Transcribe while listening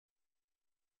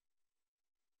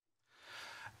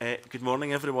Good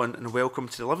morning everyone and welcome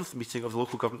to the 11th meeting of the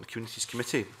Local Government and Communities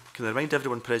Committee. Can I remind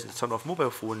everyone present to turn off mobile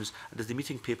phones, and as the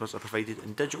meeting papers are provided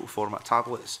in digital format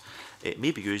tablets, it may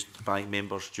be used by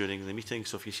members during the meeting.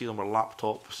 So if you see them with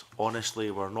laptops, honestly,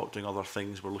 we're not doing other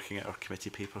things. We're looking at our committee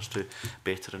papers to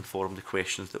better inform the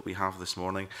questions that we have this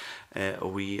morning.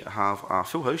 We have a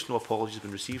full house. No apologies have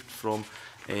been received from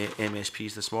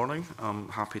MSPs this morning, I'm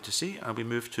happy to see. And we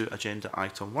move to agenda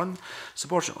item 1,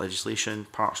 subordinate legislation,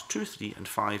 parts 2, 3 and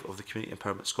 5 of the Community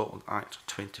Empowerment Scotland Act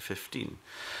 2015.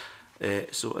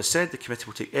 So as said, the committee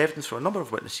will take evidence from a number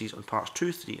of witnesses on parts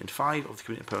 2, 3 and 5 of the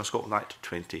Community Empowerment Scotland Act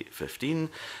 2015.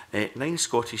 9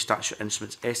 Scottish statutory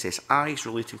instruments SSIs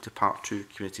relating to part 2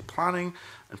 community planning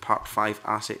and part 5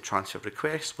 asset transfer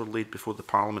requests were laid before the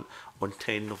Parliament on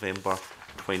 10 November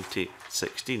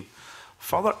 2016.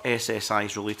 Further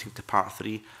SSIs relating to Part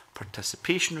 3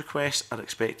 participation requests are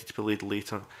expected to be laid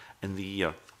later in the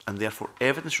year, and therefore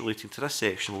evidence relating to this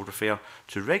section will refer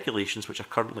to regulations which are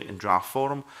currently in draft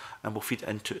form and will feed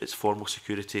into its formal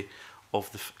scrutiny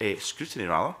of the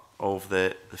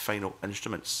final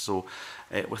instruments. So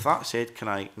with that said, can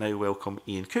I now welcome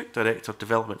Ian Cook, Director,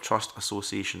 Development Trust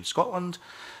Association Scotland,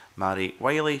 Mary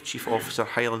Wiley, Chief Officer,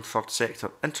 Highland Third Sector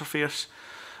Interface,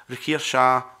 Rakir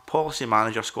Shah, Policy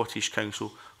Manager, Scottish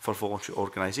Council for Voluntary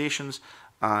Organisations,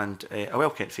 and a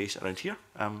well-kept face around here,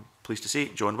 I'm pleased to say,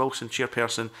 John Wilson,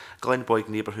 Chairperson, Glenboig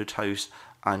Neighbourhood House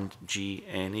and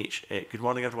GNH. Good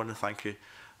morning everyone and thank you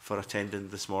for attending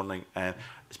this morning.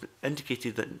 It's been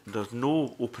indicated that there's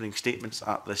no opening statements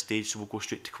at this stage, so we'll go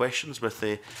straight to questions with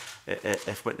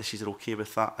if witnesses are okay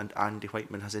with that, and Andy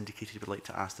Whiteman has indicated he would like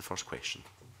to ask the first question.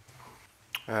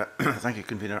 Thank you,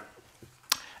 Convener.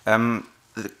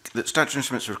 The statutory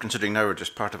instruments we're considering now are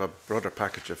just part of a broader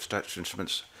package of statutory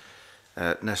instruments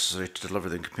necessary to deliver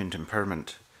the Community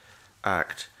Empowerment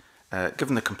Act.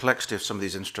 Given the complexity of some of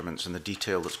these instruments and the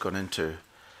detail that's gone into,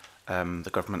 the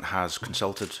government has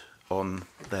consulted on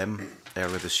them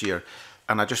earlier this year,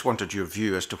 and I just wanted your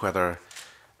view as to whether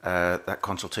that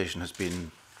consultation has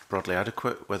been broadly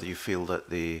adequate, whether you feel that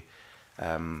the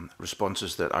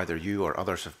responses that either you or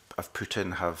others have put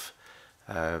in have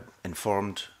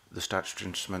informed the statutory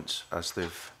instruments as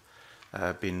they've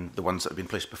been the ones that have been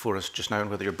placed before us just now, and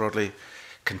whether you're broadly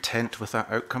content with that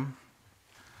outcome.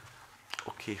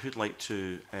 Okay, who'd like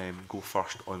to go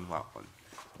first on that one?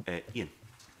 Ian.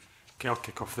 Okay, I'll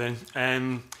kick off then.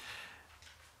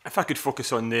 If I could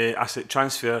focus on the asset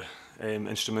transfer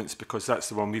instruments, because that's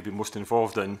the one we've been most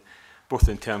involved in, both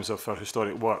in terms of our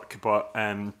historic work, but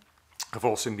I've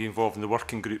also been involved in the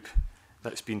working group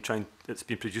that's been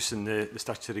producing the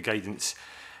statutory guidance.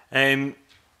 I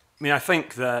mean, I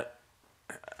think that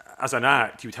as an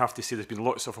Act, you would have to say there's been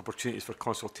lots of opportunities for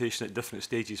consultation at different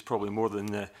stages, probably more than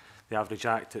the average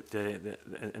Act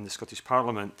in the Scottish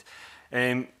Parliament.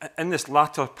 In this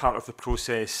latter part of the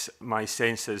process, my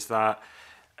sense is that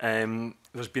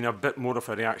there's been a bit more of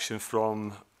a reaction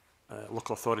from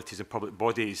local authorities and public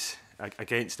bodies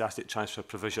against asset transfer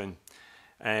provision.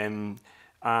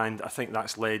 And I think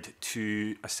that's led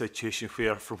to a situation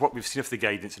where, from what we've seen of the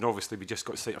guidance, and obviously we just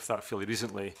got sight of that fairly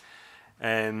recently,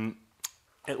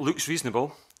 it looks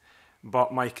reasonable,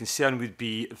 but my concern would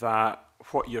be that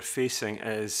what you're facing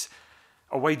is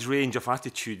a wide range of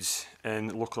attitudes in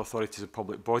local authorities and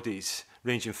public bodies,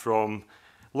 ranging from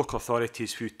local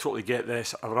authorities who totally get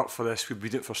this, are up for this, we've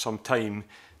been doing it for some time,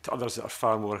 to others that are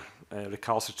far more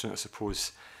recalcitrant, I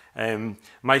suppose.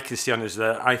 My concern is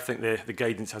that I think the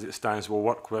guidance as it stands will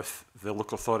work with the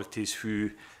local authorities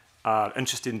who are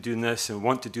interested in doing this and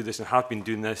want to do this and have been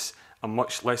doing this. I'm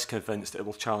much less convinced that it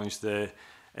will challenge the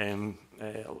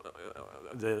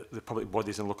public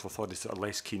bodies and local authorities that are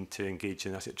less keen to engage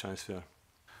in asset transfer.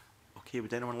 Okay,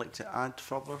 would anyone like to add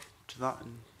further to that? And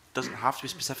it doesn't have to be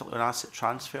specifically on asset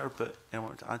transfer, but anyone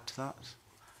want to add to that?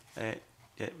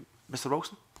 Yeah, Mr.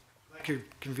 Wilson? Thank you,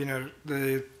 Convener.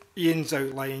 Ian's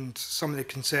outlined some of the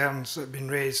concerns that have been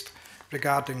raised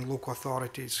regarding local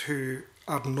authorities who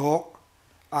are not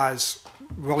as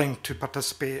willing to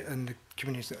participate in the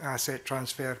community asset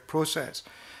transfer process.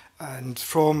 And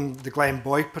from the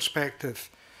Glenboig perspective,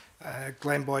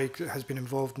 Glenboig has been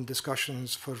involved in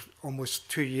discussions for almost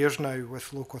 2 years now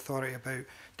with local authority about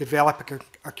developing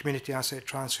a community asset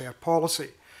transfer policy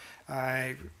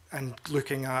and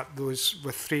looking at those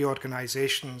with 3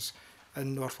 organisations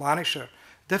in North Lanarkshire.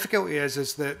 Difficulty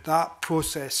is that that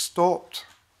process stopped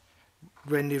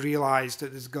when they realised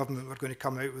that the government were going to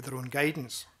come out with their own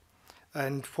guidance.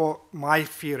 And what my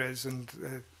fear is, and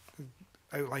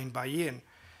outlined by Ian,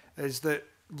 is that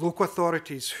local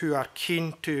authorities who are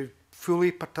keen to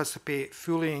fully participate,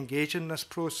 fully engage in this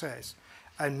process,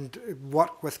 and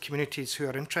work with communities who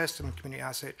are interested in community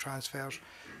asset transfers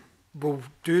will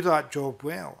do that job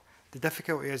well. The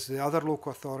difficulty is the other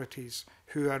local authorities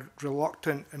who are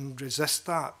reluctant and resist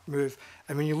that move.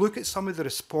 And when you look at some of the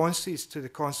responses to the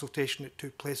consultation that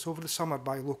took place over the summer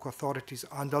by local authorities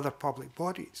and other public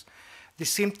bodies, they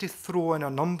seem to throw in a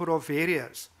number of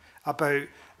areas about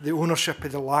the ownership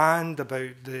of the land,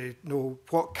 about the,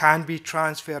 what can be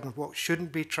transferred and what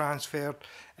shouldn't be transferred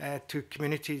to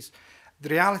communities. The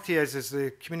reality is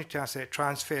the community asset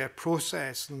transfer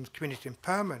process and community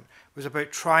empowerment was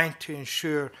about trying to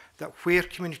ensure that where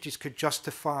communities could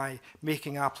justify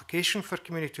making application for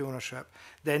community ownership,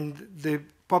 then the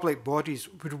public bodies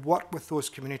would work with those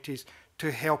communities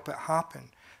to help it happen.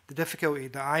 The difficulty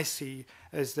that I see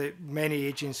is that many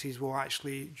agencies will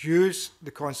actually use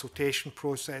the consultation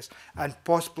process and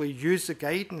possibly use the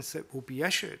guidance that will be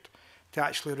issued to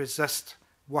actually resist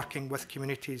working with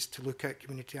communities to look at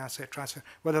community asset transfer,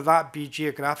 whether that be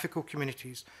geographical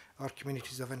communities or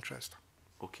communities of interest.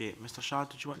 Okay, Mr. Shah,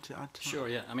 did you want to add to that? Sure,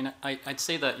 yeah. I mean, I'd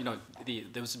say that,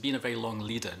 there's been a very long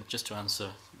lead-in, just to answer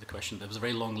the question, there was a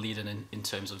very long lead-in in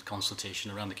terms of consultation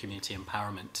around the Community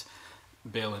Empowerment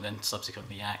Bill and then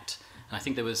subsequently Act. And I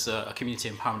think there was a Community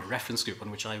Empowerment Reference Group on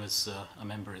which I was a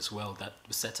member as well that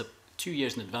was set up 2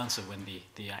 years in advance of when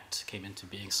the Act came into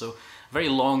being. So very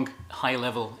long,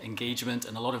 high-level engagement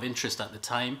and a lot of interest at the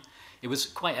time. It was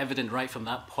quite evident right from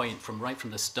that point, right from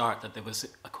the start, that there was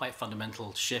a quite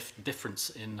fundamental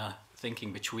difference in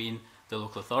thinking between the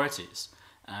local authorities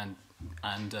and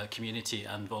community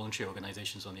and voluntary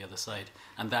organisations on the other side.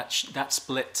 And that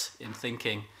split in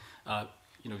thinking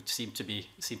seemed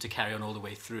to carry on all the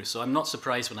way through. So I'm not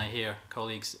surprised when I hear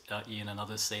colleagues, Ian and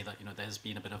others, say that there's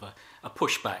been a bit of a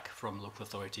pushback from local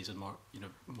authorities and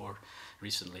more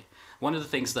recently. One of the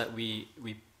things that we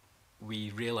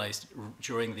realised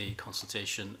during the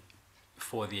consultation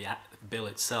for the bill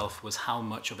itself was how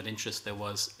much of an interest there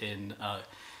was in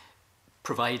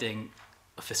providing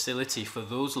a facility for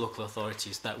those local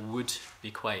authorities that would be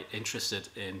quite interested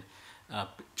in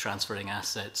transferring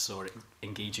assets or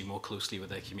engaging more closely with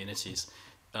their communities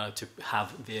to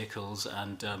have vehicles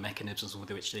and mechanisms with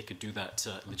which they could do that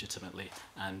legitimately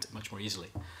and much more easily.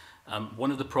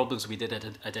 One of the problems we did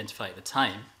identify at the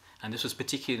time, and this was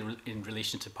particularly in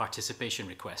relation to participation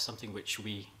requests, something which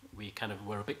we kind of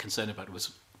were a bit concerned about,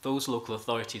 was those local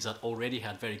authorities that already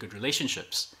had very good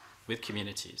relationships with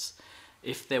communities.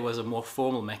 If there was a more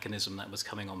formal mechanism that was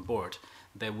coming on board,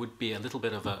 there would be a little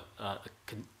bit of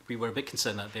we were a bit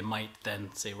concerned that they might then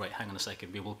say, right, hang on a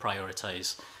second, we will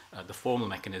prioritise the formal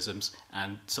mechanisms,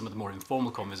 and some of the more informal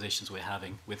conversations we're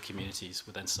having with communities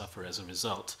would then suffer as a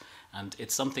result. And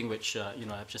it's something which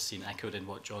I've just seen echoed in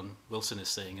what John Wilson is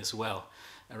saying as well,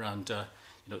 around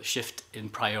the shift in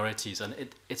priorities, and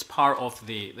it's part of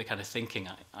the kind of thinking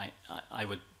I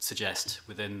would suggest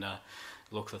within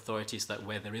local authorities, that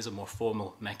where there is a more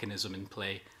formal mechanism in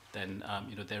play, then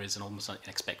there is almost an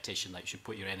expectation that you should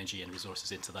put your energy and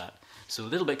resources into that. So a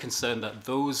little bit concerned that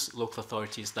those local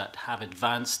authorities that have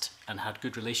advanced and had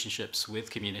good relationships with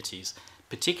communities,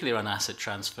 particularly around asset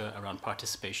transfer, around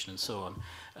participation and so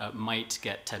on, might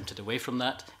get tempted away from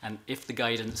that. And if the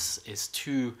guidance is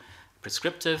too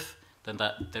prescriptive, then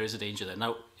there is a danger there.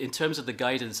 Now, in terms of the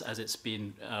guidance as it's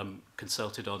been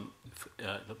consulted on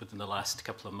within the last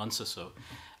couple of months or so,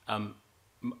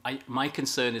 my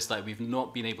concern is that we've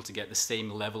not been able to get the same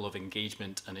level of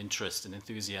engagement and interest and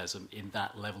enthusiasm in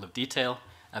that level of detail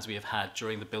as we have had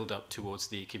during the build-up towards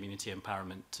the Community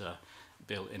Empowerment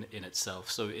Bill in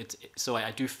itself. So I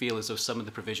do feel as though some of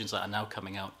the provisions that are now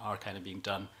coming out are kind of being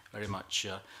done very much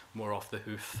more off the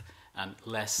hoof and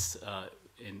less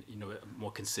in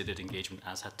more considered engagement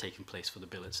as had taken place for the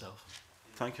bill itself.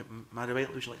 Thank you. Mary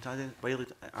White, would you like to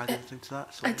add anything to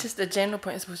that? And just a general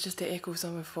point, I suppose, just to echo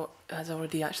some of what has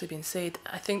already actually been said.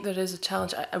 I think there is a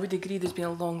challenge. I would agree there's been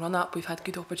a long run up. We've had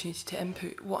good opportunity to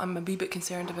input. What I'm a wee bit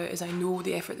concerned about is I know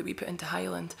the effort that we put into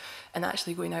Highland and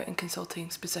actually going out and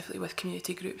consulting specifically with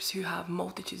community groups who have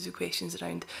multitudes of questions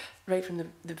around, right from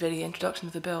the very introduction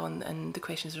of the bill and the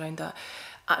questions around that.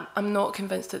 I'm not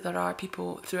convinced that there are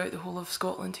people throughout the whole of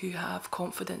Scotland who have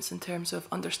confidence in terms of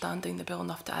understanding the bill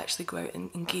enough to actually go out and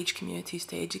engage communities,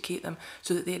 to educate them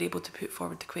so that they're able to put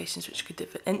forward the questions which could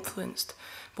have influenced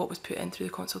what was put in through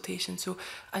the consultation. So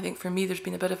I think for me there's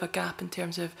been a bit of a gap in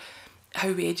terms of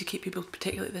how we educate people,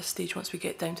 particularly at this stage once we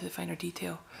get down to the finer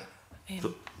detail.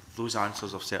 Those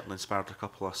answers have certainly inspired a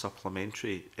couple of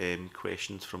supplementary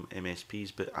questions from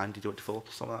MSPs, but Andy, do you want to follow up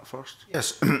with some of that first?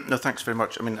 Yes, no, thanks very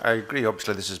much. I mean, I agree,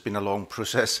 obviously this has been a long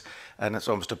process and it's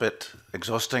almost a bit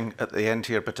exhausting at the end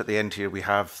here, but at the end here we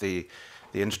have the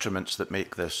the instruments that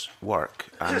make this work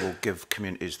and will give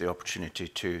communities the opportunity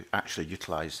to actually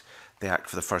utilise the Act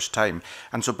for the first time.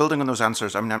 And so building on those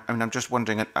answers, I'm just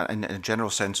wondering in a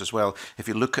general sense as well, if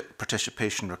you look at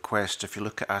participation requests, if you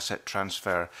look at asset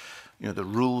transfer, you know, the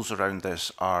rules around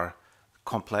this are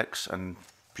complex and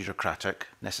bureaucratic,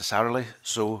 necessarily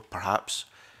so, perhaps,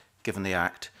 given the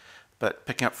Act. But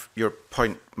picking up your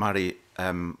point, Mari,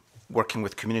 working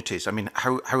with communities, I mean,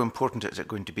 how important is it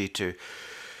going to be to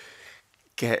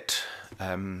get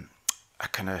a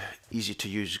kind of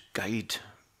easy-to-use guide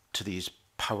to these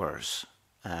powers?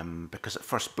 Because at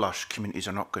first blush, communities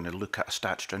are not going to look at a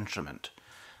statutory instrument.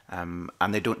 And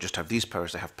they don't just have these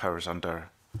powers, they have powers under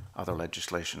other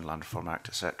legislation, Land Reform Act,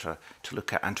 etc., to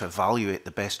look at and to evaluate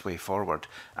the best way forward.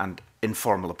 And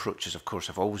informal approaches, of course,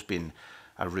 have always been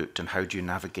a route. And how do you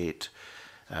navigate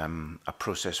a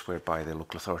process whereby the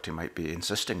local authority might be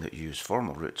insisting that you use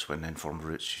formal routes when informal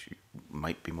routes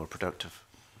might be more productive?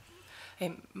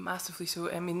 Massively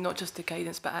so. I mean, not just the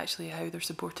guidance, but actually how they're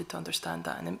supported to understand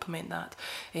that and implement that.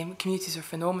 Communities are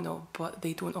phenomenal, but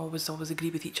they don't always agree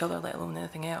with each other, let alone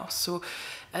anything else. So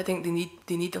I think they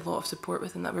need a lot of support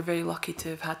within that. We're very lucky to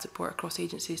have had support across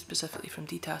agencies, specifically from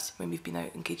DTAS, when we've been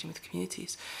out engaging with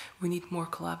communities. We need more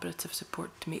collaborative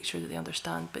support to make sure that they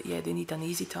understand. But yeah, they need an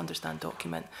easy to understand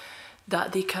document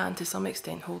that they can, to some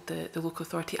extent, hold the local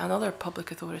authority and other public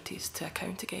authorities to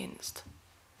account against.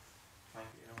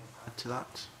 To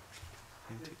that,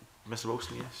 Mr.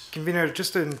 Wilson, yes. Convener,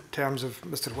 just in terms of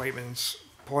Mr. Whiteman's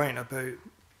point about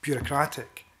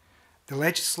bureaucratic, the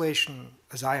legislation,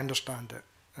 as I understand it,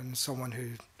 and someone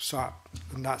who sat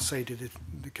on that side of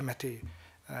the committee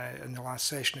in the last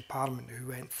session of Parliament,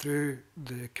 who went through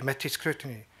the committee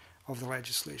scrutiny of the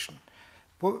legislation,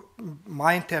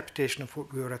 my interpretation of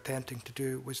what we were attempting to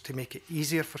do was to make it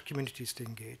easier for communities to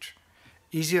engage,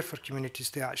 easier for communities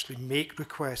to actually make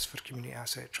requests for community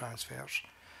asset transfers,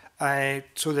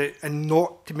 so that, and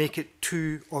not to make it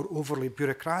too or overly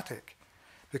bureaucratic.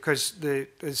 Because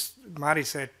as Mari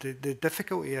said, the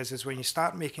difficulty is when you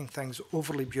start making things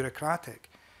overly bureaucratic,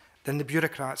 then the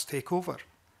bureaucrats take over.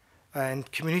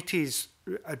 And communities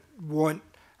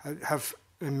have,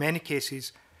 in many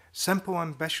cases, simple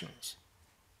ambitions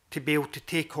to be able to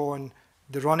take on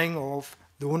the running of,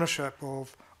 the ownership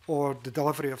of, or the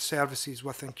delivery of services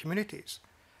within communities.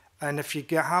 And if you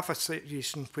have a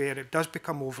situation where it does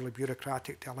become overly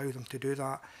bureaucratic to allow them to do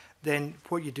that, then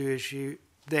what you do is you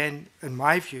then, in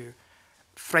my view,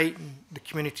 frighten the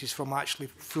communities from actually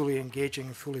fully engaging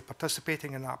and fully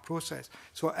participating in that process.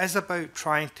 So it is about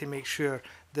trying to make sure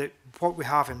that what we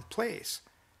have in place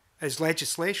is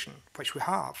legislation, which we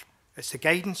have. It's the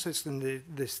guidance, it's in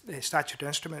the statutory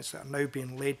instruments that are now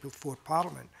being laid before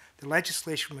Parliament. The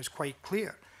legislation was quite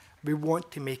clear. We want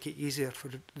to make it easier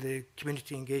for the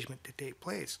community engagement to take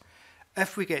place.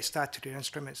 If we get statutory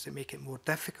instruments that make it more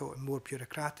difficult and more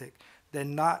bureaucratic,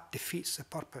 then that defeats the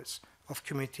purpose of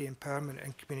community empowerment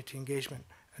and community engagement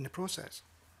in the process.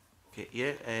 Okay,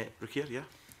 yeah, Rukia, yeah.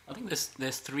 I think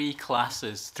there's three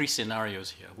scenarios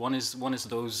here. One is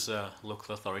those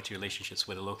local authority relationships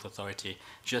where the local authority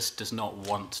just does not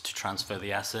want to transfer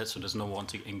the assets or does not want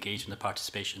to engage in the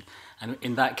participation. And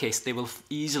in that case, they will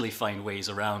easily find ways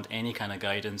around any kind of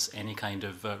guidance, any kind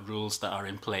of rules that are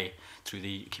in play through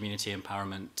the Community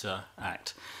Empowerment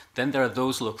Act. Then there are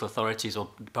those local authorities or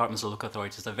departments of local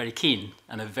authorities that are very keen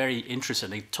and are very interested.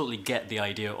 They totally get the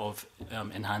idea of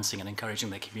enhancing and encouraging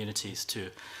their communities to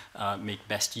make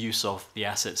best use of the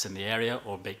assets in the area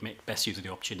or make best use of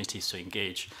the opportunities to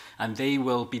engage. And they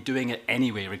will be doing it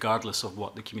anyway, regardless of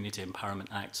what the Community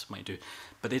Empowerment Act might do.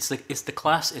 But it's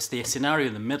the scenario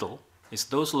in the middle. It's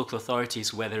those local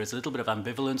authorities where there is a little bit of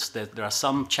ambivalence. There are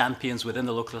some champions within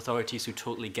the local authorities who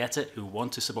totally get it, who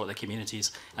want to support their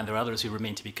communities, and there are others who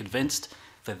remain to be convinced.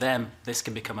 For them, this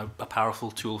can become a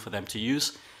powerful tool for them to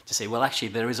use, to say, well, actually,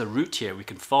 there is a route here we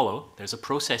can follow, there's a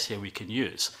process here we can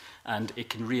use, and it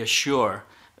can reassure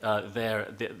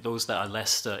those that are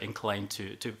less inclined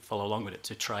to follow along with it,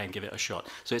 to try and give it a shot.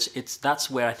 So that's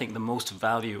where I think the most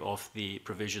value of the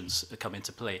provisions come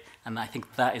into play, and I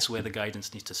think that is where the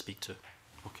guidance needs to speak to.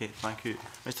 Okay, thank you.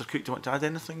 Mr. Cook, do you want to add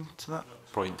anything to that?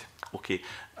 Point. Okay.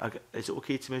 Is it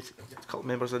okay to move a couple of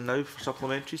members in now for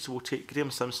supplementary? So we'll take Graham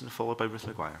Simpson followed by Ruth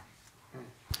Maguire.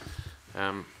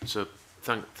 So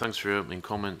thanks for your opening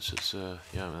comments. It's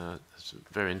it's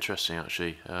very interesting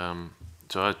actually.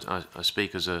 So I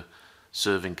speak as a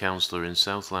serving councillor in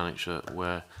South Lanarkshire,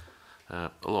 where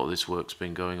a lot of this work's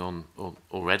been going on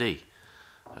already.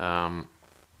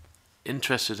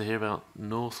 Interested to hear about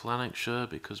North Lanarkshire,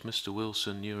 because Mr.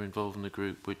 Wilson, you're involved in a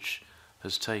group which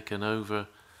has taken over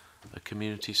a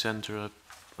community centre, I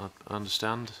I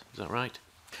understand. Is that right?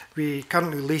 We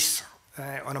currently lease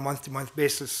on a month-to-month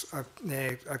basis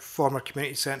a former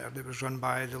community centre that was run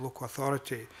by the local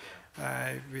authority.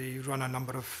 We run a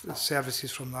number of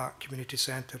services from that community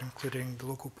centre, including the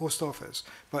local post office,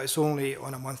 but it's only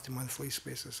on a month-to-month lease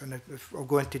basis. And I'll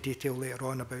go into detail later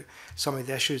on about some of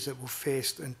the issues that we've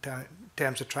faced in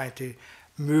terms of trying to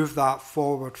move that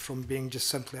forward from being just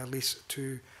simply a lease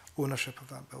to ownership of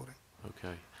that building.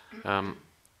 Okay.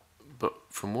 But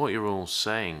from what you're all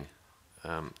saying,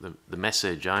 the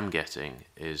message I'm getting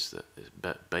is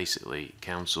that basically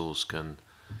councils can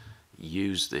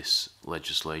use this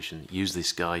legislation, use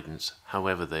this guidance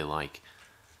however they like.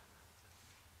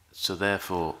 So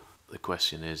therefore, the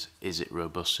question is it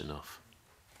robust enough?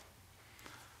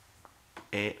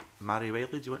 Mary Wiley,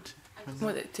 do you want to?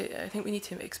 I think we need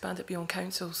to expand it beyond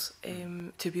councils,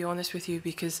 to be honest with you,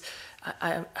 because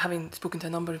having spoken to a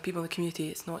number of people in the community,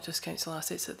 it's not just council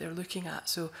assets that they're looking at.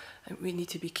 So we need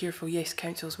to be careful. Yes,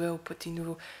 councils will, but to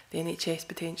know the NHS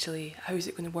potentially, how is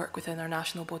it going to work within our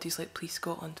national bodies like Police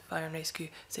Scotland, Fire and Rescue,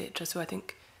 etc. So I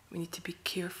think we need to be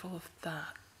careful of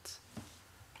that.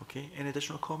 Okay, any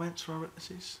additional comments from our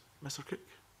witnesses? Mr. Cook?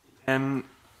 In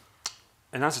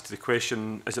answer to the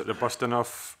question, is it robust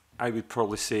enough? I would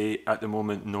probably say at the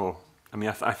moment, no. I mean,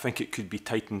 I think it could be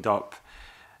tightened up.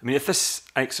 I mean, if this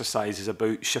exercise is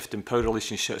about shifting power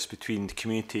relationships between the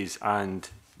communities and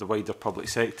the wider public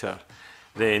sector,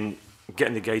 then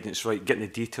getting the guidance right, getting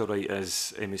the detail right,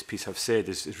 as MSPs have said,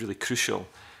 is really crucial.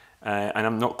 And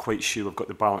I'm not quite sure we've got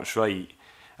the balance right.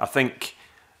 I think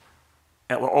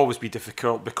it will always be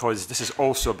difficult because this is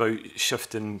also about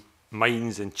shifting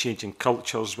minds and changing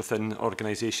cultures within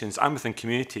organisations and within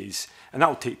communities, and that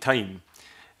will take time.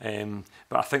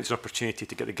 But I think there's an opportunity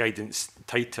to get the guidance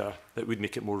tighter that would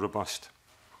make it more robust.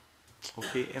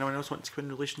 Okay, anyone else want to come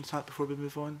in relation to that before we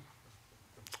move on?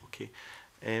 Okay,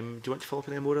 do you want to follow up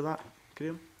on any more of that,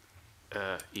 Graham?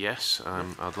 Yes,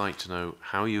 I'd like to know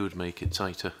how you would make it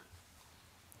tighter.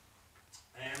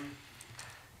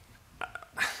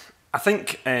 I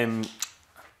think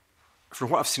from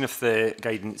what I've seen of the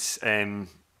guidance, and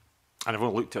I've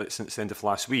only looked at it since the end of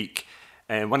last week,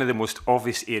 one of the most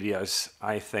obvious areas,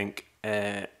 I think,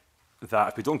 that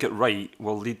if we don't get right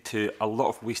will lead to a lot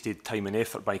of wasted time and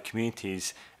effort by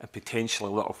communities and potentially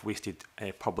a lot of wasted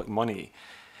public money.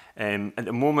 At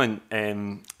the moment,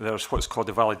 there's what's called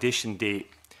a validation date.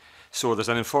 So there's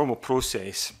an informal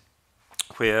process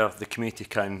where the community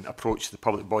can approach the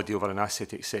public body over an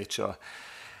asset, etc.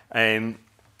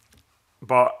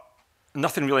 But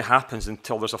nothing really happens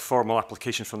until there's a formal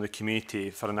application from the community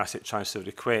for an asset transfer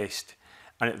request.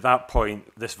 And at that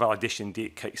point, this validation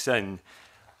date kicks in.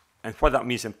 And what that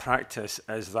means in practice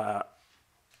is that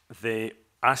the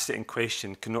asset in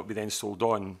question cannot be then sold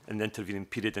on in the intervening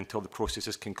period until the process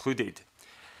is concluded.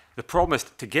 The problem is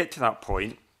to get to that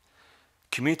point,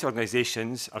 community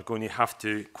organisations are going to have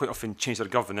to quite often change their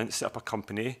governance, set up a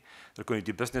company. They're going to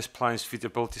do business plans,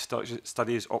 feasibility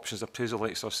studies, options appraisal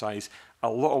exercise. A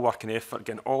lot of work and effort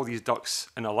getting all these ducks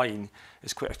in a line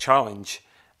is quite a challenge.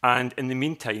 And in the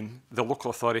meantime, the local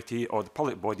authority or the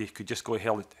public body could just go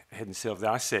ahead and sell the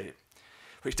asset,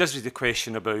 which does raise the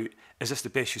question about, is this the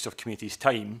best use of communities'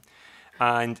 time?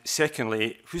 And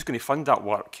secondly, who's going to fund that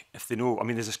work if they know? I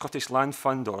mean, is the Scottish Land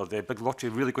Fund or the Big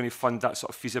Lottery really going to fund that sort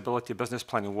of feasibility business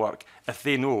planning work if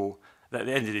they know that at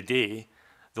the end of the day,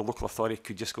 the local authority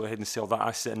could just go ahead and sell that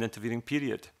asset in the intervening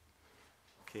period?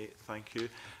 Okay, thank you.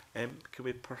 Can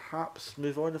we perhaps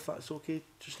move on if that's okay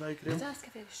just now, Graham? Can I ask a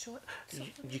very short?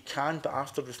 You can, but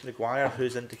after Ruth Maguire,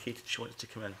 who's indicated she wants to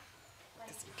come in.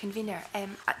 Convener,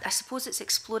 I suppose it's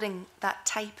exploring that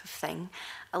type of thing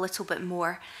a little bit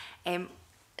more.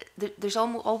 There's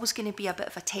always going to be a bit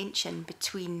of a tension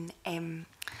between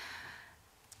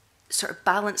sort of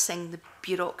balancing the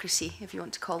bureaucracy, if you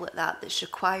want to call it that, that's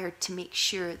required to make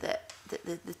sure that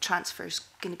the transfer is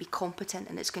going to be competent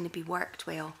and it's going to be worked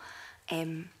well,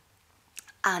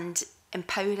 and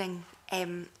empowering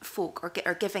folk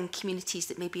or giving communities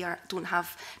that maybe don't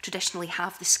traditionally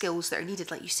have the skills that are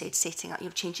needed, like you said, setting up,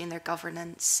 changing their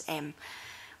governance,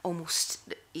 almost,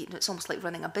 it's almost like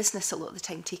running a business a lot of the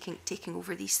time, taking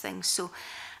over these things. So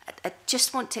I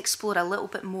just want to explore a little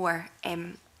bit more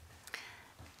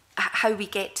how we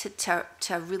get to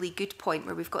a really good point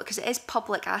where we've got, because it is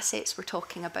public assets we're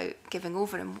talking about giving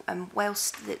over, and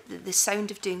whilst the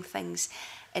sound of doing things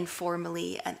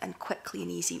informally and quickly and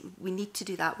easy, we need to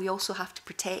do that. We also have to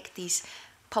protect these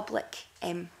public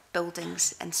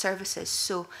buildings and services.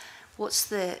 So what's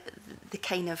the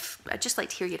kind of, I'd just like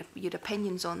to hear your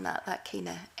opinions on that kind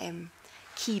of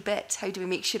key bit. How do we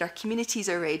make sure our communities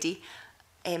are ready,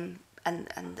 and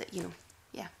that,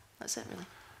 yeah, that's it really.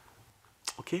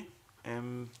 Okay.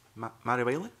 Mary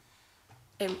Wiley?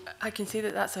 I can say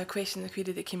that that's a question, a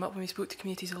query that came up when we spoke to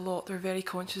communities a lot. They're very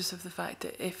conscious of the fact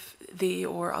that if they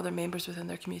or other members within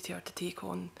their community are to take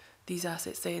on these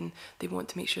assets, then they want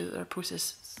to make sure that there are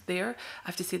processes there. I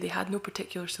have to say they had no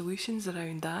particular solutions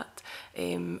around that.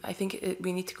 I think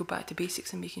we need to go back to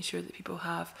basics and making sure that people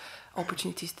have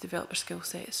opportunities to develop their skill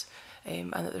sets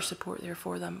and that there's support there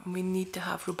for them. And we need to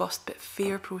have robust but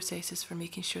fair processes for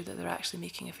making sure that they're actually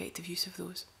making effective use of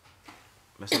those.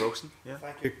 Mr Wilson? Yeah.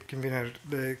 Thank you, Convener.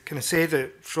 Can I say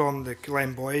that from the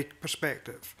Glenboy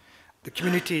perspective, the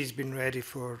community has been ready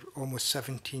for almost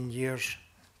 17 years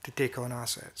to take on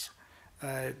assets.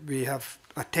 We have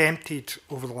attempted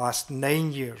over the last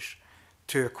 9 years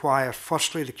to acquire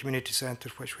firstly the community centre,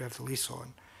 which we have the lease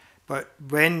on. But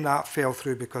when that fell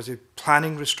through because of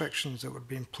planning restrictions that were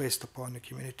being placed upon the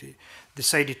community,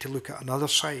 decided to look at another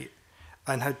site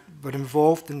and were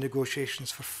involved in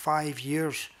negotiations for 5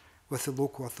 years with the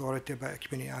local authority about a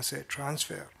community asset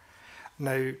transfer.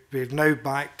 Now, we're now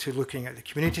back to looking at the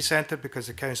community centre because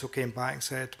the council came back and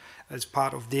said, as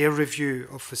part of their review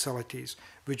of facilities,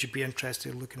 would you be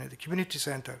interested in looking at the community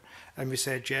centre? And we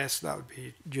said, yes, that would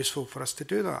be useful for us to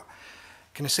do that.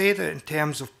 Can I say that in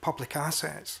terms of public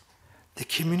assets, the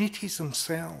communities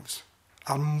themselves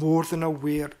are more than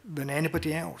aware than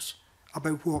anybody else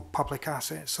about what public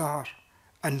assets are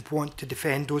and want to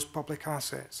defend those public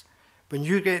assets. When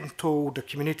you're getting told the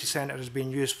community centre is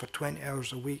being used for 20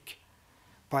 hours a week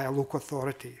by a local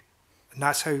authority, and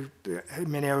that's how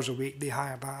many hours a week they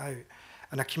hire that out,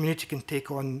 and a community can take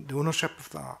on the ownership of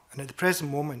that. And at the present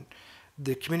moment,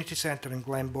 the community centre in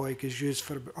Glenboig is used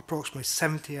for approximately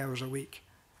 70 hours a week.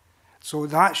 So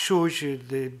that shows you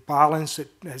the balance that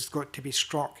has got to be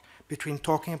struck between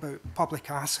talking about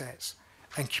public assets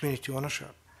and community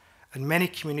ownership. And many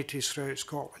communities throughout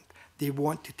Scotland, they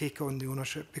want to take on the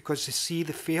ownership because they see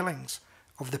the failings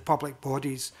of the public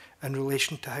bodies in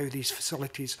relation to how these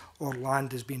facilities or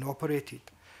land is being operated.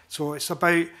 So it's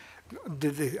about,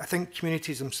 I think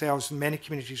communities themselves, many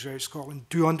communities throughout Scotland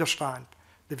do understand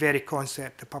the very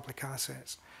concept of public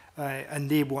assets and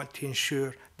they want to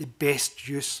ensure the best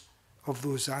use of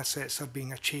those assets are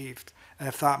being achieved. And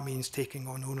if that means taking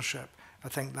on ownership, I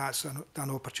think that's an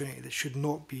opportunity that should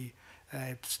not be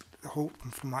hold them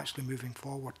from actually moving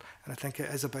forward. And I think it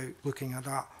is about looking at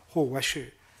that whole issue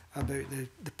about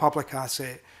the public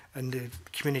asset and the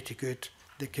community good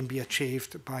that can be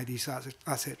achieved by these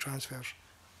asset transfers.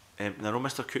 I know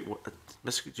Mr Cook,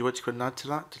 do you want to go and add to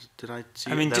that? Did I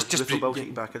see? I mean, just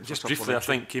briefly, I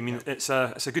think. I mean, it's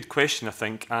a good question, I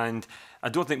think, and I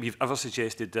don't think we've ever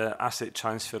suggested that asset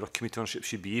transfer or community ownership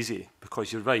should be easy,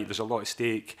 because you're right, there's a lot at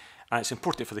stake, and it's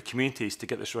important for the communities to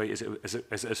get this right as it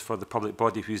is for the public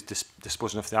body who's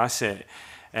disposing of the asset.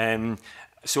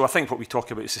 So I think what we talk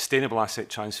about is sustainable asset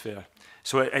transfer.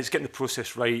 So it's getting the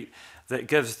process right that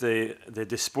gives the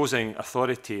disposing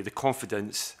authority the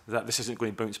confidence that this isn't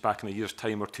going to bounce back in a year's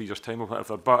time or 2 years' time or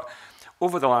whatever. But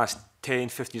over the last 10,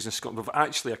 15 years in Scotland, we've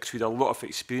actually accrued a lot of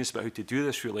experience about how to do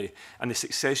this, really. And the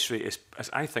success rate is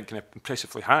I think, kind of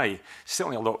impressively high.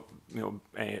 Certainly a lot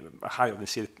higher than,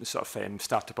 say, the sort of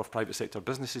start-up of private sector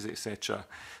businesses, etc.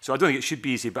 So I don't think it should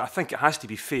be easy, but I think it has to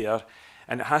be fair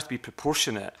and it has to be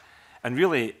proportionate. And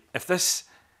really, if this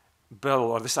bill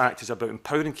or this act is about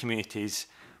empowering communities,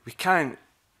 we can't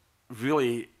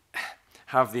really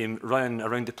have them run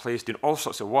around the place doing all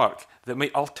sorts of work that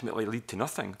might ultimately lead to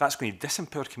nothing. That's going to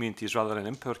disempower communities rather than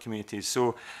empower communities.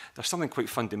 So there's something quite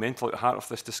fundamental at the heart of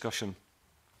this discussion.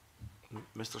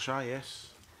 Mr Shah, yes?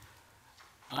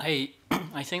 I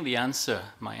think the answer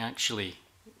might actually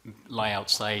lie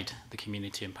outside the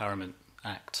Community Empowerment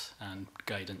Act and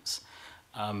guidance.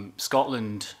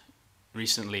 Scotland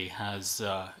recently has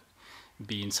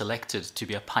been selected to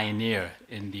be a pioneer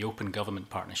in the Open Government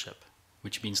Partnership,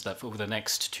 which means that over the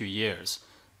next 2 years,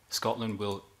 Scotland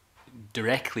will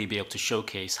directly be able to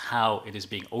showcase how it is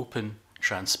being open,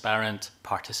 transparent,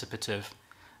 participative,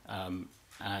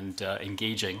 and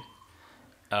engaging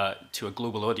to a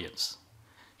global audience.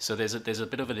 So there's a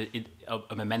bit of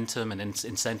a momentum and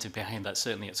incentive behind that,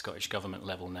 certainly at Scottish Government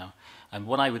level now. And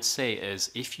what I would say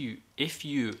is, if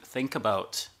you think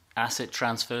about asset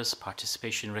transfers,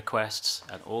 participation requests,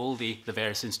 and all the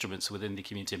various instruments within the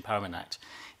Community Empowerment Act,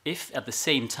 if at the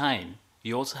same time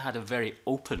you also had a very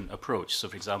open approach, so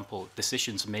for example,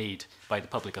 decisions made by the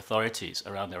public authorities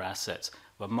around their assets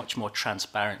were much more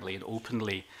transparently and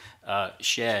openly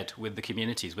shared with the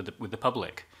communities, with the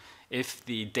public, if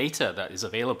the data that is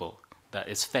available, that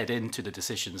is fed into the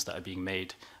decisions that are being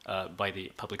made by the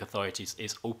public authorities,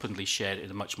 is openly shared in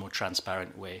a much more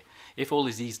transparent way, if all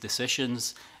of these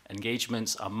decisions,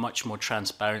 engagements are much more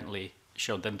transparently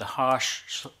shown, then the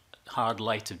hard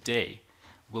light of day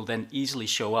will then easily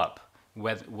show up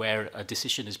where a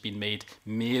decision has been made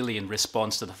merely in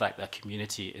response to the fact that a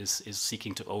community is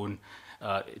seeking to own,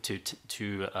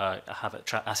 to have an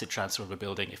asset transfer of a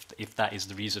building, if that is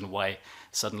the reason why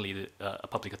suddenly a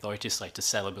public authority decides to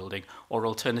sell a building, or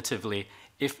alternatively,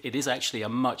 if it is actually a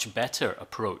much better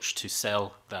approach to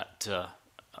sell that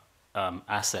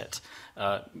asset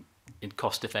in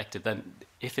cost effective, then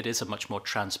if it is a much more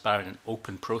transparent and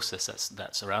open process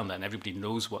that's around that, and everybody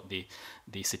knows what the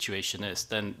situation is,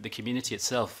 then the community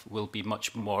itself will be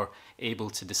much more able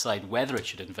to decide whether it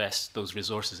should invest those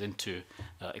resources into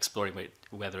exploring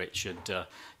whether it should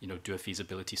do a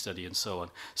feasibility study and so on.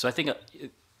 So I think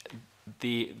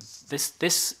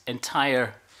this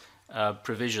entire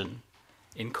provision,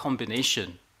 in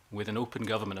combination with an open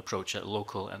government approach at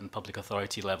local and public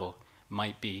authority level,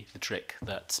 might be the trick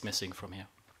that's missing from here.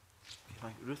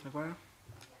 Ruth Maguire?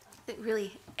 I think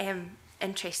really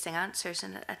interesting answers,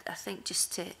 and I think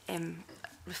just to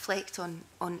reflect on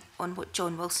what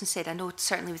John Wilson said, I know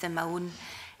certainly within my own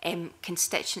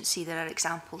constituency there are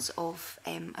examples of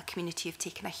a community who've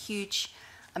taken a huge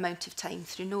amount of time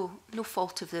through no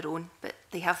fault of their own, but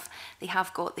they have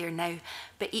got there now.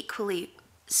 But equally,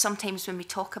 sometimes when we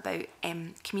talk about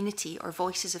community or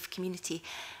voices of community,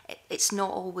 it's not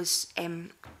always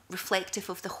reflective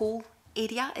of the whole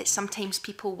area. It's sometimes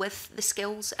people with the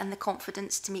skills and the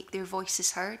confidence to make their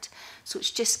voices heard. So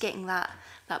it's just getting that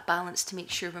balance to make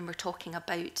sure when we're talking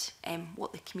about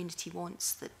what the community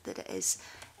wants, that it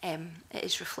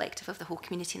is reflective of the whole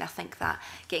community. And I think that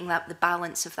getting the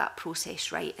balance of that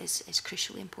process right is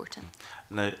crucially important.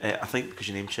 Now, I think because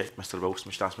you name-checked Mr Wilson,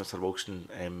 we should ask Mr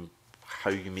Wilson how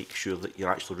you make sure that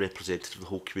you're actually representative of the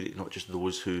whole community, not just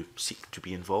those who seek to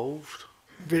be involved.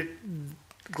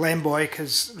 Glenboig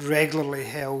has regularly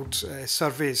held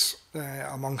surveys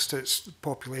amongst its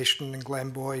population in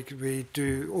Glenboig. We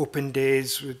do open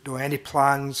days, we do any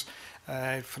plans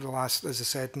for the last, as I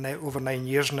said, over 9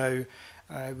 years now.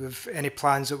 With any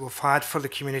plans that we've had for the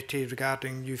community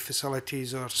regarding new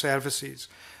facilities or services,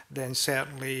 then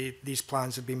certainly these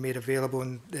plans have been made available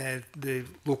and the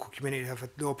local community have had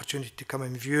the opportunity to come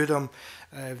and view them.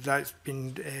 That's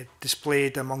been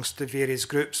displayed amongst the various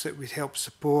groups that we help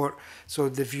support, so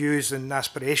the views and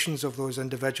aspirations of those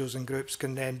individuals and groups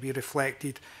can then be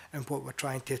reflected in what we're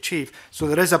trying to achieve. So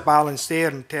there is a balance there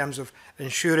in terms of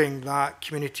ensuring that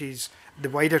the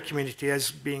wider community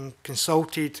is being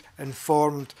consulted,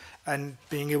 informed, and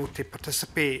being able to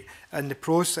participate in the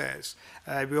process.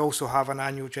 We also have an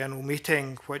annual general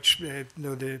meeting, which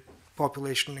the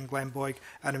population in Glenboig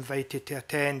are invited to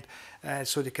attend,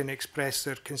 so they can express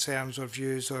their concerns or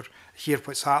views or hear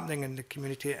what's happening in the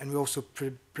community. And we also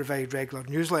provide regular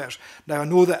newsletters. Now, I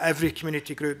know that every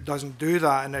community group doesn't do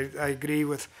that, and I agree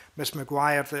with Ms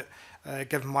Maguire that,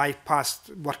 given my past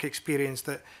work experience,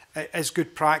 that it is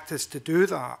good practice to do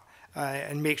that.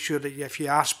 And make sure that if you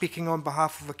are speaking on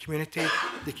behalf of a community,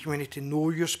 the community know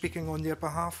you're speaking on their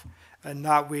behalf, and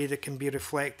that way they can be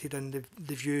reflected in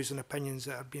the views and opinions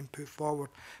that are being put forward.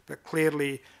 But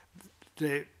clearly,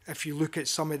 if you look at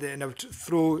some of the, and I would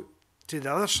throw to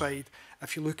the other side,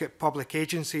 if you look at public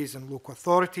agencies and local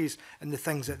authorities and the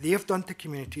things that they have done to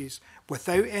communities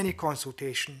without any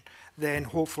consultation, then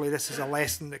hopefully this is a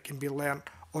lesson that can be learnt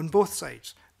on both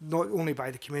sides, not only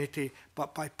by the community,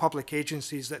 but by public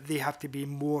agencies, that they have to be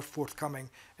more forthcoming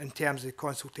in terms of the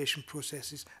consultation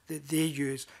processes that they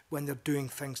use when they're doing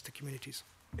things to communities.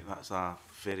 That's a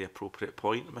very appropriate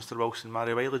point. Mr Wilson,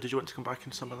 Mary Wiley, did you want to come back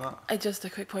on some of that? Just a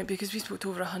quick point, because we spoke to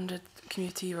over 100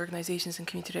 community organisations and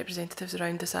community representatives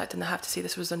around this Act, and I have to say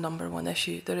this was the #1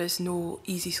 issue. There is no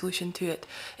easy solution to it.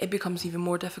 It becomes even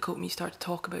more difficult when you start to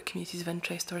talk about communities of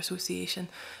interest or association,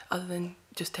 other than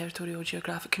just territorial or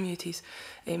geographic communities.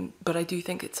 But I do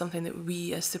think it's something that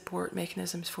we as support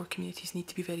mechanisms for communities need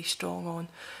to be very strong on.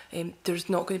 There's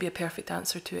not going to be a perfect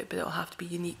answer to it, but it'll have to be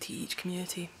unique to each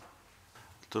community.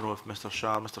 I don't know if Mr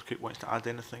Shah, Mr Cook wants to add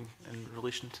anything in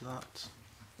relation to that.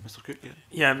 Mr Cook, yeah?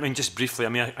 Yeah, I mean, just briefly, I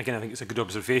mean, again, I think it's a good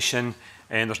observation,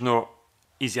 and there's no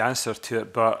easy answer to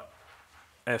it, but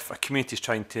if a community is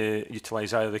trying to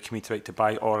utilise either the community right to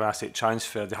buy or asset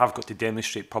transfer, they have got to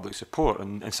demonstrate public support,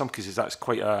 and in some cases that's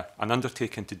quite an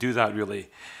undertaking to do that, really.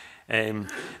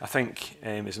 I think,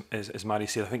 as Mary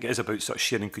said, I think it is about sort of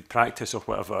sharing good practice or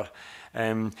whatever.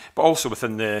 But also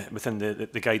within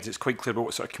the guides, it's quite clear about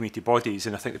what sort of community bodies.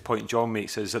 And I think the point John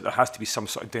makes is that there has to be some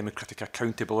sort of democratic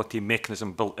accountability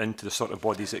mechanism built into the sort of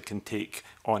bodies that can take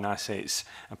on assets,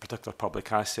 and particular public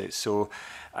assets. So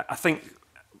I think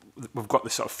we've got the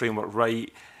sort of framework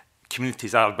right.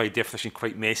 communities are by definition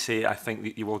quite messy. I think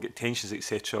that you will get tensions,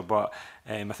 etc. But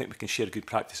I think we can share good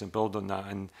practice and build on that.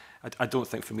 And I don't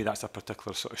think for me that's a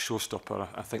particular sort of showstopper.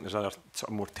 I think there's other sort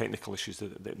of more technical issues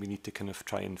that we need to kind of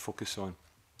try and focus on.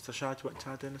 Mr. Shah, do you want to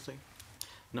add anything?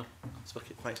 No. That's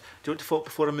okay, thanks. Do you want to follow,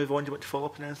 before I move on, do you want to follow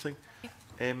up on anything?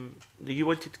 You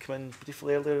wanted to come in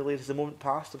briefly earlier, has the moment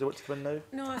passed, or do you want to come in now?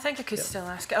 No, I think I could still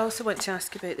ask. I also want to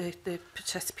ask about the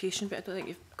participation, but I don't think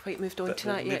you've quite moved on to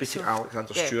that yet. Maybe take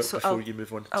Alexander Stewart before you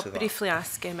move on to that. I'll briefly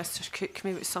ask Mr Cook,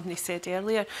 maybe it was something he said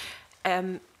earlier.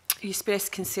 You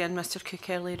expressed concern, Mr Cook,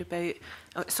 earlier about...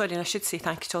 Oh, sorry, and I should say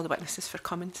thank you to all the witnesses for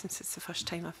coming, since it's the first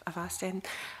time I've asked them.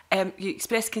 You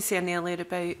expressed concern earlier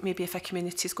about maybe if a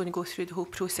community is going to go through the whole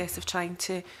process of trying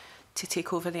to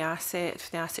take over the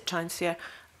asset transfer,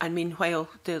 and meanwhile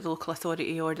the local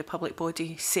authority or the public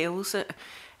body sells it.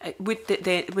 Would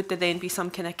there then be some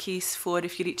kind of case for,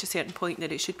 if you reach a certain point,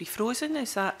 that it should be frozen?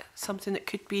 Is that something that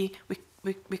could be...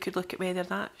 We could look at whether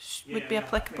that would be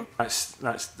applicable.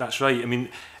 That's right. I mean,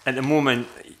 at the moment,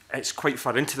 it's quite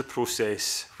far into the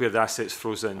process where the asset's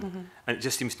frozen, and it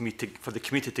just seems to me for the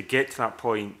community to get to that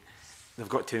point, they've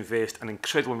got to invest an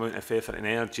incredible amount of effort and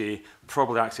energy,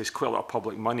 probably access quite a lot of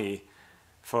public money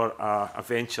for a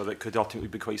venture that could ultimately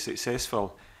be quite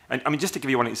successful. And I mean, just to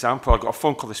give you one example, I got a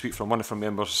phone call this week from one of our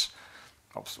members.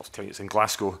 I'll tell you, it's in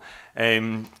Glasgow,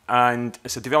 and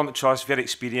it's a development trust, very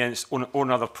experienced, own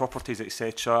other properties,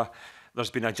 etc. There's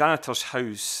been a janitor's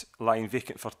house lying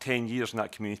vacant for 10 years in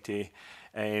that community.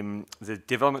 The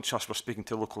development trust were speaking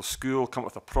to a local school, come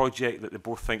up with a project that they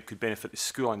both think could benefit the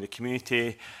school and the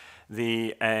community.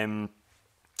 The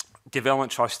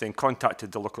development trust then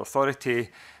contacted the local authority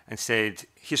and said,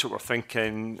 here's what we're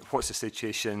thinking, what's the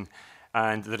situation?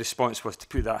 And the response was to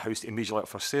put that house immediately up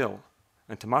for sale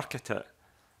and to market it.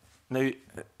 Now,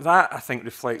 that, I think,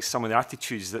 reflects some of the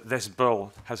attitudes that this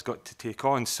bill has got to take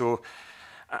on. So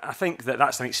I think that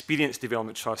that's an experienced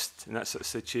development trust in that sort of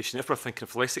situation. If we're thinking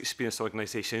of less experienced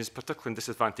organisations, particularly in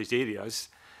disadvantaged areas,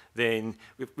 then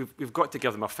we've got to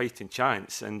give them a fighting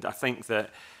chance. And I think that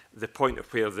the point of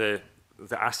where the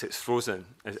asset's frozen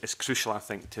is crucial, I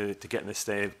think, to getting this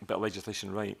bit of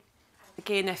legislation right.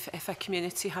 Again, if a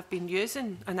community have been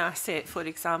using an asset, for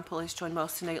example, as John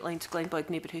Wilson outlined, Glenboyd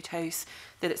Neighbourhood House,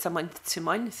 that it's a month to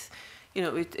month, you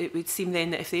know, it would seem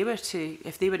then that if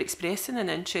they were expressing an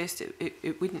interest,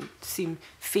 it wouldn't seem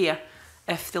fair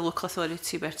if the local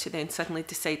authority were to then suddenly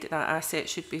decide that asset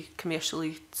should be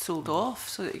commercially sold off.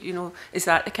 So, you know, is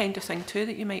that the kind of thing too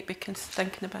that you might be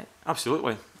thinking about?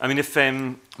 Absolutely. I mean, if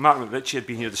Mark McRitchie had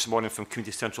been here this morning from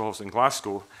Community Central Halls in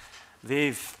Glasgow,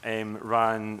 they've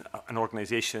ran an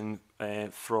organisation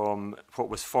from what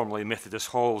was formerly Methodist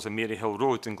Halls in Maryhill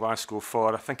Road in Glasgow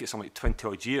for, I think it's something like 20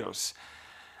 odd years.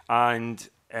 And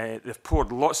they've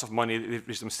poured lots of money that they've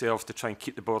raised themselves to try and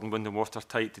keep the board and window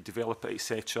watertight, to develop it,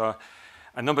 etc.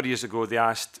 A number of years ago, they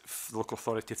asked the local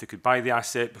authority if they could buy the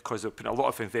asset because they were putting a lot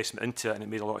of investment into it and it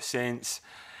made a lot of sense.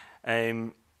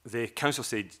 The council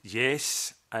said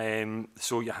yes.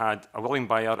 So you had a willing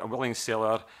buyer, a willing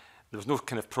seller. There was no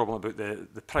kind of problem about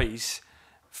the price.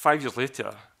 5 years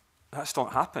later, that's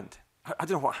not happened. I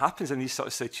don't know what happens in these sort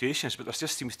of situations, but there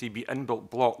just seems to be inbuilt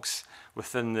blocks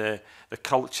within the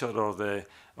culture or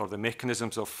the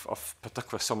mechanisms of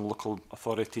particularly some local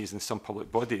authorities and some public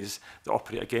bodies that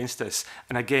operate against this.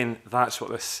 And again, that's what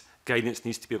this guidance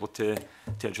needs to be able to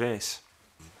address.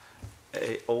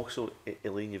 Also,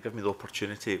 Elaine, you've given me the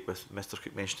opportunity with Mr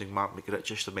Cook mentioning Mark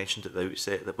McRitchie. I mentioned at the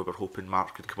outset that we were hoping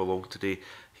Mark could come along today.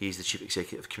 He's the Chief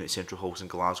Executive of Community Central Halls in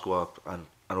Glasgow, and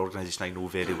an organisation I know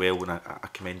very well, and I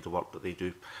commend the work that they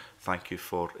do. Thank you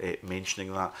for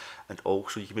mentioning that. And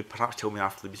also, you can perhaps tell me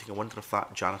after the meeting, I wonder if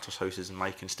that janitor's house is in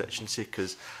my constituency,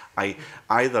 because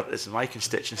either it's in my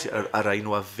constituency or I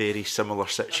know a very similar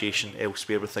situation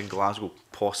elsewhere within Glasgow,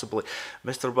 possibly.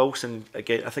 Mr Wilson,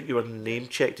 again, I think you were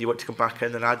name-checked. Do you want to come back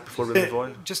in and add before we move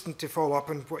on? Just to follow up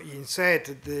on what Ian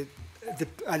said, at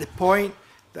the point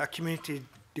that a community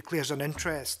declares an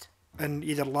interest in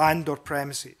either land or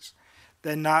premises,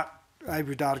 then that, I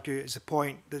would argue, is the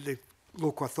point that the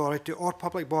local authority or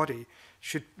public body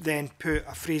should then put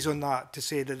a phrase on that to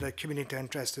say that the community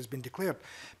interest has been declared.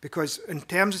 Because in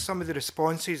terms of some of the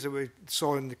responses that we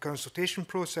saw in the consultation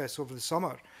process over the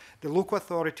summer, the local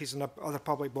authorities and other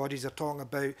public bodies are talking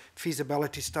about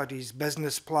feasibility studies,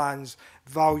 business plans,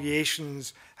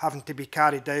 valuations having to be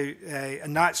carried out,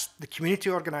 and that's the community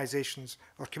organisations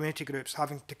or community groups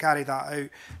having to carry that out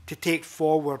to take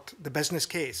forward the business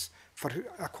case for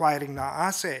acquiring that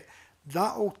asset.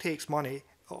 That all takes money,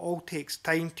 all takes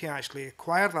time to actually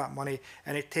acquire that money,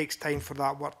 and it takes time for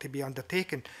that work to be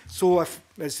undertaken. So if,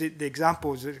 as the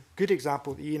example is a good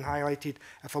example that Ian highlighted,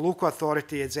 if a local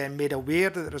authority is then made aware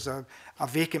that there is a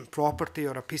vacant property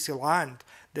or a piece of land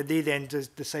that they then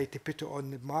just decide to put it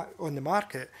on the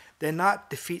market, then that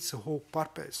defeats the whole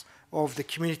purpose of the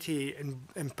community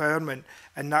empowerment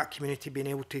and that community being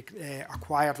able to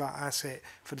acquire that asset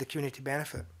for the community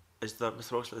benefit. Is there,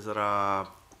 Mr. Oxley, is there a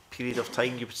period of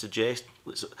time you would suggest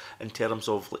in terms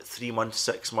of like 3 months,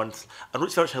 6 months? I know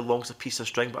it's very much how long is a piece of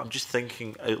string, but I'm just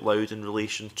thinking out loud in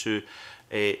relation to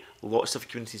lots of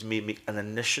communities may make an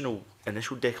initial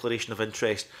declaration of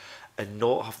interest and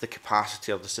not have the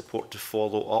capacity or the support to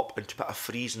follow up and to put a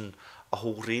freeze in a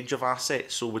whole range of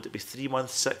assets. So would it be 3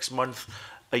 months, 6 months?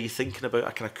 Are you thinking about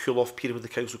a kind of cool-off period where the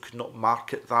council could not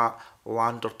market that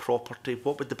land or property?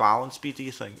 What would the balance be, do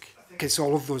you think? I think it's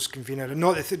all of those, convener, and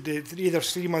not either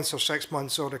 3 months or 6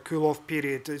 months or a cool-off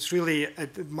period. It's really,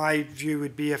 my view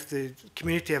would be, if the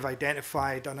community have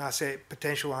identified an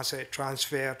potential asset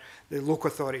transfer, the local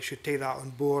authority should take that on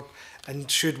board and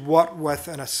should work with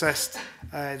and assist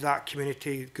that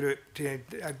community group to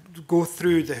go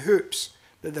through the hoops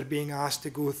that they're being asked to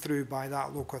go through by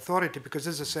that local authority. Because,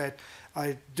 as I said,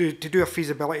 to do a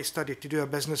feasibility study, to do a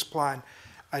business plan,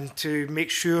 and to make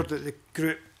sure that the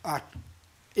group are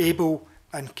able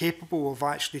and capable of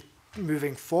actually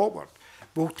moving forward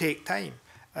will take time.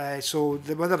 So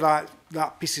whether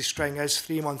that piece of string is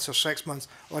 3 months or 6 months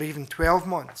or even 12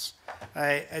 months,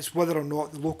 it's whether or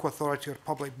not the local authority or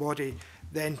public body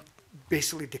then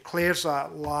basically declares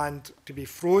that land to be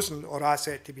frozen or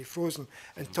asset to be frozen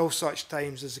until such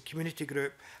times as the community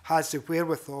group has the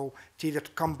wherewithal to either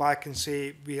come back and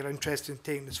say, we are interested in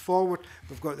taking this forward,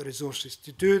 we've got the resources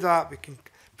to do that, we can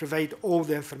provide all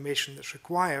the information that's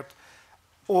required,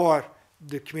 or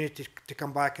the community to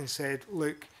come back and say,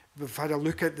 look, we've had a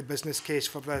look at the business case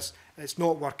for this, it's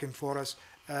not working for us,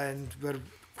 and we're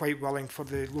quite willing for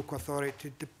the local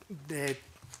authority to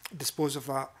dispose of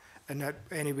that in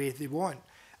any way they want.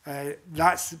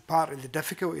 That's part of the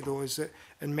difficulty, though, is that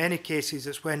in many cases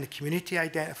it's when the community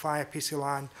identify a piece of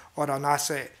land or an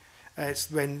asset,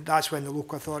 that's when the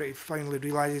local authority finally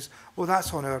realises, oh,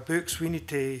 that's on our books, we need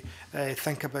to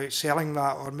think about selling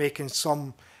that or making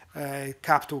some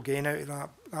capital gain out of that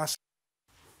asset.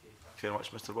 Thank you very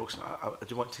much, Mr. Wilson. I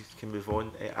do want to move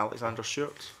on. Alexander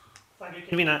Stewart. Thank you,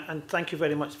 Convener, and thank you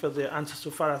very much for the answer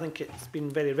so far. I think it's been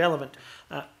very relevant.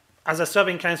 As a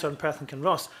serving councillor in Perth and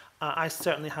Kinross, I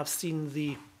certainly have seen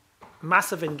the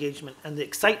massive engagement and the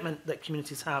excitement that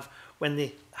communities have when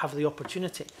they have the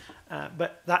opportunity.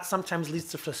 But that sometimes leads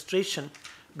to frustration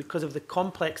because of the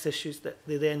complex issues that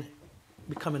they then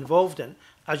become involved in.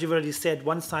 As you've already said,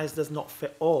 one size does not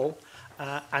fit all,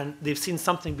 and they've seen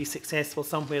something be successful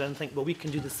somewhere and think, well, we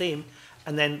can do the same.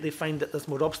 And then they find that there's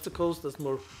more obstacles, there's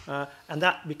more, and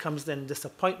that becomes then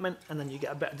disappointment, and then you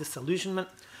get a bit of disillusionment.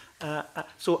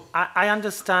 So I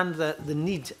understand the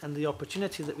need and the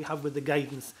opportunity that we have with the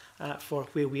guidance for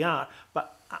where we are,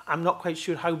 but I'm not quite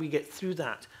sure how we get through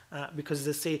that, because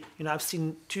as I say, you know, I've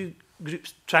seen two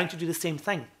groups trying to do the same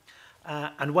thing,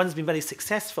 and one's been very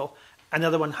successful, and the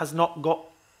other one has not got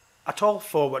at all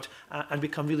forward, and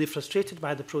become really frustrated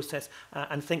by the process,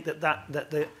 and think that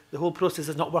the whole process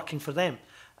is not working for them.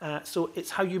 So it's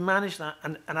how you manage that,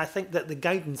 and I think that the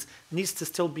guidance needs to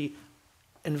still be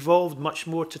involved much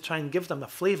more to try and give them a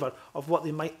flavour of what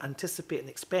they might anticipate and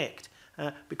expect.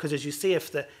 Because as you say,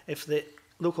 if the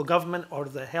local government or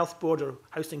the health board or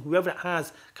housing, whoever it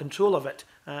has control of it,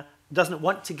 doesn't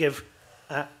want to give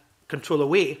control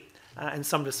away in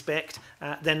some respect,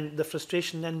 then the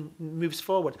frustration then moves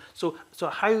forward. So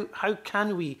how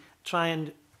can we try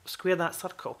and square that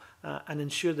circle and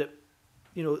ensure that,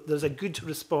 you know, there's a good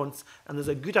response and there's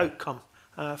a good outcome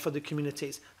for the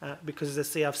communities, because as I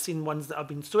say, I've seen ones that have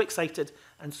been so excited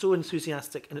and so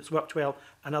enthusiastic and it's worked well,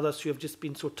 and others who have just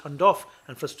been so turned off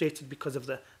and frustrated because of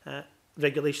the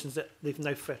regulations that they've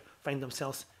now find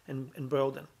themselves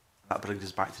embroiled in. That brings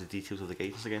us back to the details of the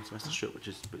guidance again, Mr. Stewart,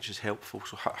 which is helpful.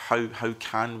 So how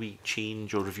can we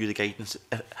change or review the guidance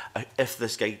if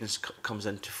this guidance comes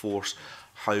into force?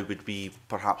 How would we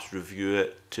perhaps review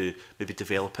it to maybe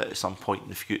develop it at some point in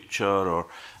the future, or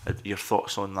your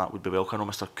thoughts on that would be welcome. I know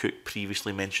Mr. Cook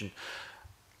previously mentioned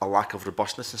a lack of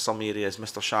robustness in some areas.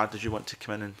 Mr. Shad, did you want to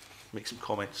come in and make some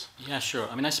comments? Yeah, sure.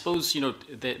 I mean, I suppose, you know,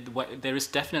 there is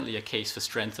definitely a case for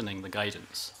strengthening the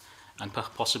guidance and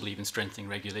possibly even strengthening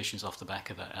regulations off the back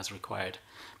of that as required.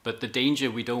 But the danger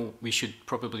we should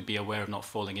probably be aware of not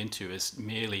falling into is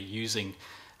merely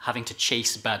having to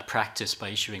chase bad practice by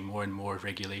issuing more and more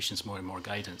regulations, more and more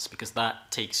guidance, because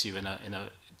that takes you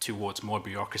towards more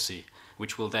bureaucracy,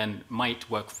 which will then might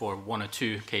work for 1 or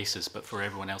 2 cases, but for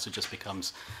everyone else it just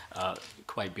becomes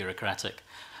quite bureaucratic.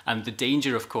 And the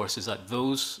danger, of course, is that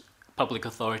those public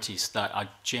authorities that are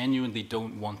genuinely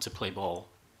don't want to play ball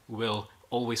will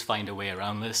always find a way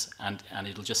around this, and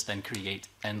it'll just then create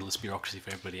endless bureaucracy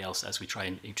for everybody else as we try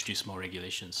and introduce more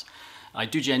regulations. I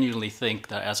do genuinely think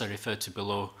that, as I referred to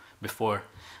before,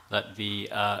 that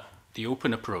the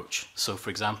open approach, so for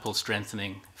example,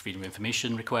 strengthening freedom of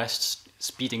information requests,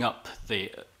 speeding up the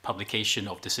publication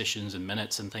of decisions and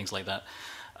minutes and things like that,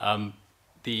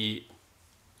 the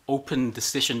open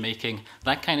decision making,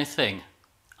 that kind of thing,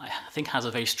 I think has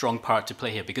a very strong part to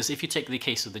play here. Because if you take the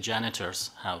case of the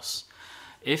janitor's house,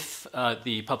 if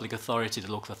the public authority,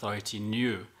 the local authority,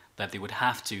 knew that they would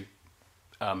have to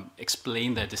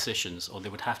explain their decisions, or they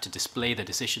would have to display their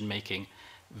decision making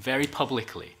very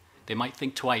publicly, they might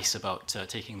think twice about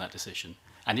taking that decision.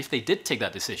 And if they did take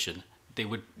that decision, they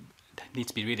would need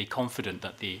to be really confident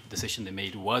that the decision they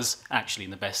made was actually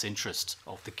in the best interest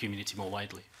of the community more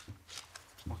widely.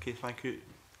 Okay, thank you.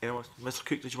 Anyone, Mr.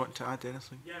 Cook, did you want to add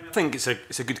anything? Yeah, I think it's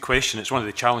a good question. It's one of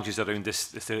the challenges around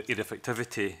this area of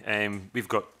activity. We've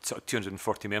got sort of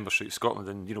 240 members throughout Scotland,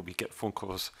 and we get phone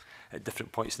calls at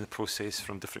different points in the process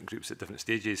from different groups at different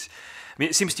stages. I mean,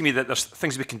 it seems to me that there's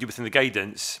things we can do within the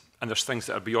guidance, and there's things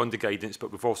that are beyond the guidance,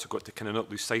 but we've also got to kind of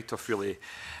not lose sight of, really.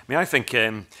 I mean, I think,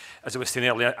 as I was saying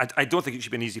earlier, I don't think it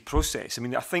should be an easy process. I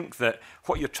mean, I think that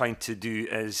what you're trying to do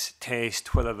is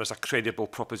test whether there's a credible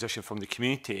proposition from the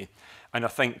community. And I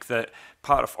think that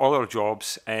part of all our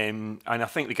jobs, and I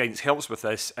think the guidance helps with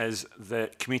this, is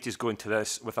that communities go into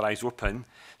this with their eyes open,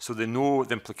 so they know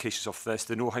the implications of this,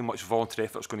 they know how much voluntary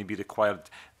effort is going to be required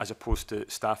as opposed to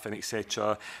staffing,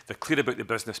 etc. They're clear about the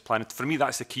business plan. For me,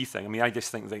 that's the key thing. I mean, I just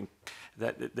think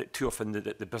that too often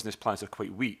the business plans are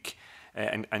quite weak,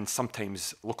 and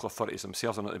sometimes local authorities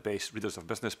themselves are not the best readers of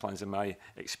business plans, in my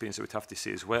experience, I would have to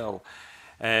say as well.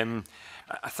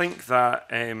 I think that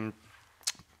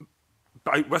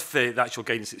but with the actual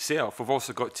guidance itself, we've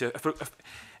also got to,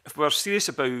 if we're serious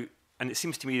about, and it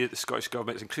seems to me that the Scottish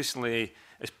Government is increasingly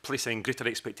placing greater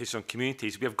expectations on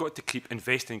communities, we have got to keep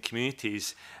investing in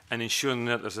communities and ensuring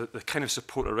that there's the kind of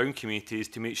support around communities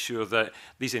to make sure that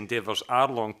these endeavours are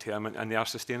long-term and they are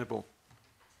sustainable.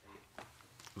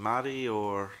 Mary,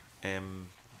 or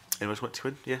anyone want to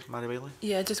win? Yeah, Mary Wiley?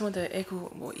 Yeah, I just want to echo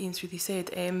what Ian's really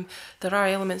said. There are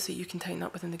elements that you can tighten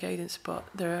up within the guidance, but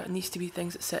there needs to be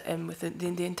things that sit in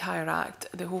within the entire Act,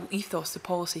 the whole ethos, the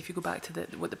policy. If you go back to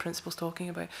what the principal's talking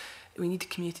about, we need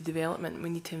community development, we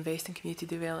need to invest in community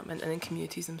development and in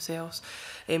communities themselves.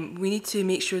 We need to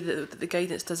make sure that the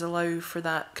guidance does allow for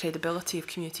that credibility of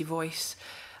community voice.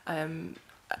 I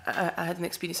had an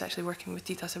experience actually working with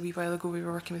DTAS a wee while ago. We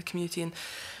were working with community, and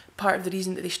part of the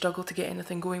reason that they struggled to get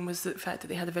anything going was the fact that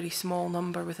they had a very small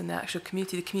number within the actual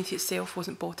community. The community itself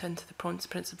wasn't bought into the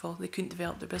principle. They couldn't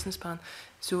develop their business plan.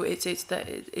 So it's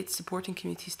supporting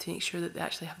communities to make sure that they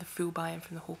actually have the full buy-in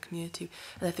from the whole community.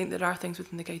 And I think there are things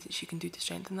within the guidance you can do to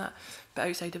strengthen that. But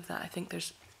outside of that, I think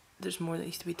there's more that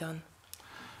needs to be done.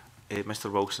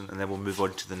 Mr. Wilson, and then we'll move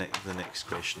on to the next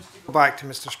question. Go back to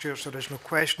Mr. Stewart's original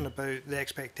question about the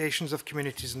expectations of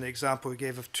communities and the example we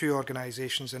gave of 2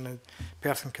 organisations in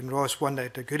Perth and Kinross, one that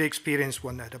had a good experience,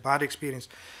 one that had a bad experience.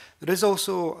 There is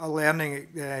also a learning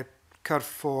curve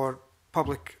for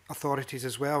public authorities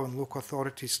as well, and local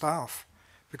authority staff,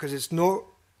 because it's not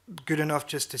good enough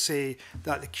just to say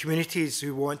that the communities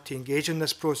who want to engage in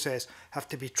this process have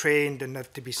to be trained and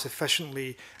have to be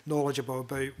sufficiently knowledgeable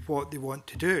about what they want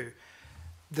to do.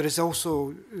 There is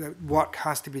also work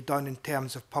has to be done in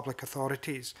terms of public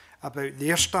authorities about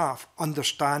their staff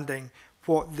understanding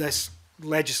what this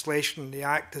legislation, the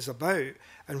Act, is about,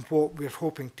 and what we're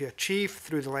hoping to achieve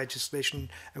through the legislation,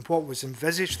 and what was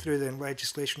envisaged through the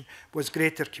legislation was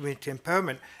greater community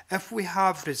empowerment. If we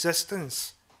have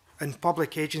resistance in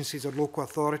public agencies or local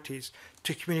authorities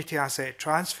to community asset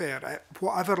transfer at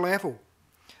whatever level,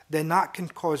 then that can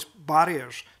cause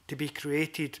barriers to be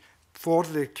created for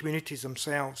the communities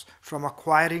themselves from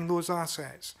acquiring those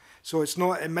assets. So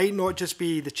it might not just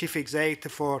be the chief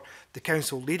executive or the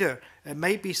council leader. It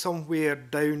might be somewhere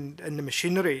down in the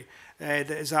machinery that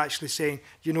is actually saying,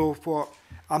 you know what,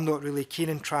 I'm not really keen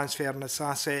in transferring this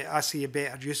asset. I see a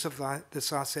better use of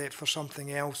this asset for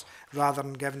something else rather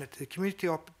than giving it to the community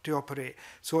to operate.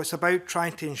 So it's about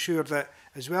trying to ensure that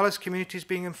as well as communities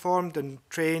being informed and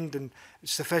trained and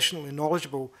sufficiently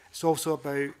knowledgeable, it's also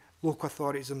about local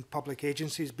authorities and public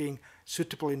agencies being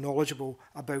suitably knowledgeable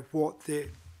about what the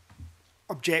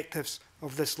objectives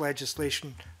of this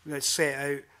legislation that's set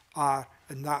out are,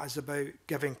 and that is about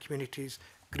giving communities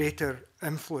greater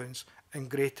influence and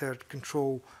greater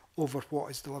control over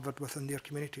what is delivered within their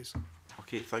communities.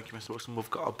 Okay, thank you, Mr Wilson.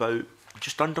 We've got about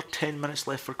just under 10 minutes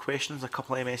left for questions. A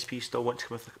couple of MSPs still want to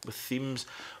come with themes.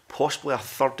 Possibly a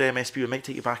third MSP. We might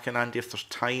take you back in, Andy, if there's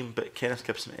time, but Kenneth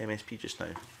Gibson, MSP just now.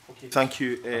 Okay. Thank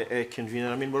you,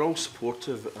 Convener. I mean, we're all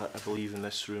supportive, I believe, in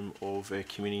this room of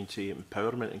community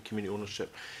empowerment and community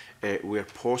ownership where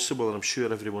possible, and I'm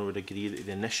sure everyone would agree that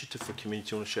the initiative for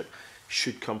community ownership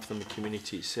should come from the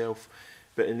community itself.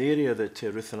 But in the area that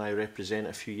Ruth and I represent,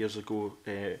 a few years ago,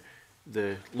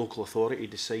 the local authority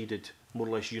decided more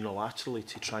or less unilaterally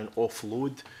to try and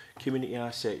offload community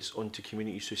assets onto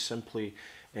communities who simply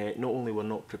not only were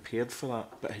not prepared for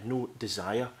that, but had no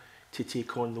desire to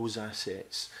take on those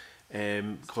assets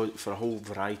for a whole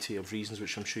variety of reasons,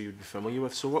 which I'm sure you'd be familiar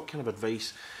with. So what kind of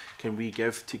advice can we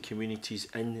give to communities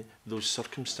in those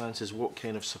circumstances? What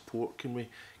kind of support can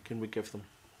we give them?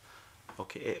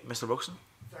 Okay, Mr Wilson.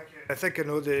 Thank you. I think I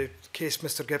know the case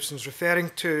Mr Gibson's referring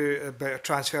to about a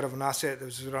transfer of an asset that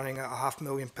was running at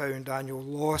 £500,000 annual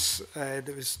loss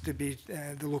that was to be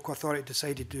the local authority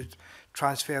decided to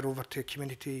transfer over to a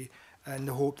community in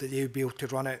the hope that they would be able to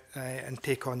run it and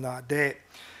take on that debt.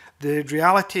 The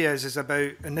reality is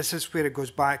about, and this is where it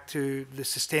goes back to the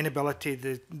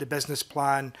sustainability, the business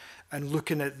plan, and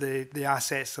looking at the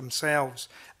assets themselves,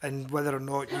 and whether or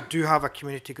not you do have a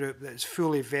community group that is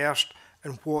fully versed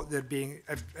in what they're being,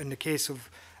 in the case of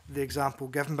the example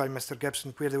given by Mr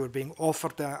Gibson, where they were being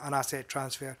offered an asset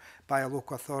transfer by a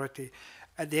local authority.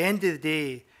 At the end of the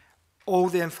day, all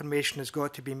the information has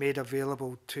got to be made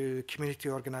available to community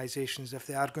organisations if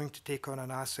they are going to take on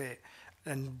an asset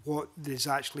and what is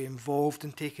actually involved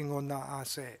in taking on that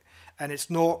asset. And it's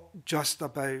not just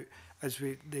about, as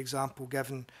the example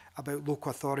given, about local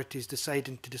authorities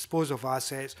deciding to dispose of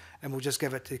assets and we'll just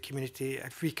give it to the community.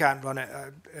 If we can't run it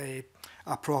at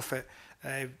a profit,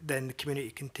 then the community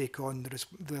can take on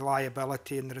the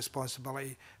liability and the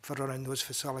responsibility for running those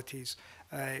facilities.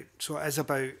 So it is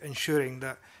about ensuring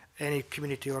that any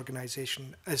community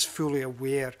organisation is fully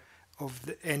aware of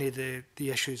any of the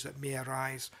issues that may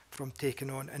arise from taking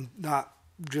on, and that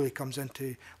really comes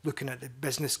into looking at the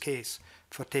business case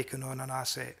for taking on an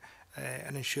asset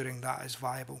and ensuring that is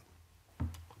viable.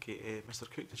 Okay, Mr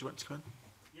Cook, did you want to come in?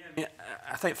 Yeah,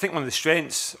 I think one of the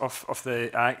strengths of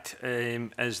the Act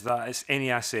is that it's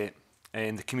any asset,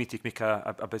 and the community can make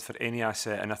a bid for any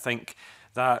asset, and I think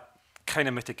that kind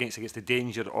of mitigates against the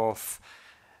danger of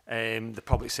the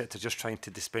public sector just trying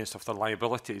to dispense off their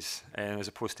liabilities as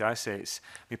opposed to assets.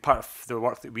 I mean, part of the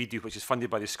work that we do, which is funded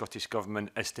by the Scottish Government,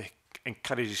 is to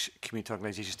encourage community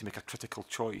organisations to make a critical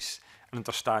choice and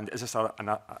understand, is this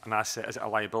an asset, is it a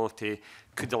liability,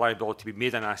 could the liability be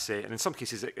made an asset? And in some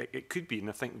cases it could be, and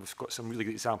I think we've got some really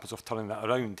good examples of turning that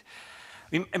around.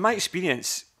 I mean, in my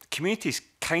experience, communities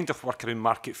kind of work around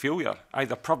market failure,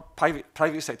 either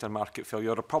private sector market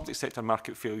failure or public sector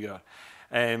market failure.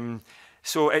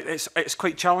 So it's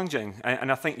quite challenging,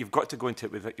 and I think you've got to go into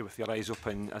it with your eyes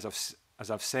open,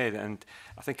 as I've said. And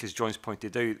I think, as John's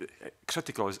pointed out,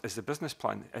 critical is the business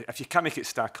plan. If you can't make it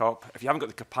stack up, if you haven't got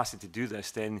the capacity to do this,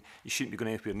 then you shouldn't be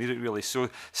going anywhere near it, really. So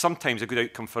sometimes a good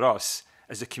outcome for us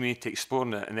is the community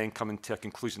exploring it and then coming to a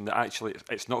conclusion that actually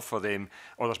it's not for them,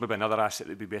 or there's maybe another asset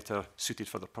that would be better suited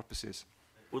for their purposes.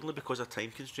 Only because of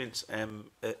time constraints,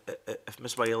 if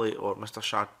Ms Wiley or Mr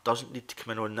Shah doesn't need to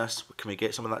come in on this, can we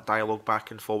get some of that dialogue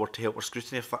back and forward to help with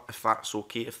scrutiny, if that's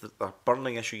okay? If there's a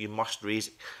burning issue you must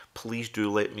raise, please do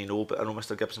let me know. But I know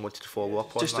Mr Gibson wanted to follow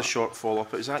up on that. Just a short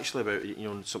follow-up. It was actually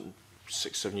about, something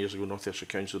 6-7 years ago, North Ayrshire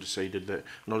Council decided that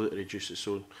in order to reduce its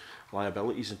own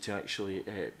liabilities and to actually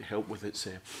help with its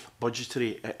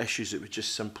budgetary issues, it would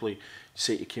just simply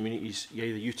say to communities,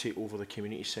 either you take over the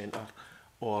community centre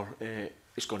or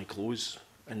it's going to close,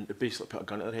 and basically put a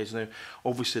gun to their heads. Now,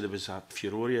 obviously there was a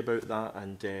furore about that,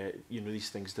 and these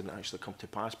things didn't actually come to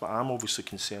pass, but I'm obviously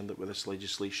concerned that with this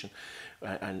legislation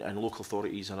and local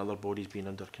authorities and other bodies being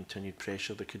under continued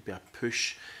pressure, there could be a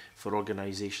push for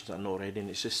organisations that are not ready, and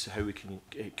it's just how we can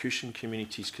cushion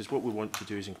communities, because what we want to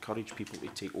do is encourage people to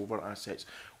take over assets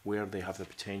where they have the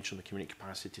potential and the community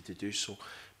capacity to do so.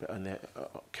 But on the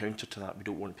counter to that, we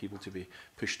don't want people to be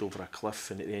pushed over a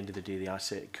cliff, and at the end of the day the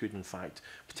asset could in fact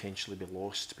potentially be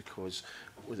lost because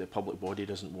the public body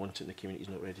doesn't want it and the community is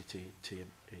not ready to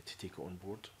take it on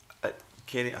board.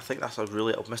 Kenny, I think that's a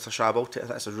really, Mr Shah,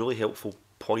 that's a really helpful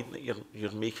point that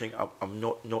you're making. I'm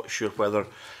not sure whether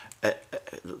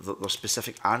there's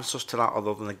specific answers to that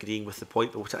other than agreeing with the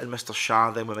point, but we'll take in Mr Shah,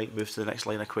 then we might move to the next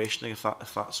line of questioning, if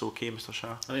that's okay, Mr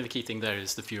Shah. I think the key thing there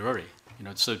is the furore. You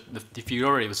know, so the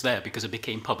furore was there because it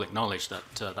became public knowledge that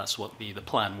that's what the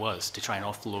plan was, to try and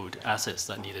offload assets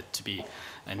that needed to be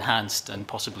enhanced and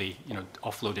possibly, you know,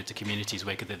 offloaded to communities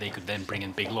where they could then bring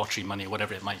in big lottery money or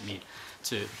whatever it might mean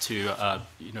to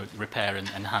you know, repair and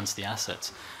enhance the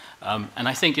assets. And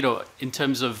I think, you know, in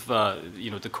terms of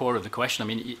you know, the core of the question, I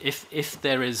mean, if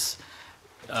there is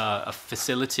a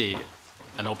facility,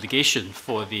 an obligation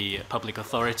for the public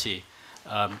authority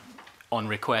on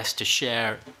request to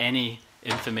share any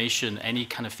information, any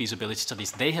kind of feasibility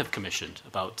studies they have commissioned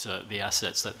about the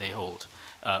assets that they hold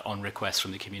on request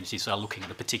from the community, so looking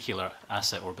at a particular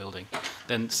asset or building,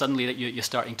 then suddenly you're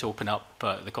starting to open up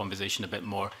the conversation a bit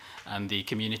more, and the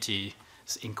community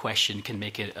in question can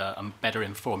make it a better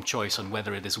informed choice on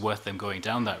whether it is worth them going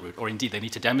down that route, or indeed they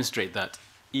need to demonstrate that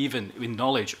even in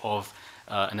knowledge of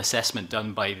an assessment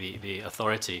done by the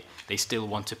authority, they still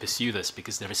want to pursue this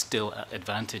because there is still an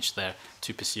advantage there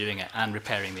to pursuing it and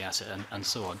repairing the asset and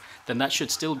so on. Then that should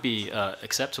still be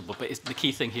acceptable. But the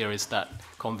key thing here is that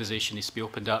conversation needs to be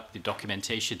opened up, the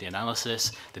documentation, the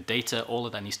analysis, the data, all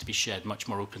of that needs to be shared much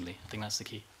more openly. I think that's the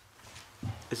key.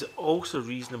 Is it also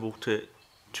reasonable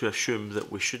to assume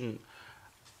that we shouldn't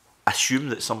assume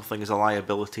that something is a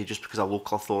liability just because a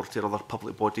local authority or other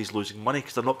public body is losing money,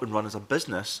 because they're not being run as a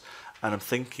business? And I'm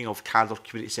thinking of Cador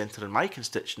Community Centre in my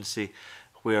constituency,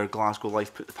 where Glasgow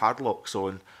Life put the padlocks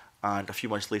on, and a few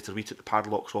months later we took the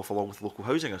padlocks off along with the local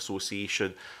housing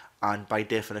association, and by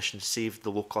definition saved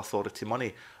the local authority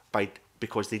money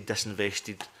because they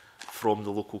disinvested from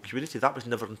the local community. That was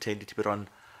never intended to be run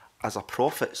as a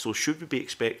profit. So should we be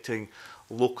expecting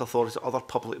local authorities, other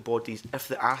public bodies, if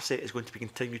the asset is going to be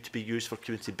continued to be used for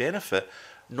community benefit,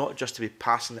 not just to be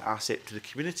passing the asset to the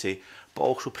community, but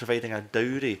also providing a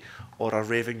dowry or a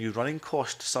revenue running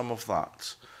cost to some of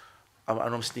that? And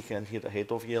I'm sneaking in here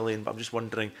ahead of you, Elaine, but I'm just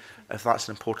wondering if that's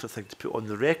an important thing to put on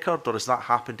the record, or has that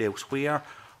happened elsewhere,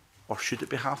 or should it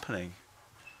be happening?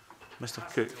 Mr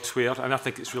Cook. Elsewhere, and I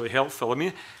think it's really helpful. I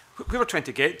mean, what we're trying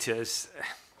to get to is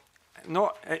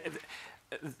not...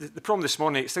 the problem this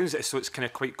morning, it sounds as though it's kind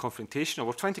of quite confrontational.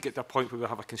 We're trying to get to a point where we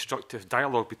have a constructive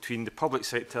dialogue between the public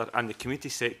sector and the community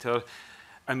sector,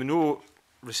 and we know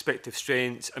respective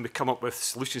strengths, and we come up with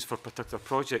solutions for particular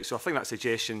projects. So I think that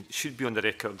suggestion should be on the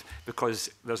record, because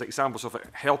there's examples of it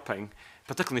helping,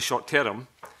 particularly short term,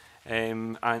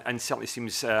 and certainly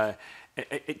seems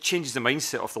it changes the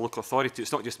mindset of the local authority.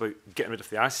 It's not just about getting rid of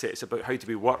the asset, it's about how do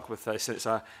we work with this. It's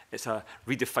a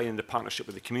redefining the partnership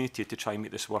with the community to try and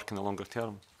make this work in the longer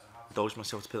term. I indulge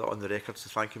myself to put that on the record, so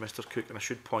thank you, Mr Cook. And I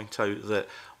should point out that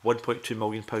 £1.2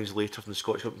 million later from the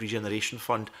Scottish Regeneration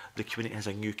Fund, the community has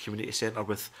a new community centre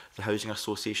with the housing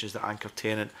associations, the anchor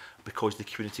tenant, because the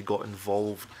community got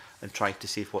involved in trying to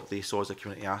save what they saw as a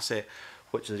community asset,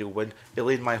 which is a real win.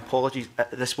 Elaine, my apologies.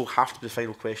 This will have to be the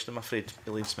final question, I'm afraid.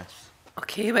 Elaine Smith.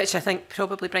 Okay, which I think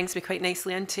probably brings me quite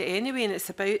nicely into it anyway, and it's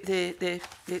about the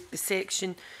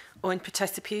section on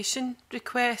participation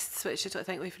requests, which I don't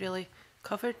think we've really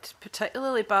covered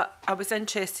particularly, but I was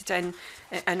interested in,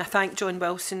 and I thank John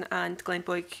Wilson and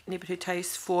Glenboig Neighbourhood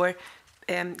House for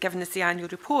giving us the annual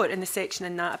report, and the section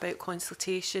in that about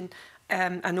consultation.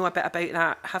 I know a bit about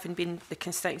that, having been the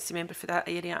constituency member for that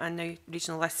area and now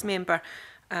regional list member,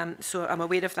 so I'm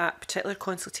aware of that particular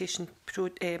consultation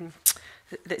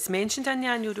that's mentioned in the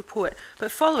annual report.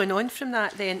 But following on from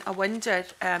that then, I wondered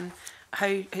how,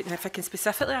 if I can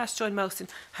specifically ask John Wilson,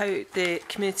 how the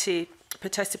community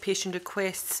participation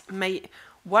requests might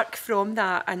work from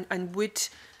that, and would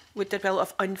there be a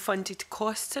lot of unfunded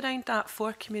costs around that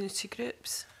for community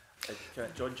groups?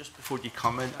 John, just before you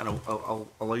come in, and I'll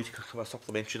allow you to come a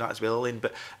supplementary on that as well, Elaine,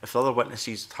 but if the other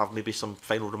witnesses have maybe some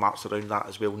final remarks around that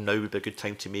as well, now would be a good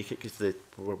time to make it, because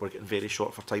we're getting very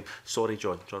short for time. Sorry,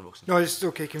 John Wilson. No, it's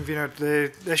okay, Convener.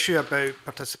 The issue about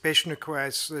participation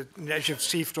requests, as you've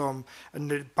seen from,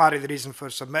 and part of the reason for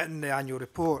submitting the annual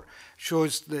report,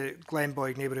 shows that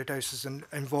Glenboig Neighbourhood House is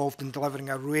involved in delivering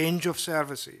a range of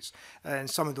services, and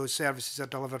some of those services are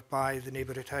delivered by the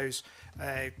Neighbourhood House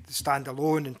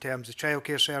standalone in terms of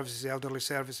childcare services, elderly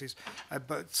services,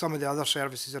 but some of the other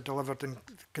services are delivered in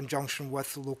conjunction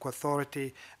with the local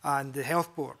authority and the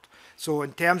health board. So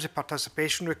in terms of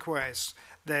participation requests,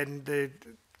 then the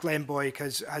Glenboig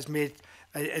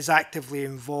is actively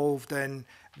involved in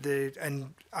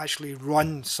and actually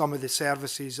run some of the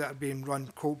services that are being run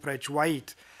Coatbridge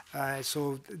wide.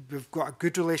 So we've got a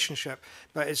good relationship,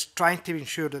 but it's trying to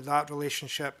ensure that that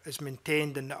relationship is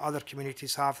maintained and that other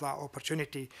communities have that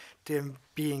opportunity to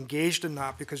be engaged in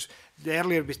that, because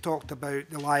earlier we talked about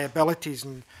the liabilities,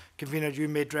 and Convener, you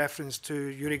made reference to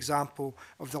your example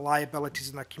of the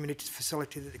liabilities in a community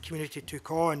facility that the community took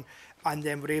on and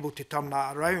then we're able to turn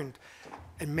that around.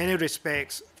 In many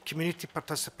respects, community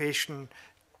participation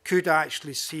could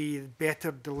actually see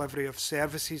better delivery of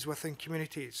services within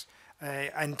communities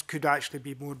and could actually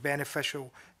be more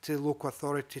beneficial to the local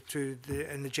authority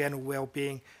and the general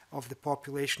well-being of the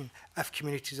population if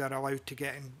communities are allowed to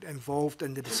get involved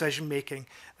in the decision-making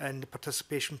and the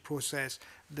participation process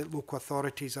that local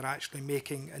authorities are actually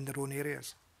making in their own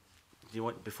areas. Do you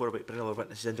want, before about bringing other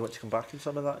witnesses in, do you want to come back on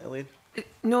some of that, Elaine?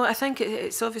 No, I think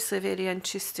it's obviously a very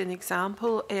interesting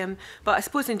example, but I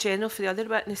suppose in general for the other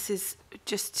witnesses,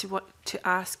 just to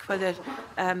ask whether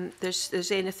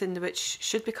there's anything which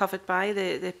should be covered by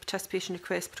the participation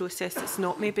request process that's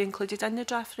not maybe included in the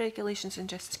draft regulations, and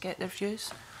just to get their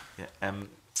views. Yeah,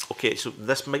 okay, so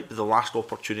this might be the last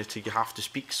opportunity you have to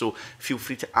speak, so feel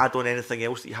free to add on anything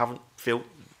else that you haven't felt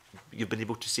you've been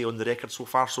able to say on the record so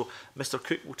far. So Mr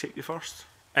Cook, we'll take you first.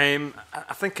 I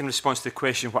think in response to the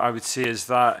question, what I would say is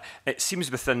that it seems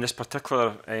within this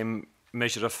particular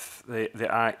measure of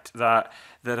the Act that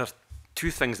there are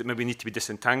two things that maybe need to be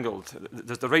disentangled.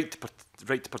 There's the right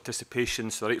to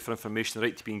participation, so the right for information, the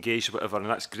right to be engaged, whatever, and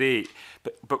that's great.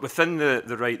 But within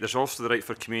the right, there's also the right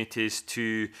for communities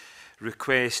to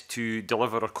request to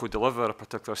deliver or co-deliver a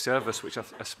particular service, which I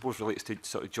suppose relates to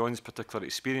sort of John's particular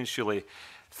experience, really.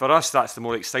 For us, that's the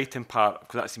more exciting part,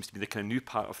 because that seems to be the kind of new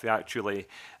part of the Act, really.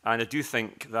 And I do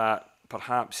think that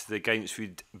perhaps the guidance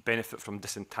would benefit from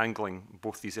disentangling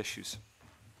both these issues.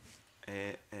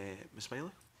 Ms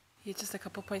Miley? Yeah, just a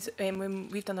couple of points. When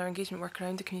we've done our engagement work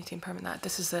around the Community Empowerment Act,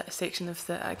 this is a section of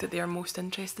the Act that they are most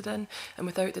interested in, and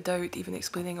without a doubt, even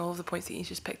explaining all of the points that you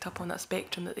just picked up on, that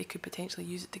spectrum that they could potentially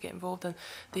use it to get involved in,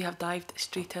 they have dived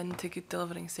straight into good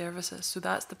delivering services. So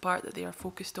that's the part that they are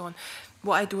focused on.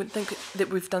 What I don't think that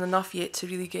we've done enough yet to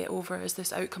really get over is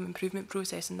this outcome improvement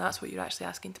process, and that's what you're actually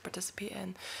asking to participate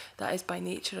in. That is by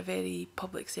nature a very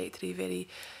public sector, very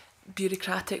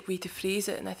bureaucratic way to phrase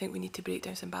it, and I think we need to break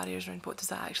down some barriers around what does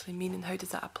that actually mean and how does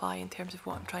that apply in terms of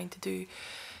what I'm trying to do.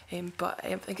 But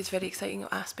I think it's a very exciting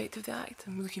aspect of the Act.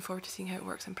 I'm looking forward to seeing how it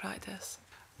works in practice.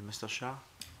 And Mr Shah?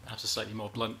 Perhaps a slightly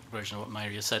more blunt version of what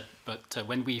Maria said, but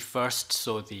when we first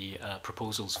saw the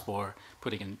proposals for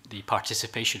putting in the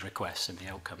participation requests in the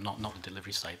outcome, not the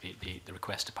delivery side, the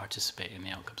request to participate in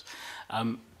the outcomes,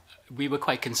 we were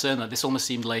quite concerned that this almost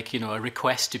seemed like, a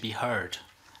request to be heard.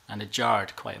 And it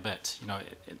jarred quite a bit.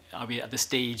 Are we at the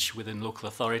stage within local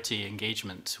authority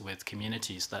engagement with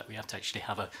communities that we have to actually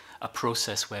have a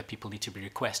process where people need to be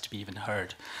requested to be even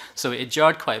heard? So it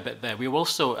jarred quite a bit there. We were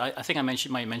also, I think I might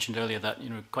have mentioned earlier that,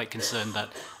 quite concerned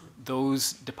that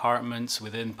those departments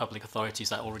within public authorities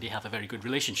that already have a very good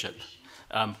relationship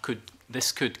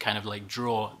this could kind of like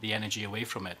draw the energy away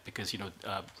from it, because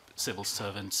civil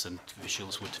servants and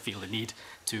officials would feel the need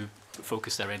to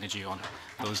focus their energy on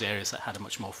those areas that had a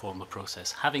much more formal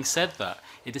process. Having said that,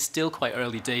 it is still quite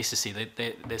early days to see that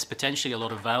there's potentially a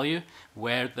lot of value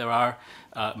where there are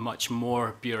much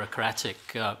more bureaucratic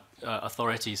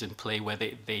authorities in play, where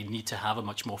they need to have a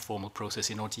much more formal process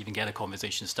in order to even get a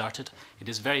conversation started. It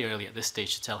is very early at this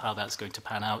stage to tell how that's going to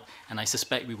pan out, and I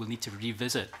suspect we will need to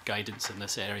revisit guidance in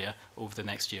this area over the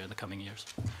next year and the coming years.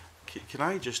 Can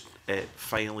I just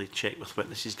finally check with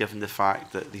witnesses, given the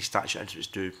fact that these statutory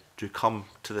instruments do come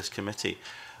to this committee,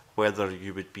 whether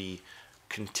you would be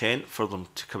content for them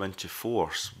to come into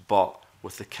force, but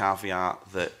with the caveat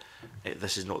that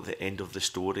this is not the end of the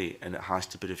story and it has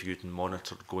to be reviewed and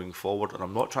monitored going forward. And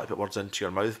I'm not trying to put words into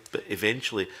your mouth, but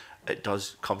eventually it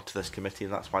does come to this committee,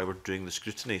 and that's why we're doing the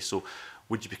scrutiny. So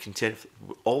would you be content,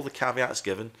 all the caveats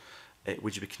given,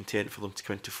 would you be content for them to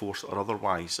come into force or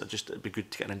otherwise? It'd be good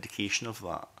to get an indication of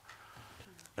that.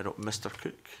 Mr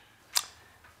Cook?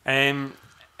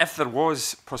 If there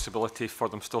was possibility for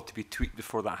them still to be tweaked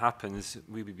before that happens,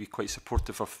 we would be quite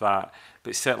supportive of that.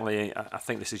 But certainly, I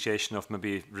think the suggestion of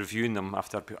maybe reviewing them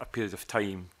after a period of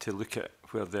time to look at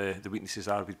where the weaknesses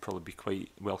are would probably be quite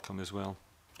welcome as well.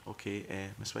 Okay,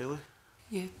 Ms Wiley?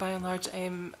 Yeah, by and large,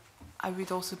 I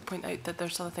would also point out that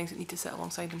there's other things that need to sit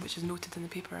alongside them, which is noted in the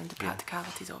paper, and the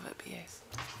practicalities of it, but yes.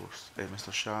 Of course.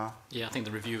 Mr Shah? Yeah, I think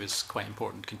the review is quite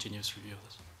important, continuous review of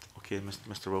this. Okay,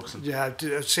 Mr Wilson? Yeah,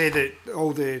 I'd say that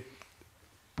all the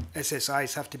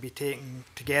SSIs have to be taken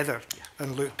together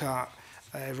and looked at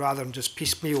rather than just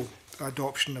piecemeal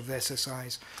adoption of the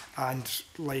SSIs. And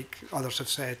like others have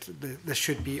said, this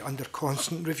should be under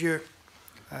constant review,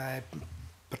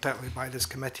 particularly by this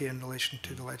committee in relation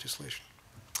to the legislation.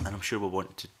 and I'm sure we'll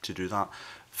want to do that.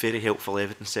 Very helpful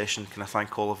evidence session. Can I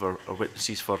thank all of our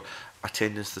witnesses for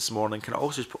attendance this morning? Can I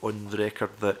also put on the record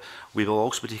that we will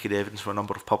also be taking evidence from a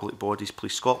number of public bodies: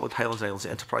 Police Scotland, Highlands and Islands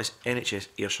Enterprise, NHS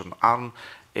Ayrshire and Arran,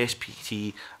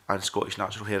 SPT and Scottish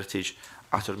Natural Heritage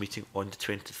at our meeting on the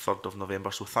 23rd of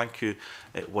November. So thank you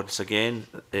once again.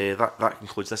 That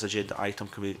concludes this agenda item.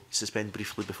 Can we suspend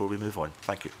briefly before we move on?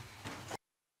 Thank you.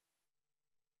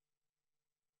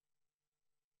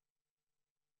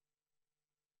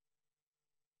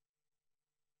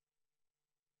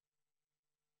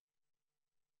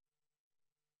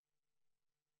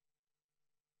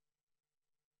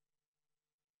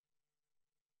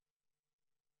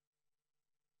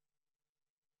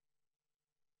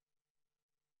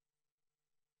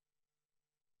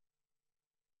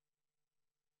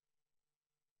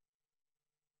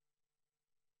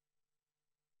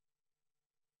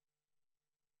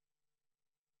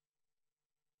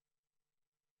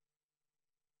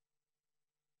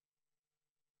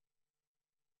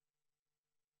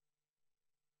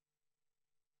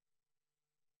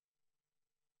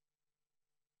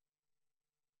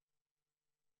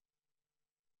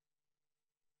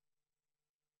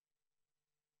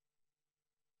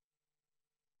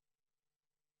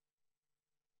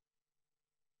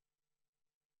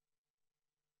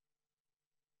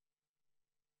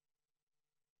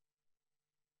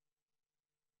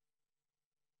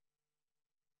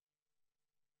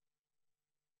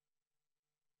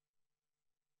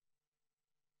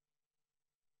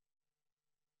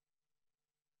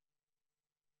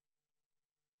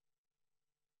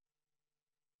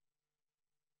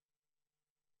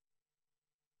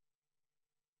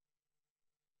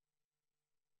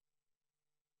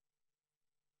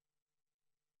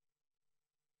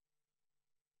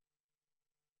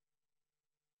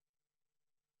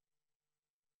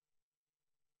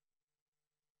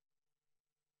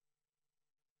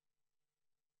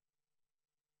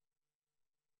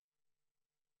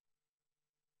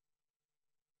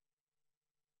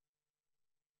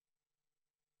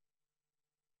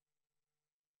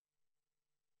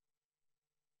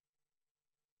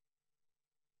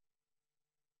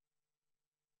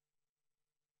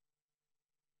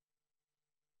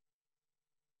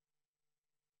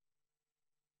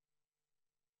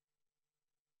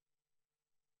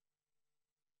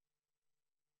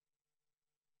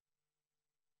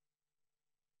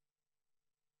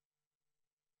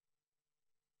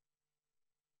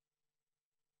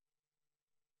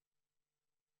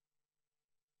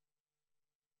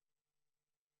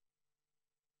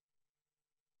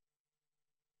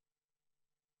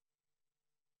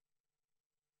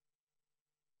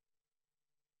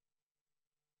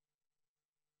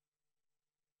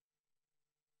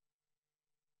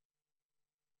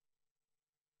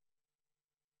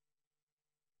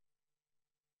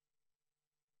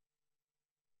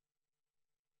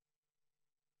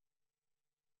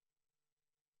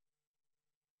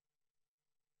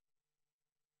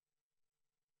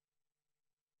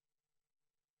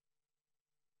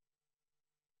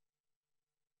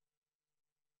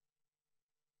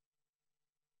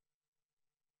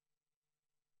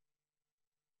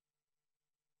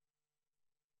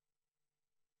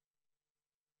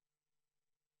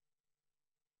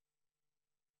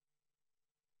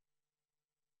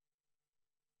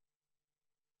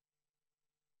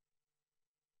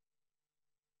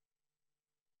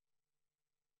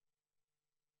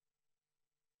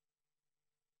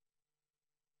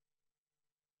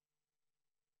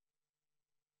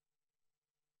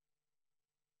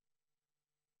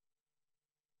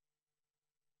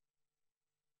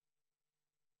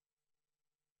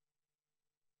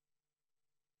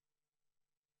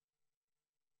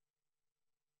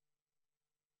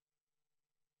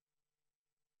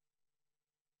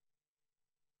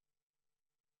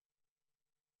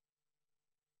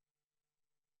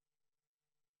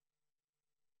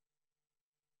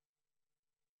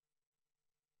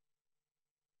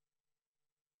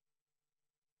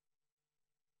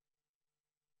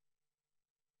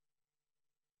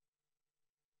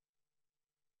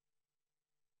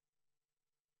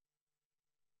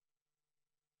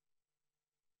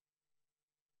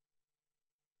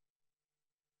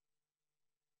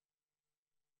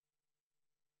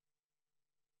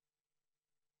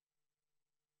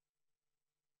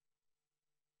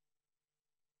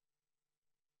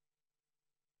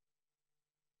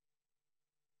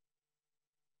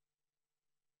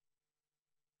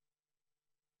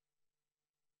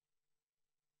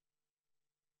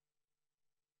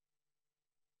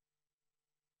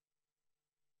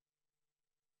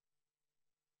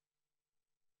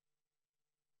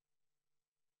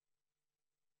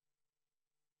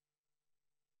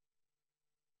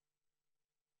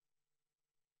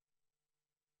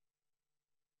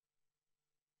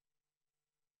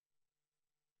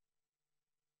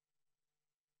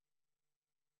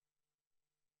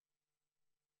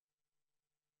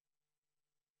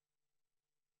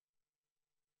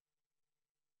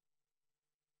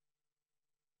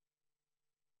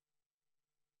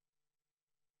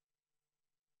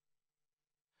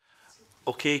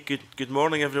 Okay, good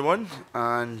morning everyone,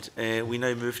 and we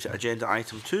now move to agenda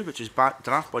item 2, which is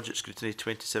draft budget scrutiny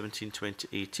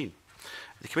 2017-2018.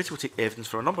 The committee will take evidence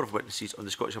for a number of witnesses on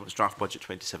the Scottish Government's draft budget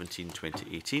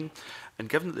 2017-2018, and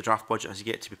given that the draft budget has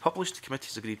yet to be published, the committee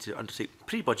has agreed to undertake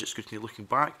pre-budget scrutiny looking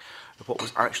back at what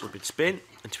was actually been spent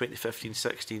in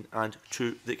 2015-16 and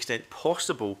to the extent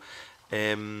possible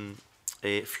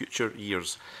future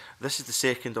years. This is the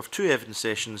second of 2 evidence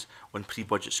sessions on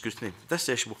pre-budget scrutiny. This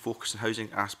session will focus on housing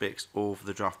aspects of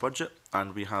the draft budget,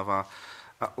 and we have a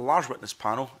large witness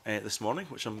panel this morning,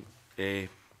 which I'm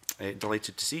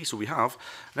delighted to see. So we have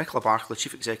Nicola Barclay,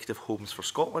 Chief Executive Homes for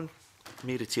Scotland,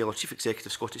 Mary Taylor, Chief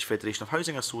Executive Scottish Federation of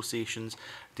Housing Associations,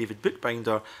 David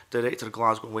Bookbinder, Director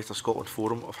Glasgow and Western Scotland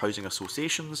Forum of Housing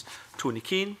Associations, Tony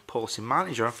Kane, Policy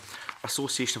Manager,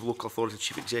 Association of Local Authorities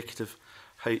Chief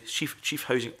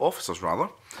Housing Officers,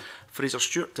 Fraser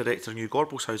Stewart, Director New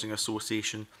Gorbals Housing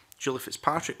Association, Julie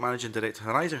Fitzpatrick, Managing Director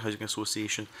Horizon Housing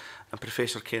Association, and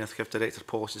Professor Kenneth Gibb, Director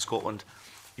Policy Scotland,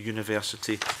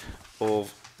 University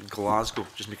of Glasgow.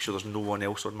 Just make sure there's no one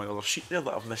else on my other sheet there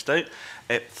that I've missed out.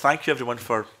 Thank you everyone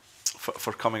for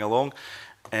coming along.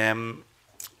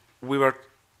 We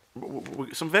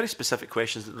some very specific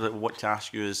questions that we want to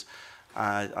ask you as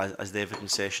the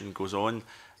evidence session goes on.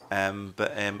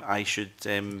 I should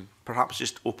perhaps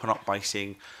just open up by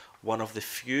saying one of the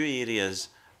few areas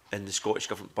in the Scottish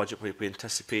Government budget where we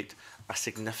anticipate a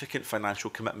significant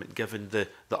financial commitment given the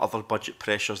other budget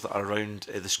pressures that are around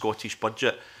the Scottish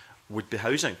budget would be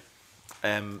housing.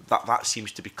 That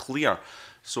seems to be clear.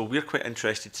 So we're quite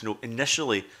interested to know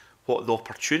initially what the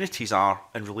opportunities are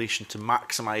in relation to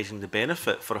maximising the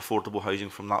benefit for affordable housing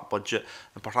from that budget,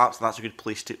 and perhaps that's a good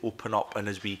place to open up, and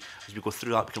as we go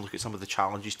through that we can look at some of the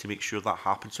challenges to make sure that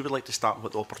happens. So we'd like to start with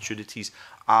what the opportunities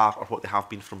are or what they have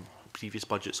been from previous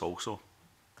budgets also.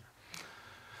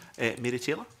 Mary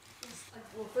Taylor?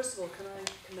 Well, first of all, can I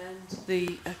commend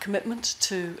the commitment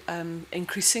to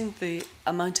increasing the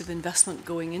amount of investment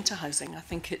going into housing. I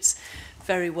think it's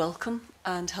very welcome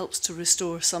and helps to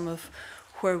restore some of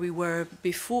where we were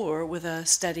before with a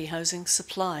steady housing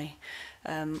supply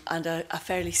and a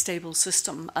fairly stable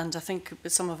system. And I think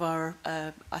some of our,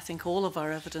 I think all of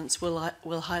our evidence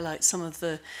will highlight some of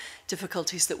the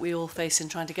difficulties that we all face in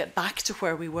trying to get back to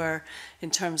where we were in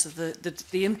terms of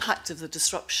the impact of the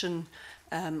disruption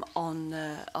on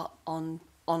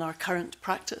our current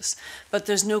practice. But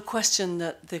there's no question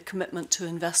that the commitment to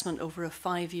investment over a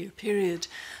 5-year period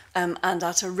and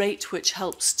at a rate which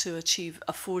helps to achieve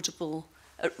affordable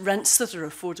rents that are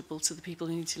affordable to the people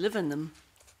who need to live in them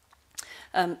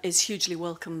is hugely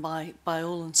welcome by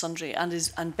all and sundry,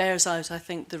 and bears out, I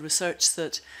think, the research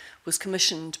that was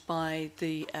commissioned by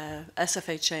the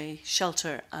SFHA,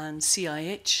 Shelter and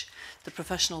CIH, the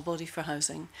professional body for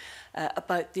housing,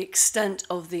 about the extent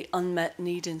of the unmet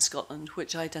need in Scotland,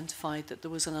 which identified that there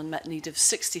was an unmet need of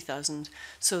 60,000.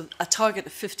 So a target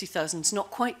of 50,000 is not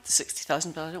quite the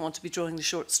 60,000, but I don't want to be drawing the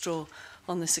short straw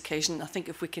on this occasion. I think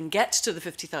if we can get to the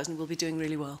 50,000, we'll be doing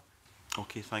really well.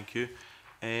 Okay, thank you.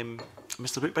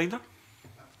 Mr Bookbinder?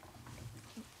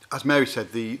 As Mary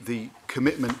said, the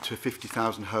commitment to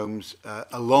 50,000 homes,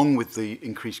 along with the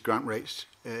increased grant rates,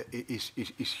 is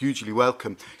hugely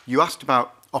welcome. You asked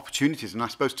about opportunities, and I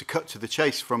suppose to cut to the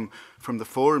chase from the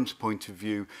forum's point of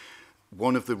view,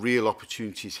 one of the real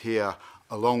opportunities here,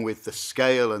 along with the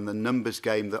scale and the numbers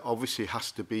game that obviously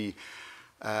has to be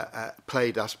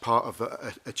played as part of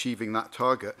achieving that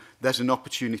target, there's an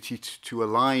opportunity to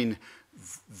align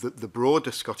the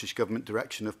broader Scottish Government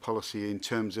direction of policy in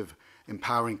terms of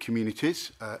empowering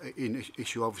communities, in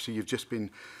issue obviously you've just been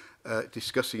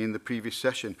discussing in the previous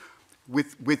session,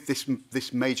 with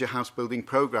this major house building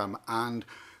programme. And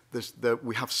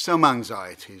we have some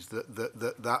anxieties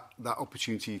that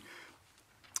opportunity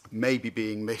may be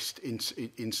being missed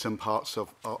in some parts of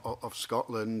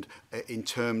Scotland in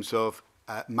terms of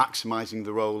maximising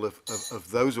the role of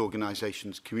those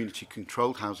organisations,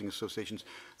 community-controlled housing associations,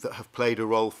 that have played a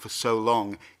role for so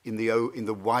long in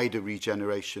the wider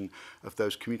regeneration of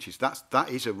those communities. That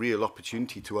is a real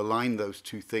opportunity to align those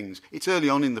two things. It's early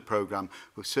on in the programme.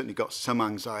 We've certainly got some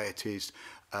anxieties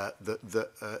that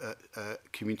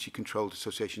community-controlled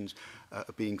associations are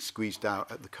being squeezed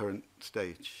out at the current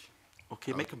stage.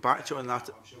 Okay, might come back to it on that.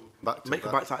 Might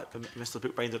come back to that, Mr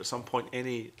Bookbinder, at some point.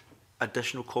 Any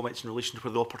additional comments in relation to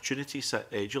where the opportunities sit?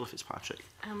 Julie Fitzpatrick.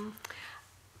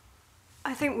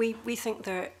 I think we think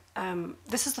there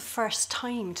this is the first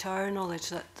time, to our knowledge,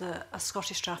 that a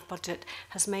Scottish draft budget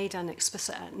has made an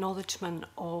explicit acknowledgement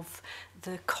of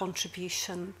the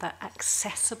contribution that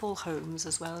accessible homes,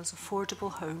 as well as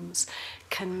affordable homes,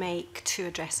 can make to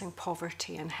addressing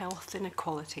poverty and health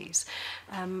inequalities.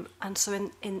 And so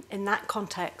in that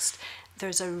context,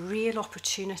 there's a real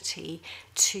opportunity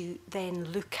to then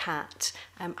look at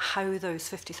how those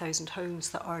 50,000 homes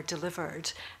that are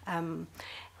delivered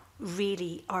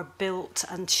really are built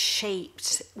and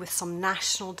shaped with some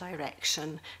national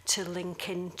direction to link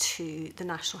into the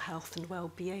national health and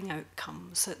well-being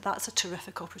outcomes. So that's a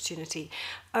terrific opportunity.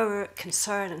 Our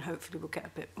concern, and hopefully we'll get a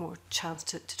bit more chance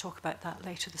to talk about that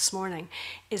later this morning,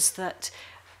 is that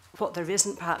what there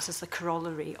isn't perhaps is the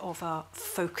corollary of a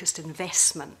focused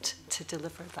investment to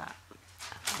deliver that.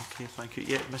 Okay, thank you.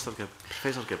 Yeah, Mr. Gibb,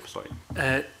 Professor Gibb, sorry.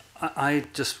 I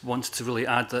just wanted to really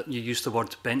add that you used the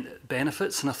word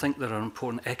benefits, and I think there are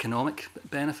important economic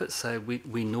benefits.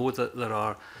 We know that there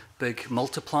are big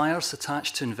multipliers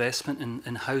attached to investment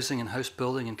in housing and house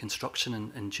building and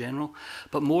construction in general.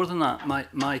 But more than that,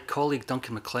 my colleague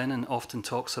Duncan McLennan often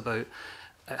talks about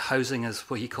housing as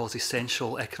what he calls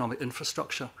essential economic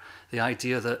infrastructure. The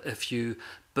idea that if you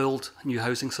build new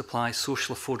housing supply,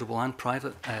 social, affordable and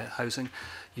private housing,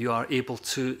 you are able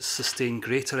to sustain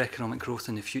greater economic growth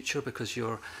in the future because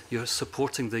you're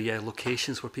supporting the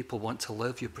locations where people want to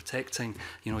live. You're protecting,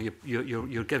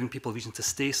 you're giving people a reason to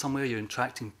stay somewhere. You're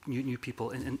attracting new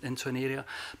people into an area.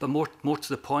 But more to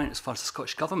the point, as far as the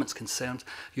Scottish Government's concerned,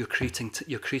 you're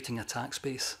creating a tax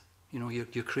base.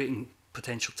 You're creating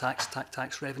potential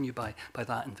tax revenue by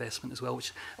that investment as well,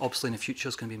 which obviously in the future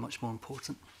is going to be much more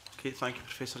important. Okay, thank you,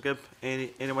 Professor Gibb.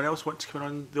 Anyone else want to come in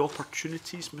on the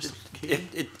opportunities, Mr.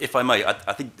 Kane? If I may,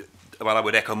 I think, well, I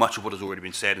would echo much of what has already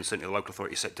been said, and certainly the local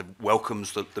authority sector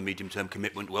welcomes the medium-term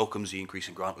commitment, welcomes the increase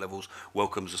in grant levels,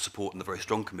 welcomes the support and the very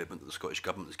strong commitment that the Scottish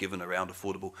Government has given around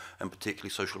affordable and particularly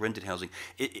social rented housing.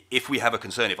 If I have a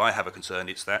concern,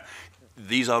 it's that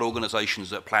these are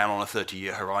organisations that plan on a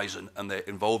 30-year horizon, and they're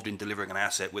involved in delivering an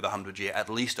asset with at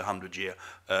least 100-year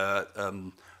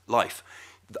life.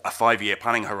 A 5-year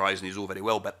planning horizon is all very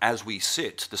well, but as we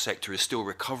sit, the sector is still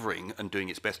recovering and doing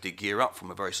its best to gear up from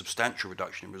a very substantial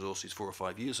reduction in resources 4 or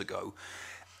 5 years ago.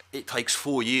 It takes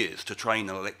 4 years to train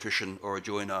an electrician or a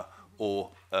joiner or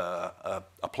a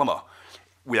plumber.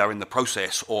 We are in the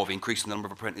process of increasing the number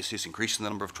of apprentices, increasing the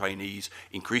number of trainees,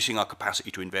 increasing our capacity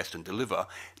to invest and deliver.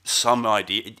 Some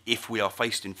idea, if we are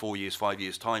faced in 4 years, 5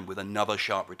 years' time with another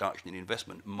sharp reduction in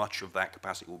investment, much of that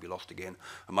capacity will be lost again,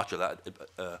 and much of that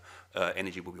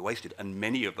energy will be wasted. And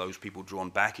many of those people drawn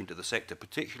back into the sector,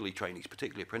 particularly trainees,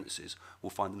 particularly apprentices,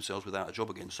 will find themselves without a job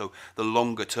again. So the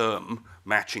longer term,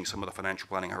 matching some of the financial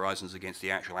planning horizons against the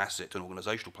actual asset and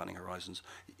organisational planning horizons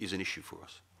is an issue for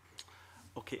us.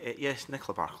 Okay, yes,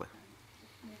 Nicola Barclay.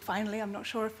 Finally, I'm not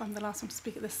sure if I'm the last one to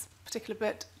speak at this particular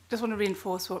bit. Just want to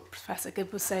reinforce what Professor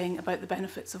Gibb was saying about the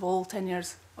benefits of all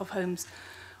tenures of homes.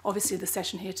 Obviously, the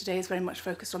session here today is very much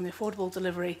focused on the affordable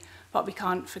delivery, but we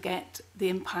can't forget the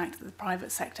impact that the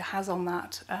private sector has on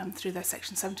that through their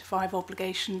Section 75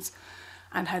 obligations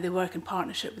and how they work in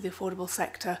partnership with the affordable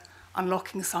sector,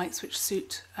 unlocking sites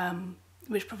which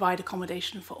provide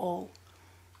accommodation for all.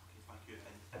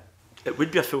 It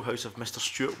would be a full house if Mr.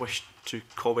 Stewart wished to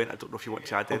comment. I don't know if you want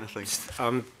to add anything.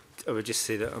 I would just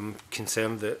say that I'm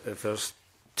concerned that if there's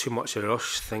too much of a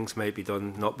rush, things might be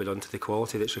not be done to the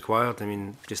quality that's required. I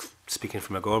mean, just speaking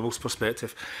from a Gorbals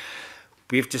perspective,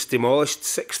 we've just demolished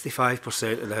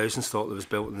 65% of the housing stock that was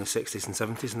built in the 60s and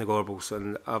 70s in the Gorbals,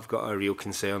 and I've got a real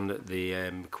concern that the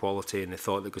quality and the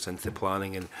thought that goes into the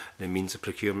planning and the means of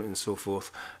procurement and so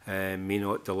forth may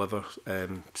not deliver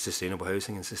sustainable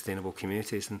housing and sustainable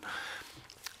communities, and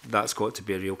that's got to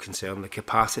be a real concern. The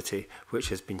capacity, which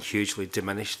has been hugely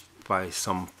diminished by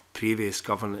some previous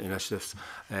government initiatives,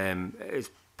 is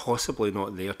possibly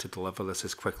not there to deliver this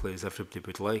as quickly as everybody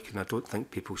would like, and I don't think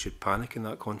people should panic in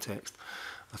that context.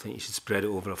 I think you should spread it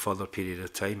over a further period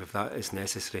of time if that is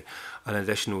necessary. An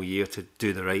additional year to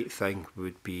do the right thing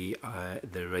would be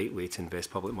the right way to invest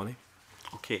public money.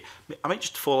 Okay, I might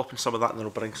just follow up on some of that and then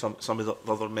I'll bring some of the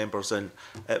other members in.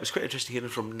 It was quite interesting hearing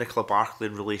from Nicola Barclay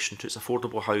in relation to its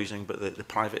affordable housing, but the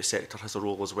private sector has a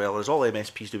role as well. As all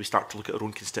MSPs do, we start to look at our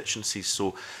own constituencies.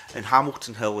 So in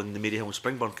Hamilton Hill and the Maryhill and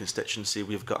Springburn constituency,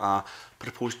 we've got a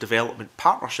proposed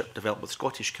partnership development with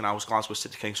Scottish Canals, Glasgow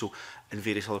City Council and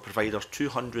various other providers.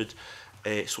 200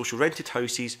 social rented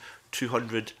houses,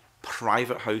 200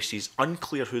 private houses.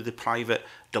 Unclear who the private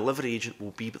delivery agent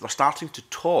will be, but they're starting to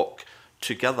talk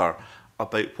together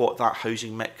about what that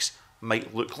housing mix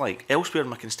might look like. Elsewhere in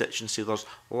my constituency, there's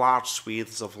large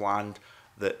swathes of land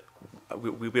that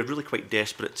we're really quite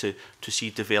desperate to see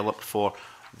developed for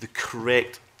the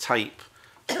correct type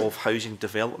of housing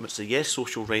development. So yes,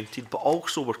 social rented, but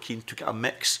also we're keen to get a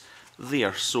mix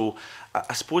there. So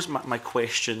I suppose my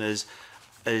question is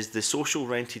the social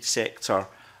rented sector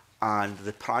and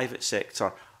the private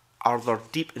sector, are there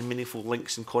deep and meaningful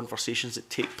links and conversations that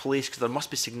take place? Because there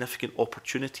must be significant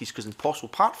opportunities. Because in Postle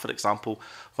Park, for example,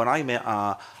 when I met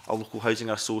a local housing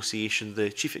association,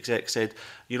 the chief exec said,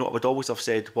 you know, I would always have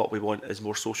said what we want is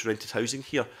more social rented housing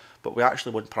here, but we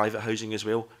actually want private housing as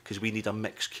well, because we need a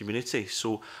mixed community.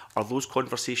 So are those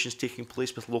conversations taking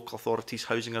place with local authorities,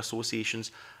 housing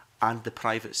associations and the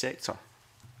private sector?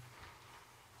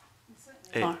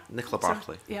 Nicola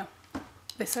Barclay. Yeah,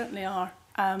 they certainly are.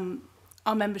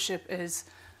 Our membership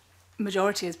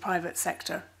majority is private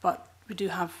sector, but we do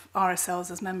have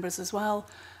RSLs as members as well.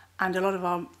 And a lot of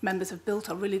our members have built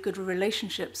up really good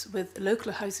relationships with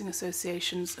local housing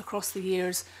associations across the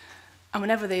years. And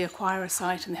whenever they acquire a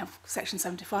site and they have Section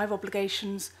 75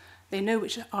 obligations, they know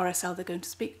which RSL they're going to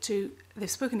speak to. They've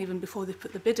spoken even before they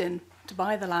put the bid in to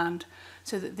buy the land,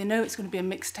 so that they know it's going to be a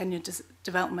mixed tenure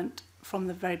development from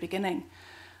the very beginning.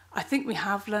 I think we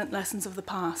have learnt lessons of the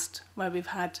past where we've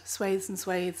had swathes and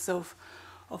swathes of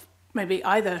maybe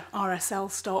either RSL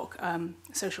stock,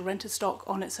 social rented stock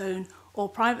on its own, or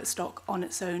private stock on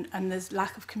its own, and there's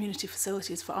lack of community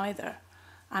facilities for either.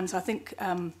 And so I think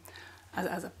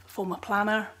as a former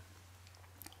planner,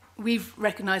 we've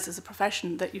recognised as a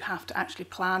profession that you have to actually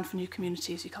plan for new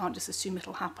communities. You can't just assume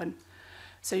it'll happen.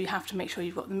 So you have to make sure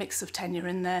you've got the mix of tenure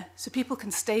in there, so people can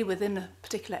stay within a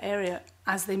particular area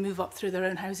as they move up through their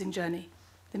own housing journey.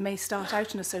 They may start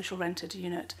out in a social rented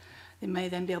unit. They may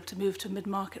then be able to move to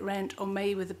mid-market rent, or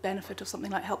may, with the benefit of something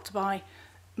like Help to Buy,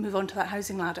 move on to that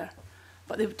housing ladder.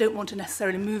 But they don't want to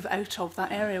necessarily move out of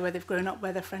that area where they've grown up,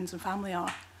 where their friends and family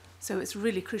are. So it's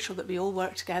really crucial that we all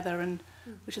work together, and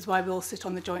which is why we all sit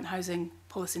on the Joint Housing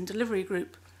Policy and Delivery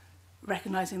Group,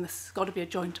 recognising this has got to be a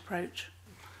joint approach.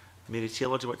 Mary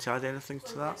Taylor, do you want to add anything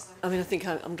to that? I mean, I think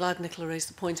I'm glad Nicola raised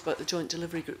the point about the joint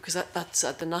delivery group, because that's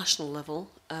at the national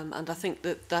level, and I think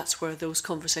that's where those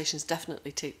conversations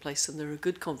definitely take place, and there are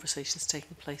good conversations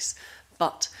taking place,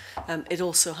 but it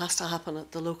also has to happen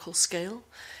at the local scale,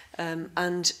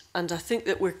 and I think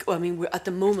that we're at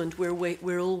the moment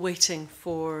we're all waiting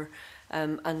for.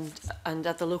 And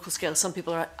at the local scale, some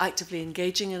people are actively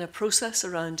engaging in a process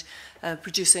around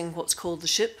producing what's called the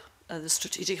SHIP, the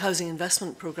Strategic Housing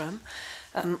Investment Programme,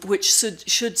 which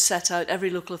should set out, every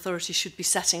local authority should be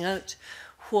setting out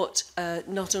what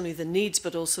not only the needs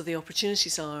but also the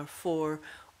opportunities are for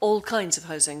all kinds of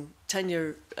housing,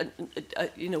 tenure,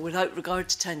 without regard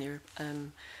to tenure.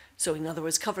 So in other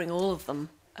words, covering all of them,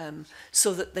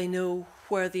 so that they know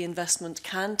where the investment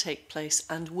can take place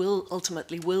and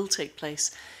ultimately will take place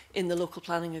in the local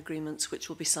planning agreements, which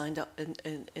will be signed up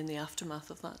in the aftermath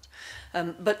of that.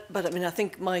 But I mean, I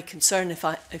think my concern, if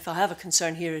I have a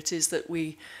concern here, it is that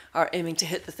we are aiming to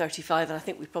hit the 35, and I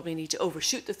think we probably need to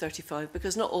overshoot the 35,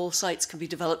 because not all sites can be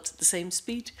developed at the same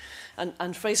speed.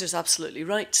 And Fraser's absolutely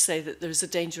right to say that there's a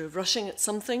danger of rushing at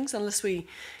some things unless we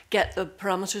get the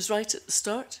parameters right at the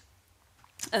start.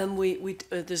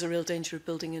 There's a real danger of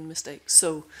building in mistakes.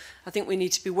 So I think we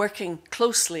need to be working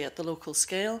closely at the local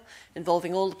scale,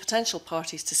 involving all the potential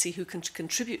parties to see who can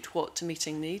contribute what to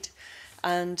meeting need,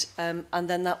 and then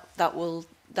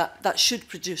that should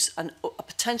produce a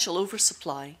potential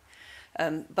oversupply.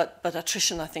 But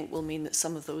attrition, I think, will mean that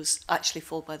some of those actually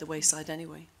fall by the wayside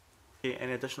anyway. Okay,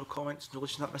 any additional comments in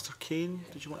relation to that, Mr. Kane?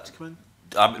 Did you want to come in?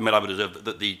 I would observe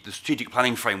that the strategic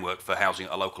planning framework for housing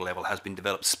at a local level has been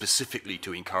developed specifically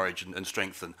to encourage and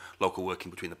strengthen local working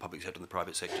between the public sector and the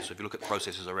private sector. So if you look at the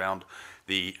processes around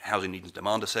the housing needs and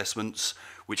demand assessments,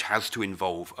 which has to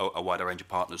involve a wider range of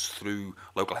partners through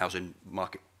local housing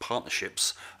market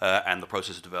partnerships and the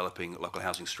process of developing local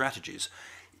housing strategies,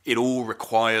 it all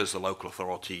requires the local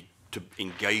authority to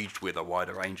engage with a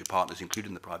wider range of partners,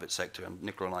 including the private sector. And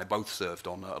Nicola and I both served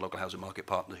on a local housing market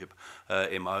partnership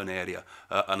in my own area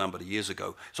a number of years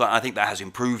ago. So I think that has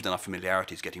improved, and our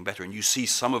familiarity is getting better. And you see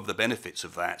some of the benefits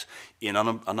of that in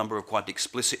a number of quite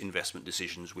explicit investment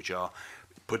decisions, which are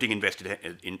putting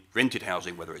in rented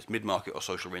housing, whether it's mid-market or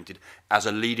social rented, as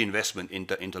a lead investment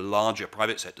into larger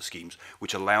private sector schemes,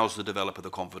 which allows the developer the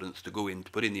confidence to go in,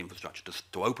 to put in the infrastructure,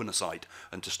 to open a site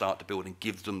and to start to build, and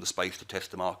gives them the space to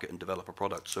test the market and develop a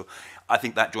product. So I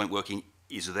think that joint working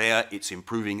is there, it's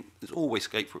improving. There's always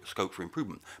scope for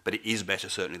improvement, but it is better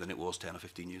certainly than it was 10 or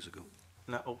 15 years ago.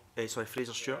 No, sorry,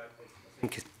 Fraser Stewart. I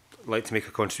think I'd like to make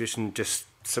a contribution just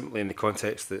simply in the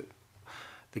context that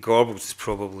the Gorbals is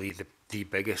probably the the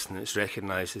biggest, and it's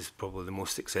recognised as probably the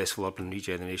most successful urban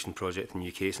regeneration project in the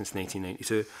UK since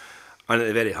 1992. And at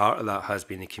the very heart of that has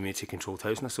been the Community Controlled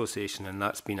Housing Association, and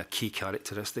that's been a key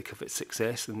characteristic of its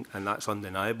success, and that's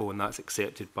undeniable, and that's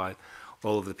accepted by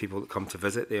all of the people that come to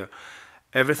visit there.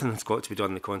 Everything has got to be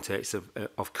done in the context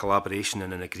of collaboration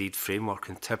in an agreed framework,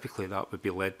 and typically that would be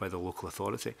led by the local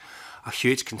authority. A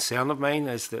huge concern of mine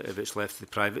is that if it's left to the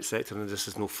private sector, and this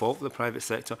is no fault of the private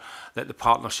sector, that the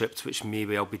partnerships which may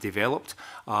well be developed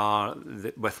are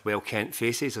with well-kent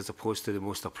faces as opposed to the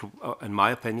most, in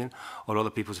my opinion, or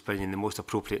other people's opinion, the most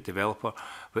appropriate developer,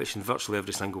 which in virtually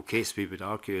every single case we would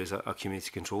argue is a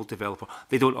community-controlled developer.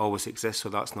 They don't always exist, so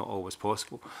that's not always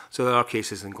possible. So there are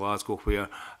cases in Glasgow where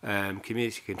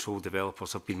community-controlled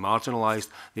developers have been marginalised,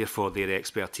 therefore their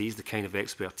expertise, the kind of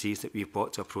expertise that we've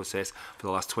brought to a process for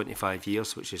the last 25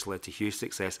 years, which has led to huge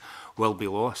success, will be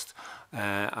lost.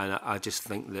 And I just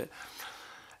think that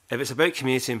if it's about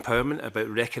community empowerment, about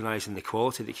recognising the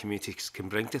quality that communities can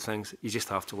bring to things, you just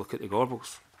have to look at the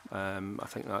Gorbals. I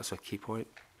think that's a key point.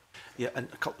 Yeah, and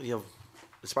a couple,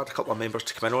 it's about a couple of members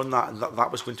to come in on that, and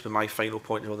that was going to be my final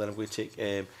point. Then I'm going to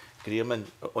take Graham in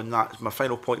on that. My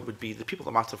final point would be the people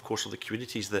that matter, of course, are the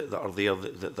communities that are there,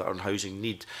 that are in housing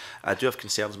need. I do have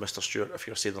concerns, Mr Stewart, if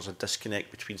you're saying there's a disconnect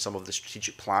between some of the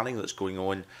strategic planning that's going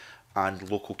on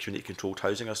and local community-controlled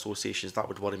housing associations. That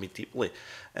would worry me deeply.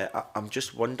 I'm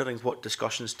just wondering what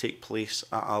discussions take place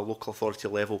at a local authority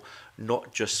level,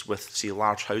 not just with, say,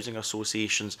 large housing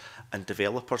associations and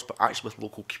developers, but actually with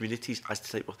local communities as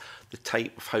to the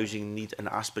type of housing need and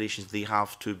aspirations they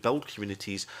have to build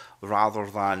communities, rather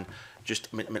than just,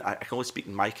 I can only speak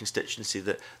in my constituency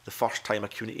that the first time a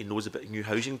community knows about new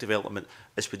housing development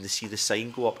is when they see the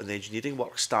sign go up and the engineering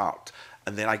work start.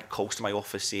 And then I get calls to my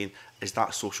office saying, is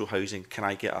that social housing? Can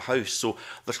I get a house? So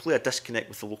there's clearly a disconnect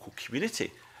with the local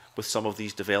community with some of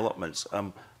these developments.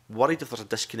 I'm worried if there's a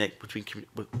disconnect between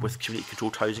with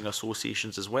community-controlled housing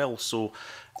associations as well. So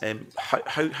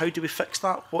how do we fix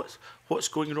that? What's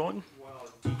going wrong?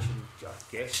 Well,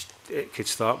 I guess it could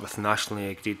start with nationally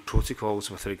agreed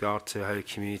protocols with regard to how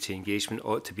community engagement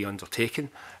ought to be undertaken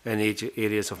in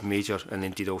areas of major and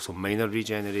indeed also minor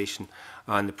regeneration,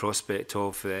 and the prospect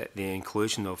of the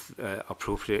inclusion of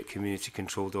appropriate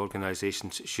community-controlled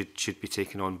organisations should be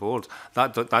taken on board.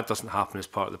 That doesn't happen as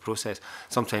part of the process.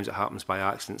 Sometimes it happens by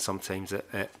accident, sometimes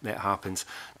it happens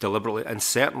deliberately, and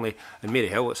certainly in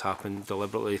Maryhill it's happened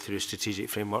deliberately through a strategic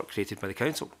framework created by the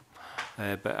council,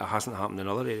 but it hasn't happened in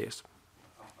other areas.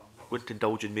 I'm going to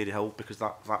indulge in Maryhill because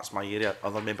that's my area.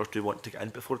 Other members do want to get in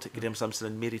before to Graham Simpson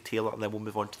and Mary Taylor, and then we'll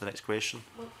move on to the next question.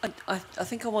 I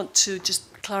think I want to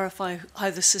just clarify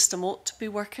how the system ought to be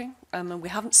working. And we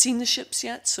haven't seen the ships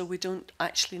yet, so we don't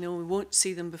actually know. We won't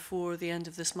see them before the end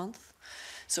of this month.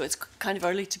 So it's kind of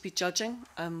early to be judging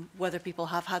whether people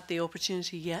have had the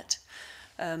opportunity yet.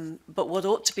 But what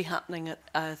ought to be happening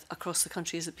across the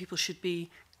country is that people should be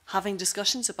having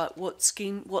discussions about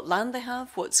what land they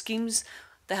have, what schemes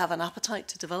they have an appetite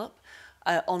to develop,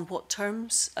 on what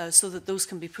terms, so that those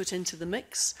can be put into the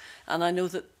mix. And I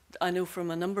know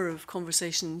from a number of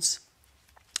conversations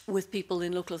with people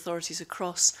in local authorities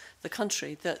across the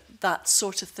country that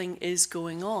sort of thing is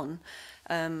going on.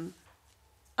 And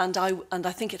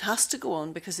I think it has to go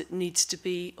on because it needs to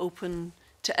be open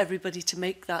to everybody to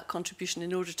make that contribution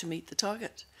in order to meet the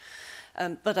target.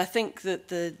 But I think that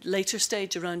the later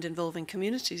stage around involving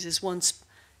communities is once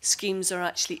schemes are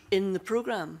actually in the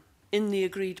programme, in the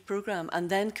agreed programme, and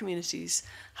then communities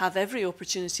have every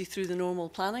opportunity through the normal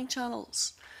planning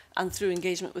channels and through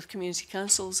engagement with community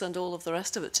councils and all of the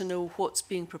rest of it to know what's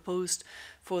being proposed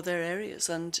for their areas.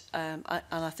 And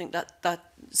I think that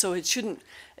so it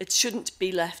shouldn't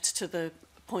be left to the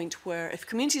point where if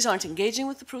communities aren't engaging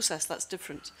with the process, that's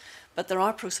different. But there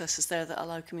are processes there that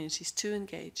allow communities to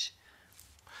engage.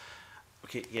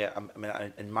 Okay, yeah,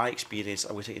 in my experience,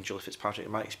 I was thinking Julie Fitzpatrick,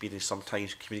 in my experience,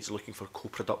 sometimes communities are looking for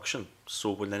co-production. So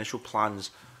when the initial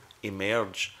plans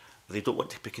emerge, they don't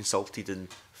want to be consulted in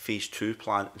phase 2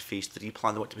 plan and phase 3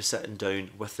 plan. They want to be sitting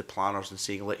down with the planners and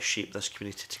saying, let's shape this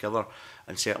community together.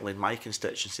 And certainly in my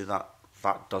constituency, that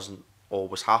doesn't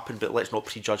always happen. But let's not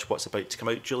prejudge what's about to come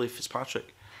out. Julie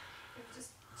Fitzpatrick.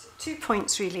 Just 2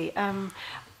 points, really.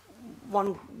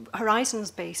 One,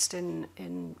 Horizon's based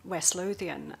in West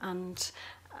Lothian, and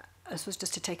I suppose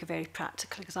just to take a very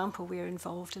practical example, we are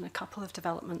involved in a couple of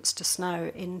developments just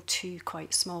now in two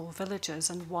quite small villages,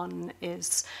 and one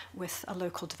is with a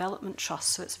local development trust,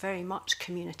 so it's very much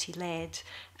community-led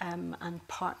and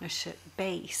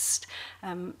partnership-based.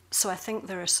 So I think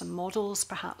there are some models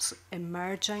perhaps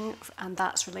emerging, and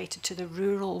that's related to the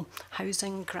rural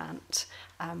housing grant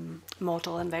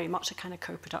model and very much a kind of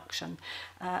co-production.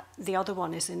 The other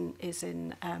one is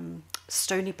in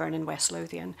Stonyburn in West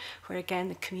Lothian, where again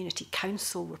the community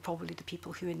council were probably the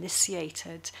people who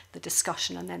initiated the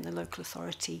discussion, and then the local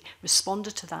authority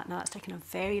responded to that. Now that's taken a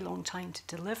very long time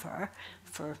to deliver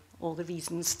for all the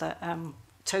reasons that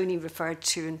Tony referred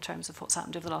to in terms of what's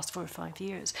happened over the last 4 or 5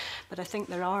 years. But I think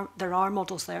there are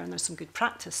models there, and there's some good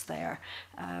practice there.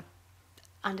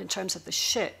 And in terms of the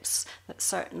ships, that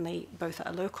certainly both at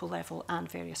a local level and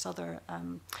various other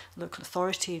local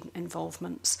authority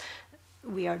involvements,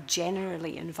 we are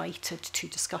generally invited to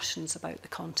discussions about the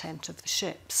content of the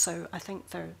ships. So I think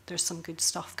there's some good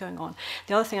stuff going on.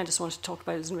 The other thing I just wanted to talk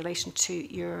about is in relation to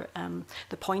your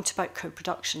the point about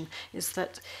co-production, is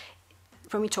that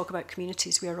when we talk about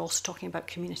communities, we are also talking about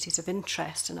communities of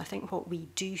interest. And I think what we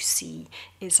do see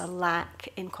is a lack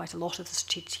in quite a lot of the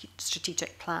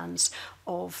strategic plans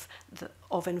of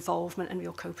involvement and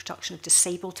real co-production of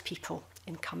disabled people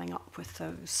in coming up with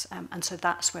those. And so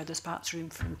that's where there's perhaps room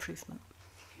for improvement.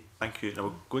 Thank you. Now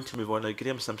we're going to move on now.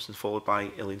 Graham Simpson, followed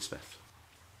by Elaine Smith.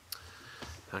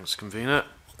 Thanks, Convener.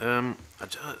 I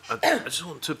just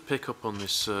want to pick up on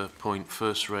this point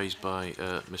first raised by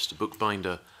Mr.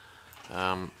 Bookbinder.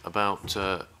 About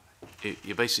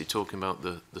you're basically talking about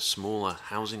the smaller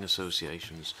housing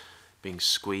associations being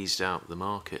squeezed out of the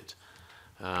market.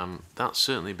 That's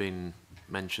certainly been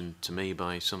mentioned to me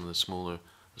by some of the smaller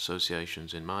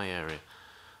associations in my area.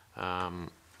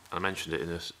 I mentioned it in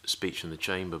a speech in the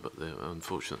chamber, but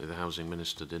unfortunately the housing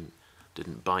minister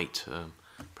didn't bite.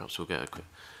 Perhaps we'll get a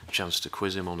chance to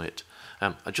quiz him on it.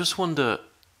 I just wonder.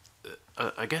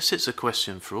 I guess it's a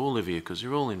question for all of you, because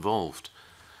you're all involved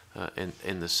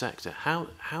in the sector.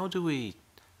 How do we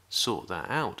sort that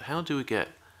out? How do we get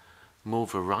more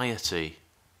variety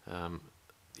of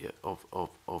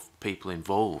people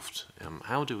involved?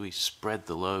 How do we spread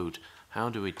the load? How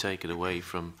do we take it away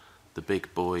from the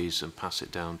big boys and pass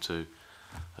it down to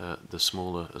the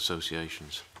smaller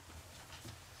associations?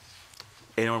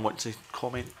 Anyone want to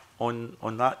comment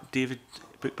on that, David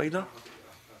Bookbinder?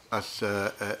 As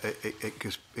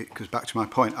it goes back to my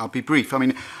point, I'll be brief. I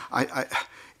mean,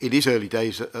 it is early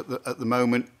days at the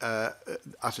moment. As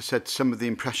I said, some of the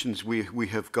impressions we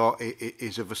have got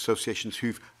is of associations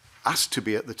who've asked to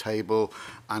be at the table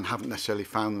and haven't necessarily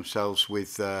found themselves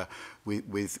with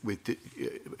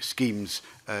schemes,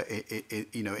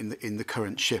 you know, in the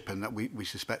current ship, and that we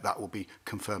suspect that will be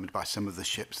confirmed by some of the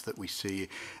ships that we see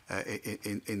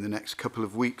in the next couple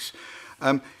of weeks.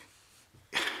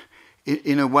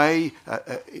 In a way,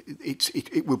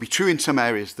 it will be true in some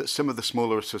areas that some of the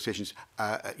smaller associations,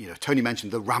 you know, Tony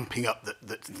mentioned the ramping up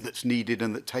that's needed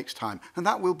and that takes time, and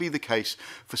that will be the case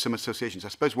for some associations. I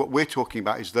suppose what we're talking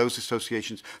about is those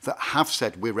associations that have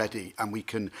said we're ready and we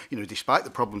can, you know, despite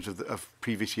the problems of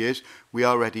previous years, we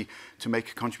are ready to make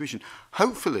a contribution.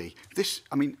 Hopefully, this,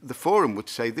 I mean, the forum would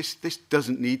say this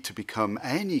doesn't need to become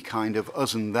any kind of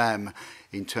us and them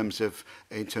in terms of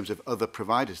other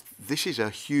providers. This is a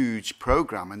huge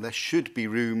program, and there should be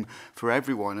room for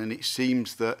everyone. And it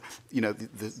seems that, you know,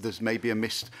 there's maybe a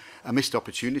missed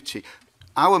opportunity.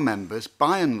 Our members,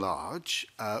 by and large,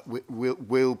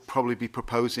 will probably be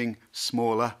proposing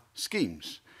smaller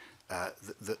schemes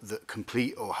that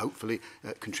complete, or hopefully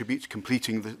contribute to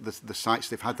completing the sites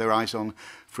they've had their eyes on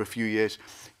for a few years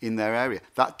in their area.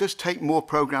 That does take more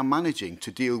program managing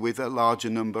to deal with a larger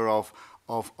number of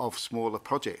smaller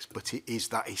projects, but it is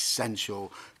that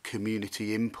essential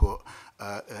community input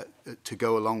to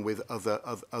go along with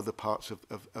other parts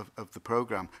of the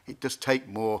programme. It does take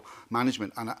more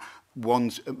management, and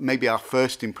maybe our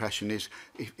first impression is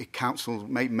if council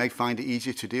may find it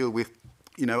easier to deal with,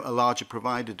 you know, a larger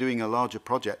provider doing a larger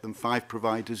project than 5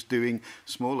 providers doing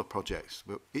smaller projects.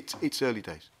 But it's early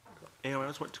days. Anyone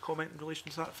else want to comment in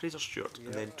relation to that? Fraser Stewart,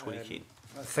 and then Tony Keane.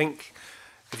 I think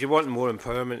if you want more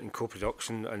empowerment and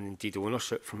co-production and indeed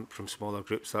ownership from smaller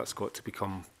groups, that's got to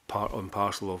become part and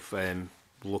parcel of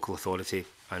local authority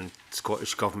and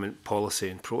Scottish Government policy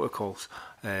and protocols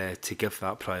to give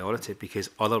that priority, because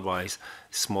otherwise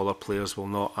smaller players will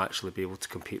not actually be able to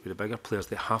compete with the bigger players.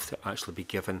 They have to actually be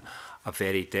given a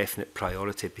very definite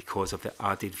priority because of the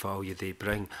added value they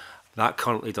bring. That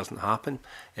currently doesn't happen.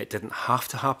 It didn't have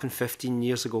to happen 15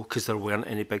 years ago because there weren't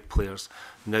any big players.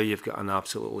 Now you've got an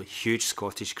absolutely huge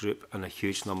Scottish group and a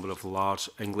huge number of large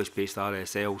English-based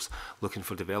RSLs looking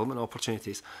for development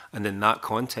opportunities. And in that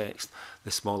context,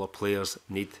 the smaller players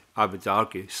need, I would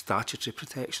argue, statutory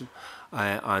protection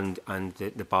and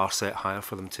the bar set higher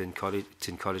for them to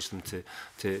encourage them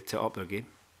to up their game.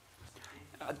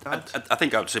 I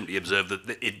think I would simply observe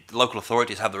that local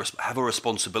authorities have a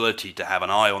responsibility to have an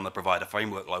eye on the provider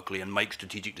framework locally and make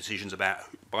strategic decisions about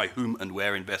by whom and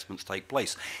where investments take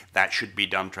place. That should be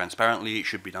done transparently, it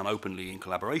should be done openly in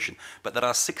collaboration. But there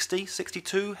are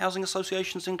 62 housing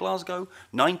associations in Glasgow,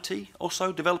 90 or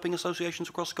so developing associations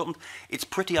across Scotland. It's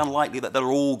pretty unlikely that they're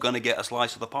all going to get a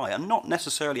slice of the pie, and not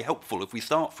necessarily helpful if we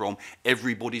start from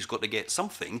everybody's got to get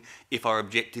something if our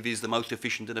objective is the most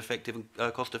efficient and effective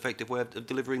and cost-effective way of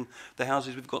delivering the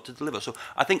houses we've got to deliver. So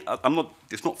I think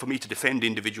it's not for me to defend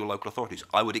individual local authorities.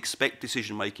 I would expect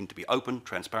decision making to be open,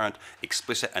 transparent,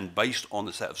 explicit and based on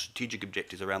a set of strategic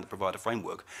objectives around the provider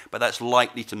framework. But that's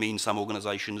likely to mean some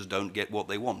organisations don't get what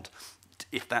they want.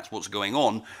 If that's what's going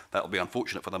on, that'll be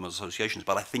unfortunate for them as associations,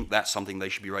 but I think that's something they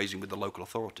should be raising with the local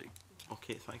authority.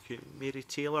 Okay, thank you. Mary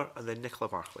Taylor and then Nicola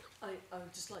Barclay. I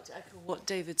would just like to echo what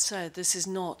David said. This is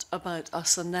not about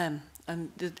us and them.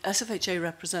 And the SFHA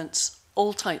represents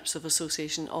all types of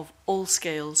association of all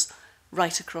scales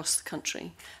right across the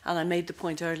country. And I made the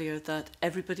point earlier that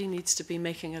everybody needs to be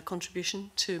making a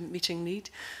contribution to meeting need.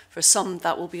 For some,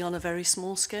 that will be on a very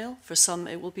small scale. For some,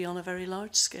 it will be on a very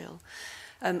large scale.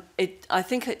 I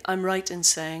think I'm right in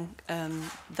saying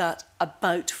that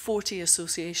about 40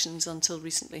 associations until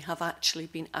recently have actually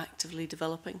been actively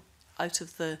developing out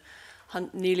of the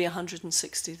nearly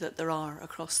 160 that there are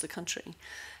across the country.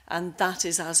 And that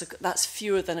is that's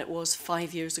fewer than it was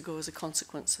 5 years ago as a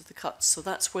consequence of the cuts. So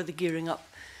that's where the gearing up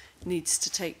needs to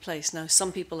take place. Now,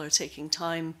 some people are taking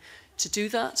time to do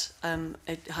that.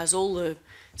 It has all the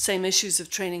same issues of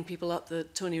training people up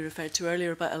that Tony referred to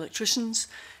earlier about electricians,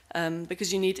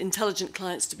 because you need intelligent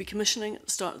clients to be commissioning at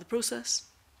the start of the process.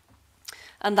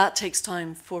 And that takes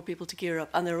time for people to gear up.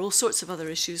 And there are all sorts of other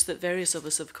issues that various of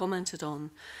us have commented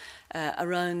on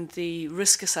around the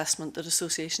risk assessment that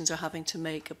associations are having to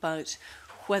make about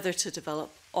whether to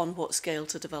develop, on what scale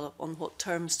to develop, on what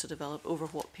terms to develop, over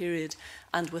what period,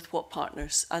 and with what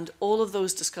partners. And all of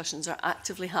those discussions are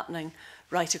actively happening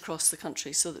right across the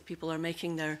country so that people are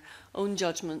making their own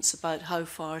judgments about how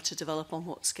far to develop on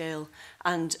what scale,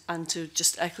 and to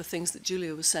just echo things that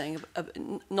Julia was saying,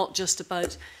 not just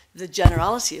about the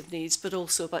generality of needs, but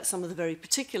also about some of the very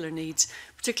particular needs,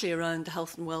 particularly around the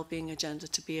health and well-being agenda,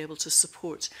 to be able to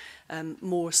support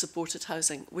more supported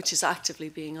housing, which is actively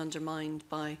being undermined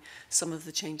by some of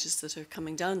the changes that are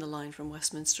coming down the line from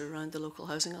Westminster around the local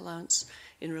housing allowance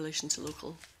in relation to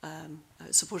local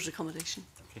supported accommodation.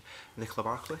 Okay. Nicola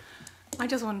Barclay. I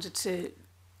just wanted to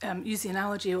use the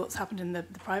analogy of what's happened in the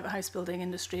private house building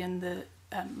industry and the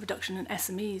reduction in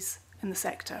SMEs in the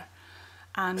sector.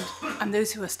 And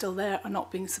those who are still there are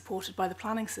not being supported by the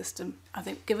planning system. I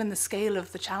think given the scale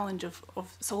of the challenge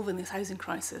of solving this housing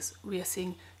crisis, we are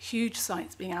seeing huge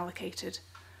sites being allocated,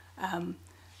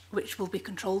 which will be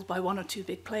controlled by one or two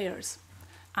big players.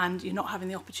 And you're not having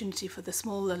the opportunity for the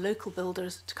smaller local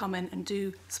builders to come in and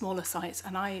do smaller sites.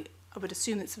 And I would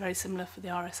assume it's very similar for the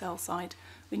RSL side.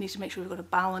 We need to make sure we've got a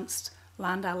balanced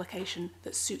land allocation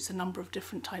that suits a number of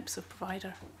different types of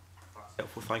provider.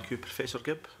 Helpful, thank you. Professor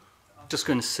Gibb. Just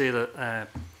going to say that,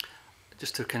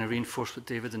 just to kind of reinforce what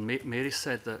David and Mary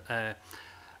said, that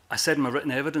I said in my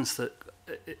written evidence that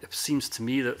it seems to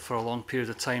me that for a long period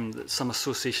of time that some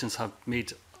associations have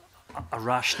made a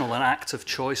rational and active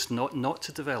choice not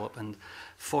to develop, and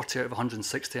 40 out of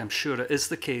 160, I'm sure it is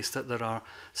the case that there are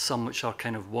some which are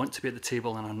kind of want to be at the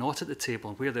table and are not at the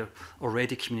table, and where they're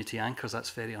already community anchors,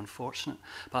 that's very unfortunate.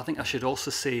 But I think I should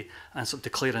also say and sort of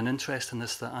declare an interest in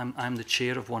this, that I'm the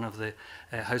chair of one of the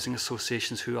housing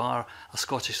associations who are a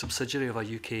Scottish subsidiary of a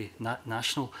UK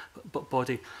national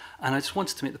body, and I just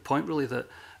wanted to make the point really that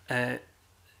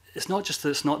it's not just that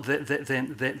it's not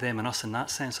them and us in that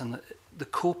sense, and the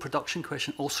co-production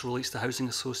question also relates to housing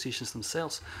associations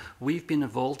themselves. We've been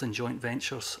involved in joint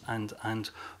ventures and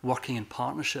working in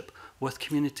partnership with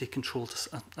community-controlled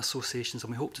associations, and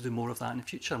we hope to do more of that in the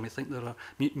future, and we think there are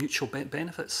mutual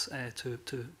benefits to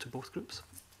both groups.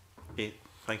 Okay,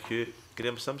 thank you.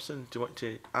 Graham Simpson, do you want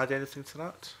to add anything to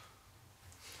that?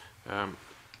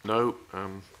 No,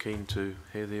 I'm keen to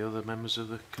hear the other members of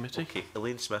the committee. Okay,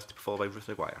 Elaine Smith, followed by Ruth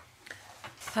Maguire.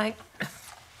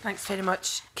 Thanks very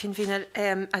much, Convener.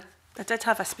 I I did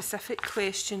have a specific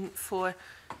question for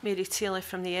Mary Taylor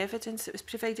from the evidence that was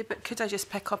provided, but could I just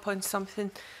pick up on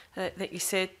something that you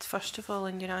said first of all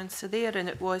in your answer there? And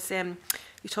it was, you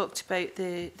talked about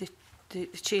the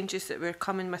changes that were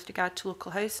coming with regard to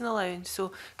local housing allowance.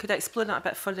 So could I explore that a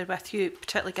bit further with you,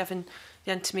 particularly given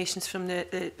the intimations from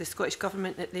the Scottish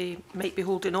Government that they might be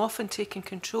holding off and taking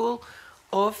control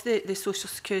of the social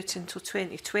security until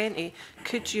 2020?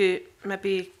 Could you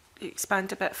maybe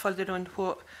expand a bit further on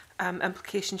what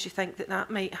implications you think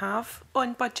that might have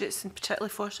on budgets, and particularly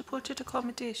for supported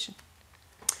accommodation?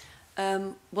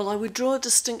 Well, I would draw a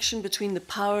distinction between the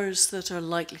powers that are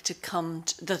likely to come,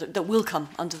 that will come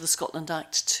under the Scotland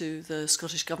Act to the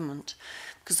Scottish Government,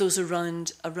 because those are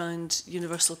around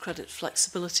universal credit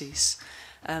flexibilities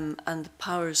and the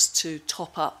powers to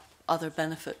top up other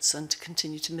benefits and to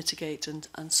continue to mitigate and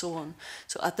so on.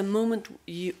 So at the moment,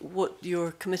 what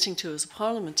you're committing to as a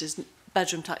Parliament is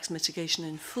bedroom tax mitigation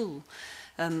in full,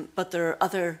 but there are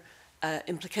other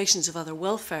implications of other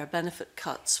welfare benefit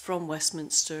cuts from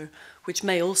Westminster which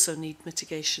may also need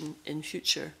mitigation in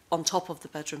future on top of the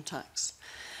bedroom tax.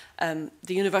 The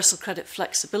universal credit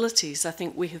flexibilities, I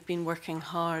think we have been working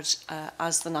hard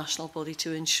as the national body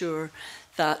to ensure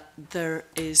that there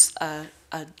is a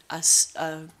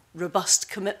robust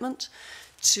commitment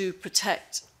to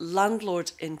protect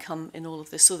landlord income in all of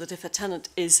this, so that if a tenant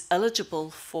is eligible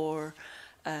for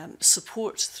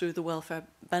support through the welfare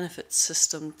benefits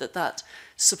system, that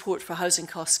support for housing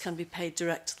costs can be paid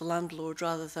direct to the landlord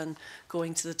rather than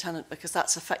going to the tenant, because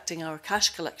that's affecting our cash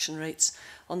collection rates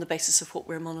on the basis of what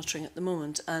we're monitoring at the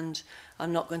moment. And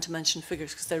I'm not going to mention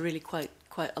figures because they're really quite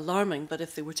alarming, but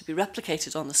if they were to be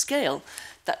replicated on the scale,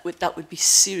 that would be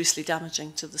seriously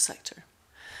damaging to the sector.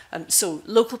 So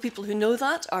local people who know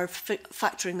that are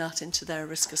factoring that into their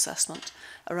risk assessment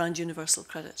around universal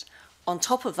credit. On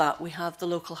top of that, we have the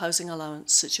local housing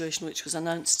allowance situation, which was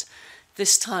announced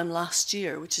this time last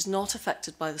year, which is not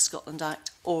affected by the Scotland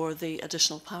Act or the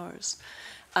additional powers.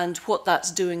 And what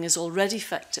that's doing is already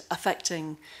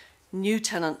affecting new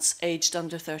tenants aged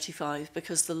under 35,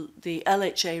 because the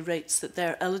LHA rates that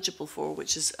they're eligible for,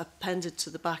 which is appended to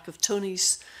the back of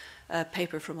Tony's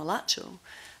paper from Alacho,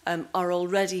 are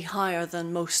already higher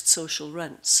than most social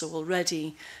rents. So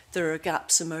already there are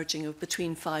gaps emerging of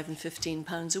between £5 and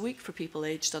 £15 a week for people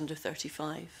aged under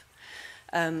 35.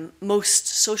 Most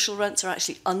social rents are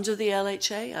actually under the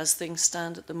LHA as things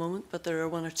stand at the moment, but there are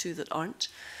one or two that aren't.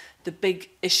 The big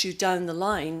issue down the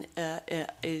line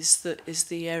is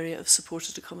the area of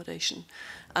supported accommodation,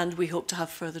 and we hope to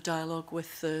have further dialogue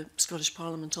with the Scottish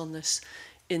Parliament on this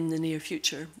in the near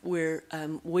future. We're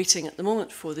waiting at the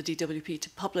moment for the DWP to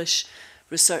publish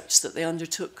research that they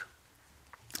undertook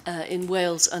in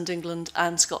Wales and England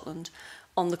and Scotland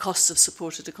on the costs of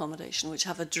supported accommodation, which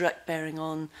have a direct bearing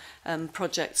on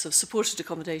projects of supported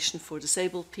accommodation for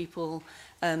disabled people,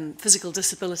 physical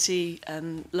disability,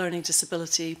 learning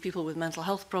disability, people with mental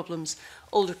health problems,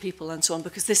 older people and so on,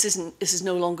 because this is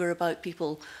no longer about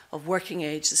people of working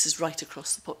age, this is right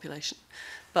across the population.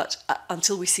 But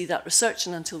until we see that research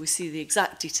and until we see the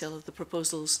exact detail of the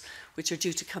proposals, which are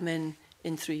due to come in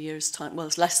 3 years' time, well,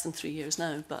 it's less than 3 years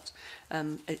now, but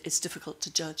it's difficult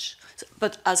to judge. So,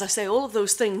 but as I say, all of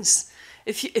those things,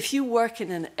 if you work in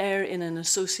an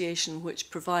association which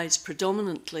provides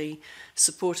predominantly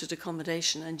supported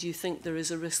accommodation, and you think there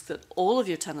is a risk that all of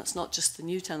your tenants, not just the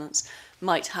new tenants,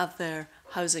 might have their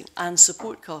housing and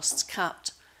support costs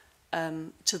capped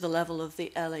to the level of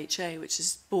the LHA, which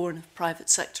is born of private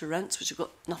sector rents, which have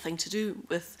got nothing to do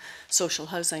with social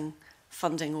housing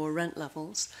funding or rent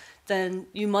levels, then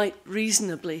you might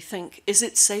reasonably think, is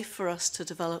it safe for us to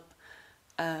develop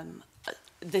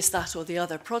this, that or the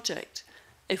other project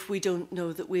if we don't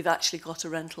know that we've actually got a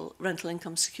rental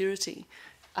income security,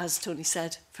 as Tony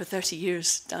said, for 30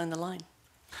 years down the line?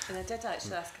 And I did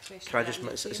actually ask a question. Can I just,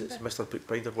 Mr.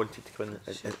 Bookbinder wanted to come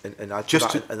in and add just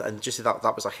to that, and just say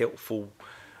that was a helpful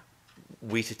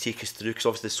way to take us through, because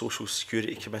obviously the Social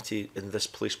Security Committee in this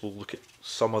place will look at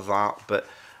some of that, but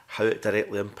how it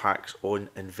directly impacts on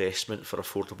investment for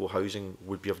affordable housing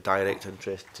would be of direct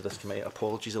interest to this committee.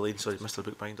 Apologies, Elaine. Sorry, Mr.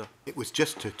 Bookbinder. It was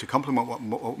just to complement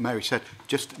what Mary said.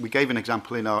 Just we gave an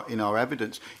example in our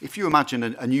evidence. If you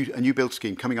imagine a new build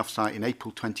scheme coming off site in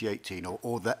April 2018,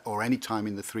 or any time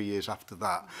in the 3 years after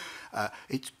that,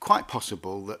 it's quite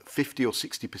possible that 50 or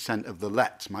 60% of the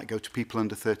lets might go to people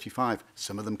under 35.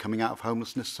 Some of them coming out of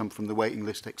homelessness, some from the waiting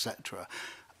list, etc.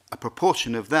 A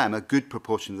proportion of them, a good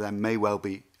proportion of them, may well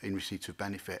be in receipt of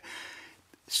benefit.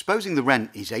 Supposing the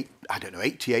rent is 80,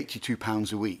 82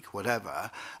 pounds a week, whatever,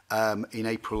 in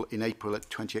April at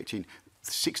 2018,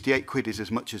 68 quid is as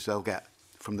much as they'll get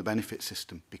from the benefit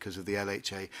system because of the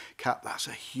LHA cap. That's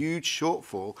a huge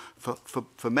shortfall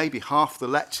for maybe half the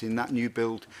lets in that new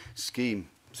build scheme.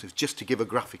 So just to give a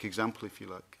graphic example, if you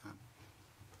like.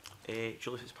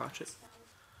 Julie Fitzpatrick.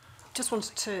 Just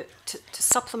wanted to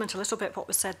supplement a little bit what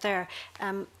was said there.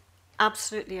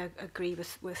 Absolutely agree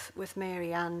with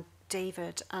Mary and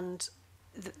David, and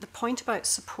the point about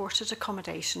supported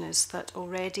accommodation is that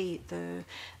already the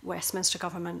Westminster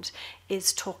government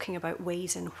is talking about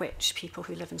ways in which people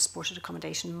who live in supported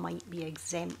accommodation might be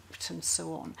exempt and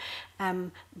so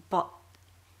on. But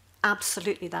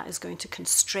absolutely that is going to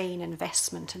constrain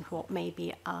investment in what may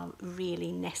be a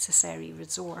really necessary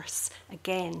resource,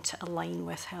 again, to align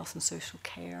with health and social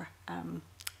care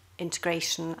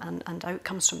integration and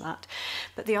outcomes from that.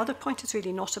 But the other point is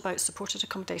really not about supported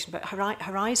accommodation, but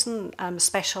Horizon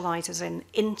specialises in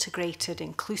integrated,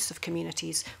 inclusive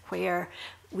communities where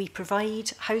we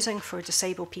provide housing for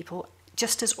disabled people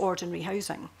just as ordinary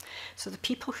housing. So the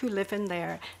people who live in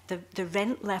there, the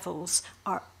rent levels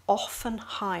are often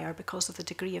higher because of the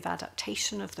degree of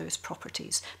adaptation of those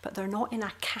properties, but they're not in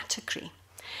a category.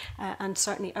 And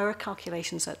certainly our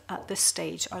calculations at this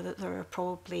stage are that there are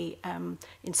probably,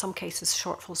 in some cases,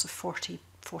 shortfalls of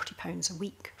 £40 a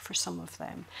week for some of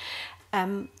them.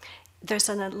 There's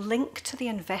a link to the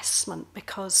investment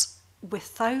because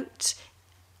without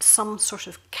some sort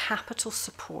of capital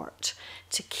support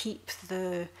to keep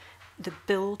the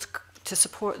build, to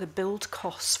support the build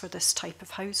costs for this type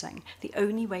of housing, the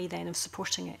only way then of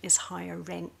supporting it is higher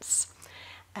rents.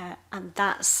 And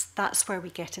that's where we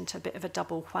get into a bit of a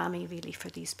double whammy really for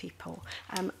these people.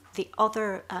 The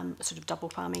other sort of double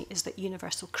whammy is that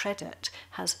universal credit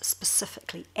has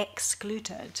specifically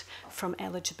excluded from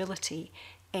eligibility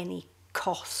any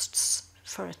costs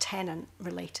for a tenant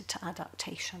related to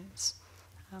adaptations.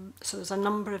 So there's a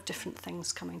number of different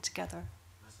things coming together.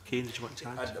 Kane, did you want to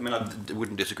add? I mean, I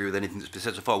wouldn't disagree with anything that's been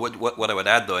said so far. What I would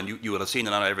add, though, and you will have seen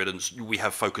in our evidence, we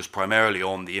have focused primarily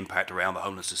on the impact around the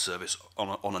homelessness service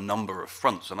on a number of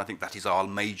fronts, and I think that is our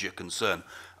major concern.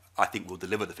 I think we'll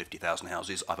deliver the 50,000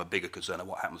 houses. I have a bigger concern of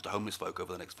what happens to homeless folk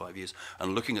over the next 5 years.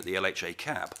 And looking at the LHA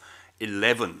cap,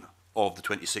 11 of the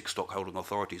 26 stockholding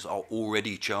authorities are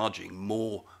already charging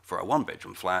more for a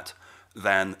one-bedroom flat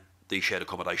than the shared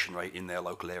accommodation rate in their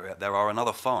local area. There are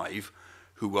another 5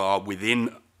 who are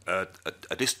within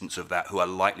a distance of that, who are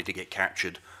likely to get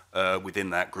captured within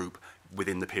that group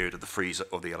within the period of the freeze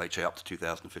of the LHA up to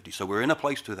 2050. So we're in a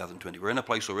place, 2020, we're in a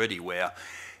place already where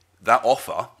that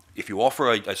offer, if you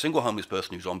offer a single homeless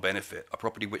person who's on benefit, a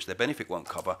property which their benefit won't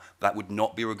cover, that would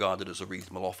not be regarded as a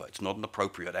reasonable offer. It's not an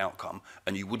appropriate outcome,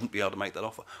 and you wouldn't be able to make that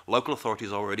offer. Local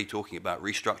authorities are already talking about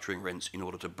restructuring rents in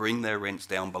order to bring their rents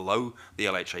down below the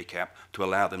LHA cap to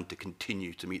allow them to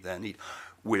continue to meet their need.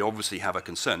 We obviously have a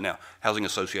concern. Now, housing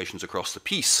associations across the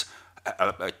piece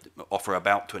offer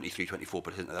about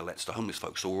 23-24% of their lets to homeless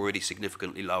folks, so already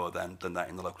significantly lower than that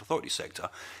in the local authority sector.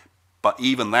 But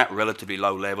even that relatively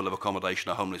low level of accommodation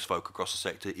of homeless folk across the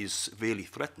sector is severely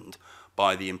threatened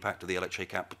by the impact of the LHA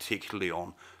cap, particularly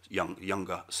on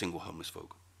younger single homeless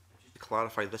folk. To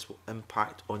clarify, this will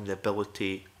impact on the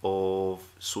ability of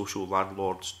social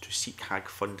landlords to seek HAG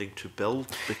funding to build,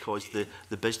 because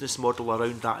the business model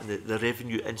around that and the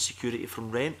revenue insecurity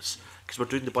from rents, because we're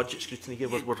doing the budget scrutiny here,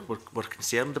 we're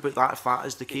concerned about that if that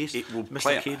is the case. It will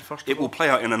play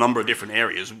out in a number of different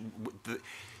areas.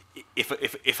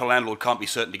 If a landlord can't be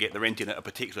certain to get the rent in at a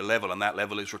particular level, and that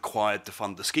level is required to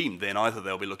fund the scheme, then either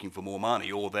they'll be looking for more money,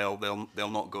 or they'll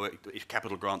not go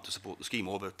capital grant to support the scheme,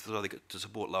 or to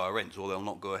support lower rents, or they'll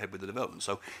not go ahead with the development.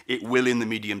 So it will, in the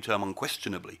medium term,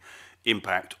 unquestionably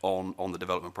impact on the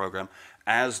development programme,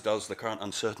 as does the current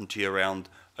uncertainty around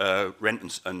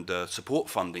rent and support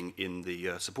funding in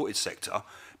the supported sector,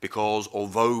 because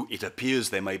although it appears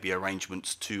there may be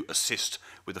arrangements to assist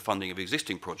with the funding of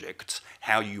existing projects,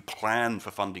 how you plan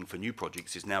for funding for new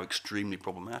projects is now extremely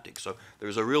problematic. So there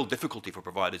is a real difficulty for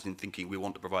providers in thinking we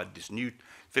want to provide this new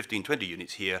 15-20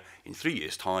 units here in 3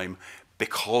 years' time,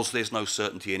 because there's no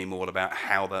certainty anymore about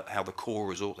how the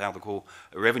core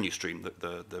revenue stream,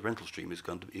 the rental stream is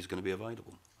going to be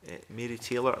available. Mary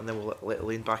Taylor, and then we'll let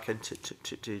Elaine back in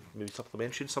to maybe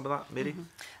supplementary some of that. Mary?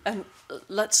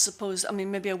 Let's suppose, I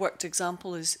mean, maybe a worked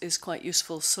example is quite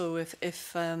useful. So if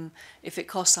it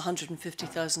costs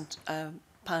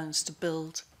 £150,000 to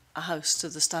build a house to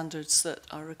the standards that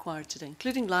are required today,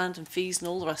 including land and fees and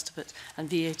all the rest of it, and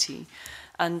VAT,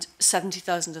 and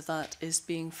 70,000 of that is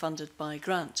being funded by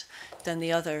grant, then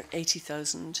the other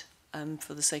 80,000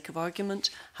 for the sake of argument,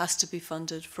 has to be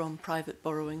funded from private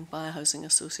borrowing by a housing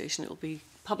association. It will be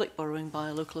public borrowing by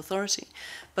a local authority.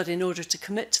 But in order to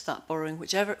commit to that borrowing,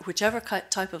 whichever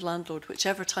type of landlord,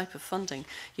 whichever type of funding,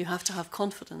 you have to have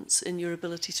confidence in your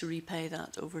ability to repay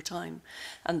that over time.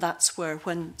 And that's where,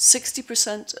 when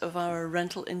 60% of our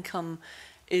rental income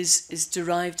is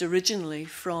derived originally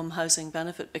from housing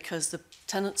benefit, because the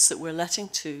tenants that we're letting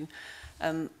to,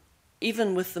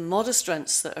 even with the modest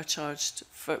rents that are charged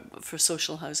for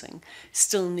social housing,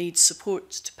 still need support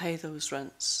to pay those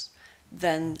rents,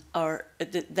 then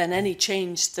any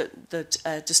change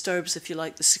that disturbs, if you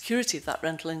like, the security of that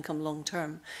rental income long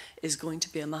term is going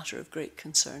to be a matter of great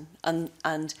concern.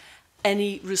 And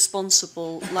any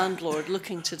responsible landlord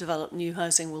looking to develop new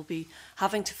housing will be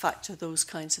having to factor those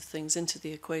kinds of things into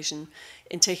the equation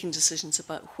in taking decisions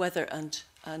about whether and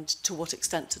to what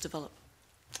extent to develop.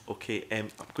 Okay,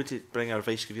 I'm going to bring our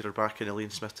Vice Convener back in, Elaine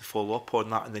Smith, to follow up on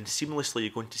that, and then seamlessly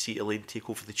you're going to see Elaine take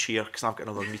over the chair, because I've got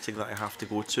another meeting that I have to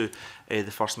go to. The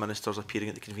First Minister's appearing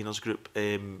at the Conveners Group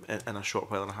in a short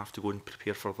while, and I have to go and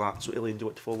prepare for that. So Elaine, do you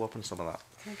want to follow up on some of that?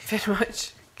 Thank you very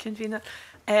much, Convener.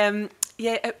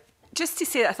 Just to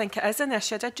say that I think it is an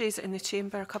issue. I did raise it in the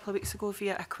Chamber a couple of weeks ago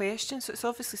via a question, so it's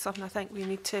obviously something I think we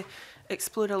need to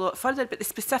explore a lot further. But the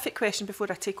specific question,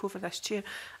 before I take over this chair,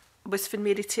 was for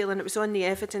Mary Taylor, and it was on the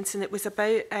evidence, and it was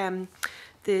about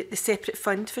the separate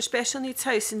fund for special needs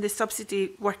house, and the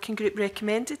subsidy working group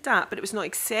recommended that, but it was not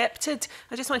accepted.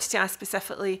 I just wanted to ask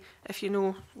specifically if you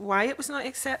know why it was not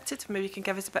accepted. Maybe you can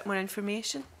give us a bit more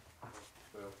information.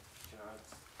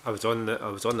 I was on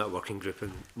that working group,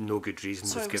 and no good reason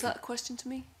was given. Was that a question to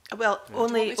me? Well,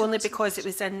 only because it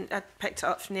was in. I picked it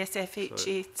up from the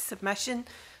SFHA submission.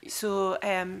 So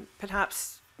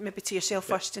perhaps maybe to yourself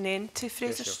first, and then to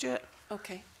Fraser Stewart.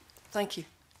 Okay, thank you.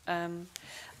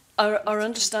 Our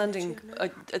understanding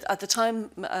at the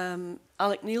time,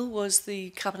 Alec Neil was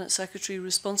the Cabinet Secretary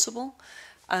responsible,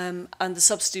 and the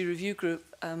Subsidy Review Group,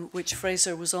 which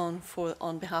Fraser was on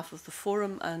behalf of the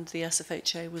Forum, and the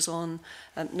SFHA was on,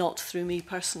 not through me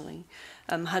personally,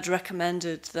 had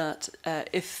recommended that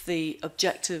if the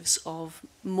objectives of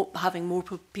having more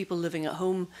people living at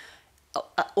home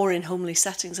or in homely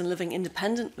settings and living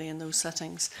independently in those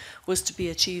settings was to be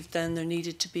achieved, then there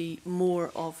needed to be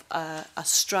more of a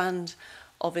strand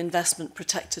of investment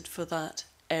protected for that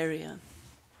area.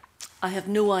 I have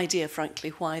no idea, frankly,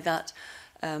 why that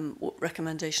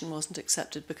recommendation wasn't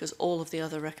accepted, because all of the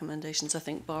other recommendations, I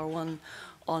think bar one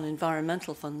on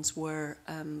environmental funds, were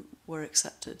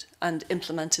accepted and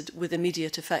implemented with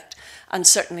immediate effect, and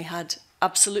certainly had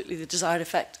absolutely the desired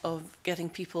effect of getting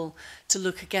people to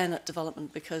look again at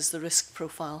development because the risk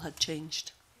profile had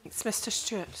changed. It's Mr.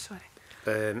 Stewart, sorry.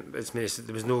 As Mary said,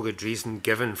 there was no good reason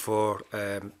given for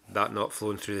that not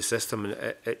flowing through the system, and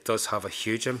it does have a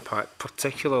huge impact,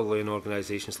 particularly in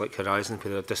organisations like Horizon,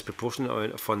 where a disproportionate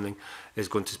amount of funding is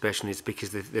going to special needs, because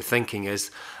the thinking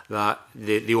is that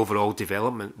the overall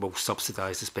development will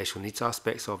subsidise the special needs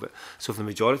aspects of it. So if the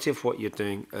majority of what you're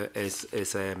doing is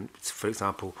for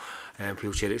example,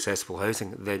 wheelchair accessible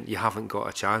housing, then you haven't got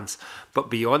a chance. But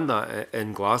beyond that,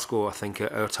 in Glasgow, I think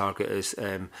our target is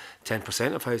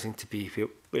 10% of housing to be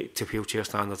to wheelchair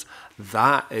standards.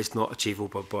 That is not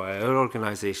achievable by our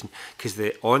organisation, because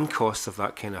the on costs of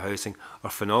that kind of housing are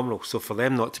phenomenal. So for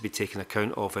them not to be taken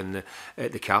account of in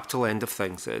the capital end of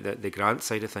things, the grant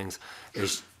side of things,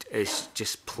 is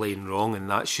just plain wrong, and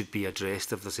that should be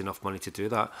addressed if there's enough money to do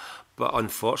that. But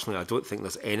unfortunately, I don't think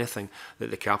there's anything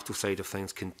that the capital side of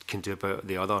things can do about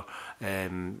the other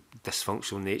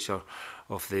dysfunctional nature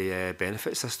of the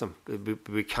benefit system.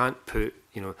 We can't put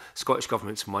Scottish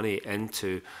Government's money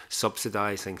into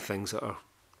subsidising things that are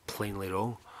plainly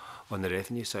wrong on the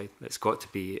revenue side. It's got to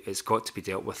be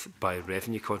dealt with by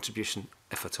revenue contribution,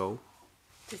 if at all.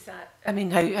 How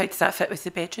does that fit with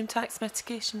the bedroom tax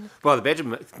mitigation? Well, the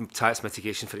bedroom tax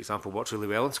mitigation, for example, works really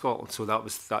well in Scotland. So that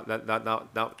was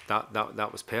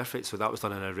perfect. So that was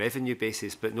done on a revenue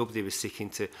basis, but nobody was seeking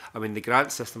to. I mean, the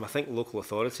grant system. I think local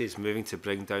authorities moving to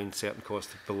bring down certain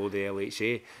costs below the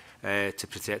LHA to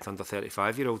protect under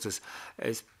 35-year-olds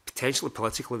is potentially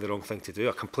politically the wrong thing to do.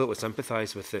 I completely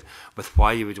sympathise with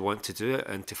why you would want to do it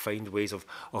and to find ways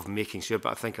of making sure,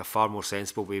 but I think a far more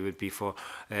sensible way would be for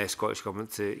Scottish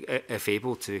Government to, if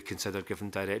able, to consider giving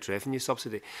direct revenue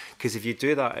subsidy. Because if you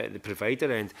do that at the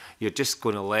provider end, you're just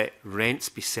going to let rents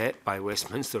be set by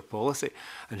Westminster policy,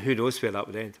 and who knows where that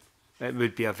would end. It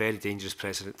would be a very dangerous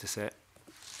precedent to set.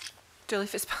 Julie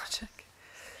Fitzpatrick.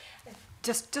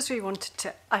 Just really wanted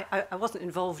to. I wasn't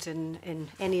involved in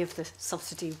any of the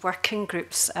subsidy working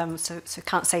groups, so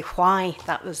can't say why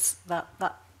that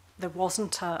there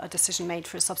wasn't a decision made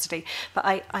for a subsidy. But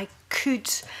I could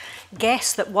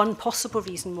guess that one possible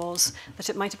reason was that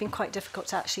it might have been quite difficult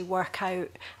to actually work out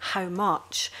how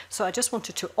much. So I just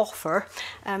wanted to offer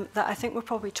that I think we're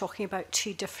probably talking about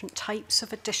two different types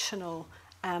of additional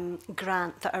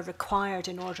grant that are required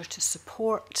in order to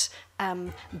support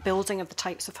building of the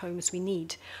types of homes we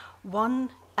need. One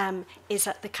is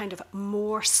at the kind of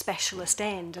more specialist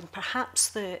end, and perhaps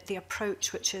the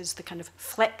approach, which is the kind of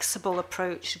flexible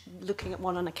approach, looking at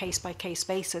one on a case-by-case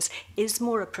basis, is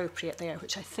more appropriate there,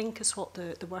 which I think is what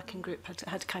the working group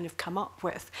had kind of come up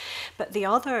with. But the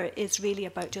other is really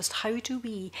about just how do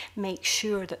we make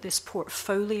sure that this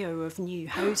portfolio of new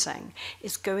housing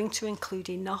is going to include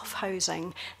enough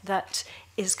housing that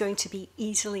is going to be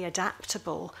easily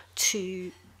adaptable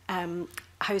to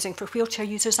housing for wheelchair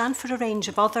users and for a range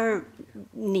of other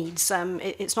needs.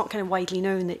 It's not kind of widely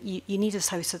known that you need this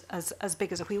house as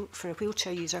big as for a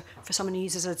wheelchair user, for someone who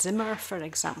uses a Zimmer, for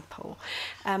example.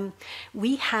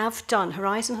 We have done,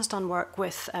 Horizon has done work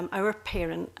with our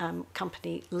parent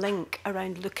company, Link,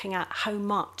 around looking at how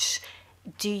much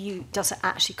does it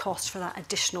actually cost for that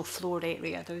additional floor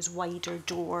area, those wider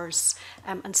doors,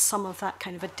 and some of that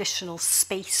kind of additional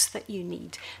space that you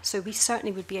need. So we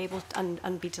certainly would be able to,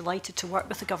 and be delighted to work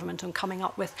with the government on coming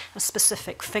up with a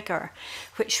specific figure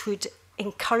which would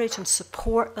encourage and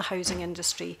support the housing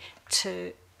industry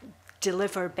to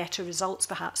deliver better results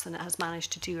perhaps than it has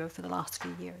managed to do over the last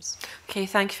few years. Okay,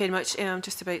 thank you very much. I'm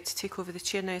just about to take over the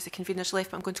chair now as the convener's left,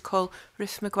 but I'm going to call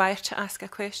Ruth Maguire to ask a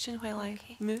question while I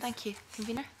move. Thank you,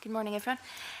 convener. Good morning, everyone.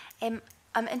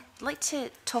 I'd like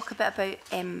to talk a bit about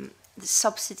the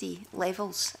subsidy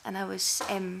levels, and I was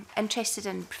interested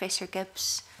in Professor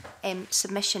Gibbs'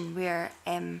 submission where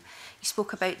you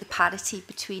spoke about the parity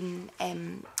between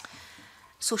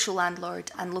social landlord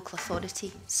and local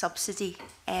authority subsidy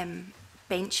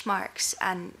benchmarks,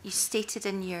 and you stated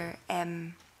in your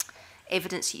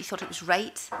evidence that you thought it was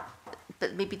right,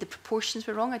 but maybe the proportions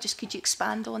were wrong. Could you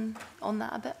expand on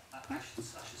that a bit? I should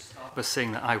start by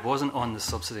saying that I wasn't on the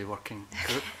subsidy working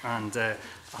group, and I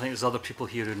think there's other people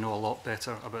here who know a lot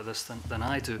better about this than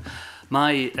I do.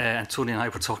 And Tony and I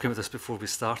were talking about this before we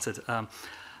started.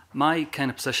 My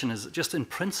kind of position is just in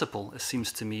principle, it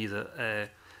seems to me that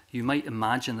you might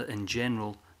imagine that in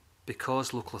general,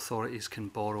 because local authorities can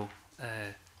borrow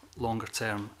longer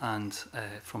term and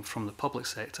from the public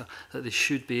sector, that they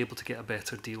should be able to get a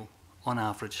better deal on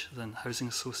average than housing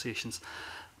associations.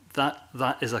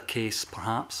 That is a case,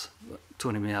 perhaps,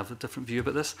 Tony may have a different view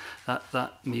about this,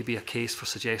 that may be a case for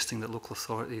suggesting that local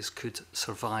authorities could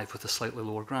survive with a slightly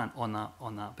lower grant on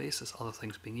that basis, other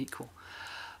things being equal.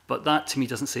 But that, to me,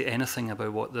 doesn't say anything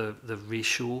about what the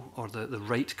ratio or the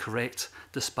right, correct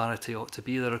disparity ought to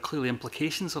be. There are clearly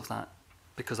implications of that,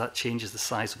 because that changes the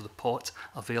size of the pot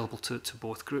available to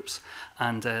both groups.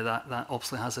 And that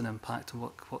obviously has an impact on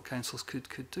what councils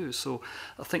could do. So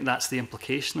I think that's the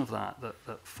implication of that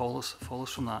follows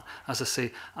from that. As I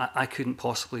say, I couldn't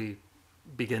possibly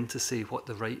begin to say what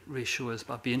the right ratio is,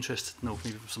 but I'd be interested to know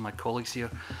maybe from some of my colleagues here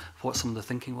what some of the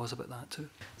thinking was about that too.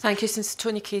 Thank you. Since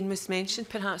Tony Kane was mentioned,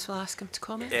 perhaps we'll ask him to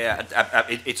comment. Yeah,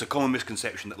 it's a common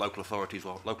misconception that local authorities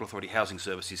or local authority housing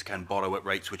services can borrow at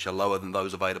rates which are lower than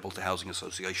those available to housing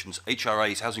associations.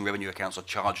 HRA's housing revenue accounts are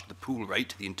charged the pool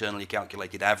rate, the internally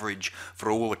calculated average for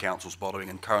all the councils borrowing,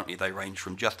 and currently they range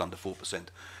from just under 4%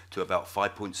 to about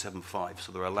 5.75.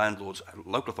 So there are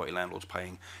local authority landlords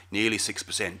paying nearly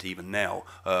 6% even now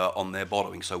on their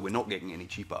borrowing. So we're not getting any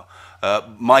cheaper.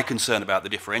 My concern about the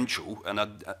differential,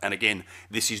 and again,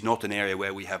 this is not an area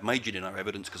where we have majored in our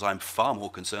evidence, because I'm far more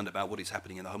concerned about what is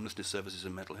happening in the homelessness services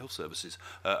and mental health services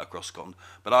across Scotland.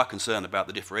 But our concern about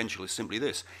the differential is simply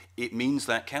this. It means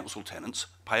that council tenants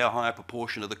pay a higher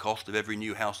proportion of the cost of every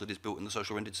new house that is built in the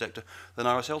social rented sector than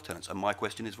RSL tenants. And my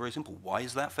question is very simple. Why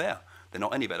is that fair? They're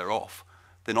not any better off.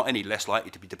 They're not any less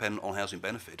likely to be dependent on housing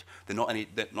benefit. They're not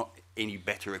any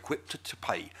better equipped to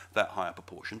pay that higher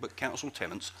proportion. But council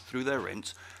tenants, through their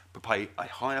rents, pay a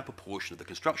higher proportion of the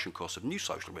construction costs of new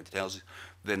social rented houses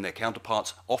than their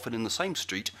counterparts, often in the same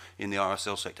street in the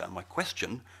RSL sector. And my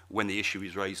question, when the issue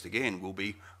is raised again, will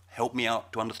be, help me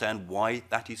out to understand why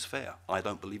that is fair. I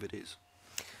don't believe it is.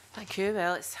 Thank you.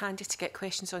 Well, it's handy to get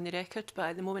questions on the record,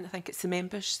 but at the moment I think it's the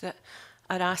members that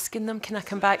are asking them. Can I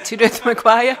come back to Ruth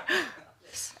Maguire?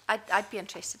 I'd be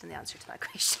interested in the answer to that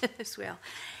question as well.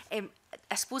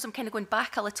 I suppose I'm kind of going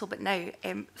back a little bit now,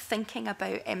 thinking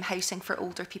about housing for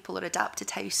older people or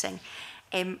adapted housing.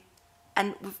 And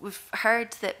we've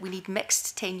heard that we need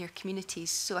mixed tenure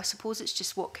communities. So I suppose it's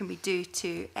just what can we do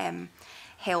to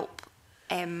help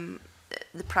the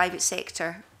private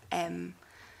sector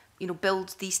you know,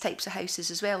 build these types of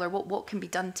houses as well, or what can be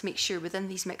done to make sure within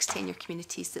these mixed tenure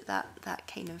communities that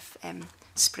kind of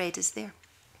spread is there?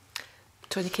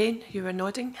 Tony Kane, you were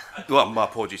nodding. Well, my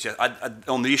apologies. Yeah.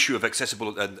 On the issue of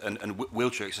accessible and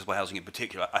wheelchair accessible housing in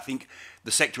particular, I think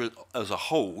the sector as a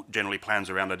whole generally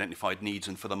plans around identified needs,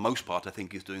 and for the most part, I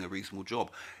think is doing a reasonable job.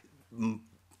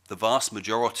 The vast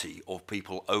majority of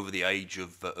people over the age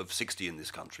of 60 in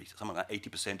this country, something like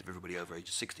 80% of everybody over age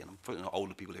of 60, and I'm putting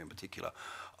older people here in particular,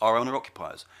 are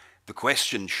owner-occupiers. The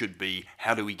question should be,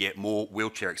 how do we get more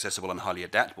wheelchair accessible and highly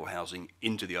adaptable housing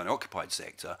into the owner-occupied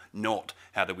sector, not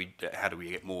how do we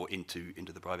get more into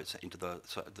the private into the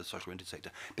social rented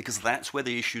sector, because that's where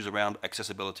the issues around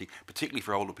accessibility, particularly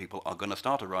for older people, are going to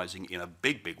start arising in a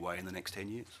big way in the next 10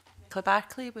 years. Nicola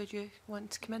Barclay, would you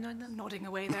want to come in on that? Nodding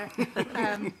away there.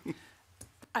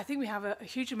 I think we have a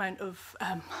huge amount of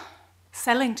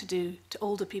selling to do to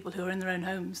older people who are in their own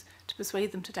homes to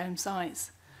persuade them to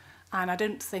downsize. And I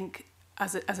don't think,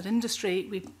 as an industry,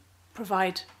 we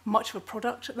provide much of a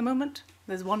product at the moment.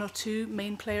 There's one or two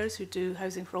main players who do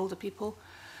housing for older people,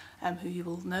 who you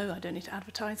will know. I don't need to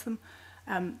advertise them.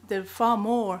 There are far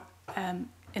more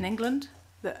in England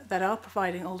that are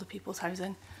providing older people's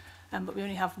housing, but we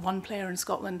only have one player in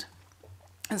Scotland.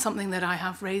 And something that I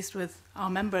have raised with our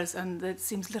members, and there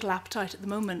seems little appetite at the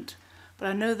moment. But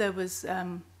I know there was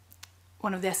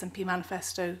one of the SNP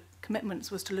manifesto commitments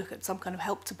was to look at some kind of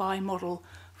help to buy model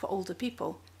for older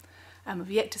people. We've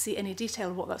yet to see any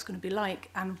detail of what that's going to be like,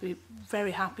 and we're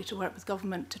very happy to work with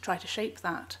government to try to shape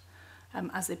that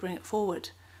as they bring it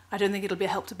forward. I don't think it'll be a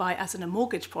help to buy as in a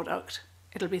mortgage product.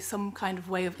 It'll be some kind of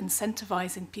way of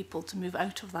incentivising people to move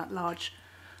out of that large,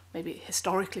 maybe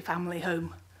historically family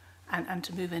home, and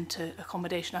to move into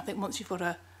accommodation. I think once you've got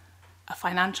a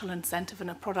financial incentive and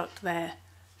a product there,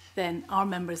 then our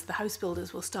members, the house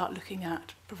builders, will start looking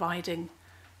at providing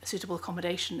a suitable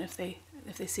accommodation if they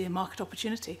see a market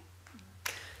opportunity.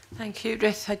 Thank you.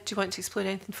 Ruth, do you want to explore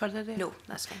anything further there? No,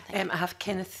 that's fine. Thank you. I have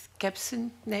Kenneth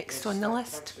Gibson next on the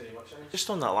list. Just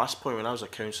on that last point, when I was a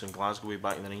councillor in Glasgow way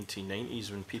back in the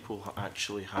 1990s, when people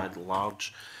actually had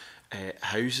large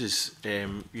houses, they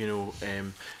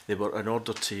were, in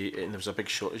order to, and there was a big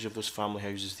shortage of those family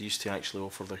houses, they used to actually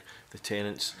offer the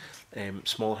tenants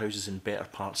small houses in better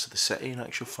parts of the city, in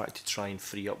actual fact, to try and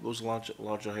free up those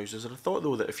larger houses. And I thought,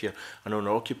 though, that if you're an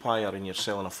owner-occupier and you're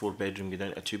selling a 4-bedroom, go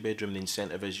down to a 2-bedroom, the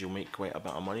incentive is you'll make quite a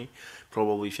bit of money.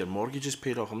 Probably if your mortgage is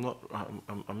paid off. I'm not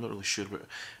really sure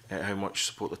about how much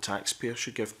support the taxpayer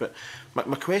should give. But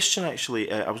my question,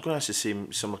 actually, I was going to ask the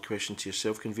similar question to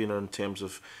yourself, Convener, in terms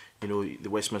of, the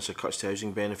Westminster Cuts to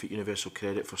Housing Benefit, universal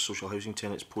credit for social housing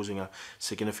tenants posing a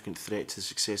significant threat to the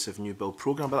success of new build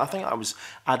programme. But I think that was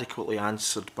adequately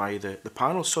answered by the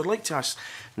panel. So I'd like to ask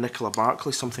Nicola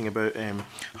Barclay something about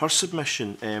her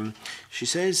submission. She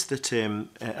says that, and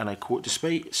I quote,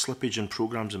 despite slippage in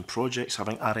programmes and projects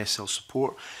having RSL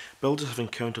support, builders have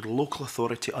encountered local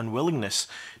authority unwillingness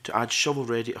to add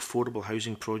shovel-ready affordable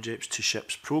housing projects to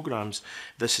SHIP's programmes.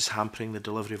 This is hampering the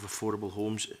delivery of affordable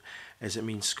homes, as it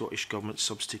means Scottish Government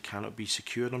subsidy cannot be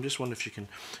secured. I'm just wondering if you can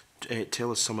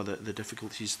tell us some of the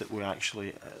difficulties that are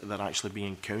actually being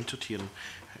encountered here, and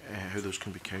how those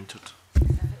can be countered.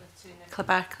 Nicola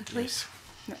Barclay, please.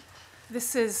 Yes.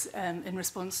 This is in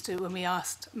response to when we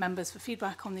asked members for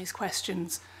feedback on these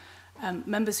questions.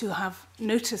 Members who have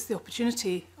noticed the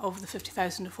opportunity of the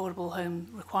 50,000 affordable home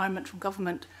requirement from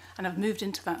government and have moved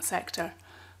into that sector,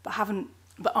 but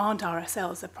aren't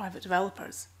RSLs, they're private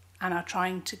developers, and are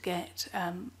trying to get,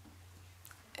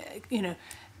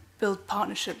 build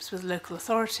partnerships with local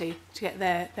authority to get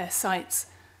their sites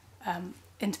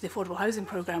into the affordable housing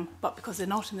programme, but because they're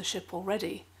not in the SHIP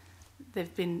already,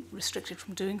 they've been restricted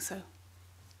from doing so.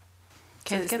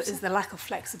 So it's the lack of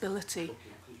flexibility. Okay.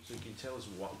 So can you tell us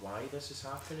why this is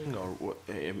happening, or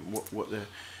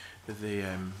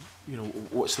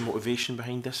what's the motivation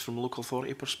behind this from a local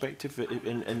authority perspective,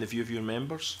 in the view of your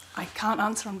members? I can't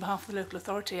answer on behalf of the local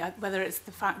authority, whether it's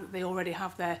the fact that they already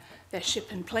have their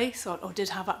SHIP in place, or did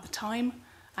have at the time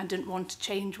and didn't want to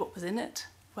change what was in it,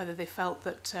 whether they felt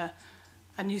that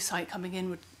a new site coming in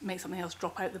would make something else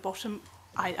drop out the bottom.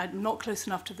 I'm not close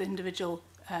enough to the individual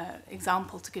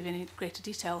example to give any greater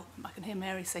detail. I can hear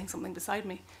Mary saying something beside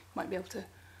me. Might be able to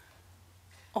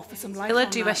offer some light on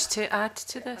that. Do you wish to add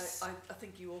to this? I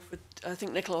think I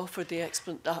think Nicola offered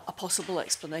a possible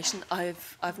explanation.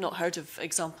 I've not heard of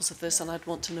examples of this, and I'd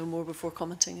want to know more before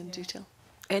commenting in detail.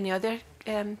 Any other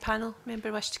panel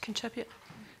member wish to contribute?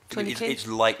 It's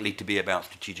likely to be about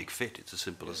strategic fit. It's as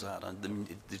simple as that. And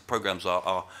the programmes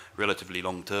are relatively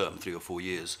long term, 3 or 4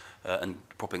 years, and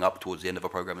propping up towards the end of a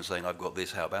programme and saying, I've got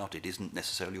this, how about it, isn't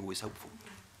necessarily always helpful.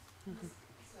 Mm-hmm.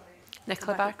 Sorry,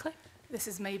 Nicola Barclay. This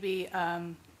is maybe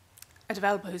a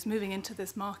developer who's moving into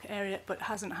this market area but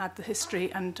hasn't had the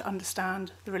history and to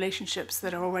understand the relationships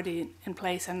that are already in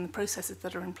place and the processes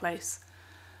that are in place.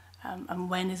 And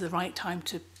when is the right time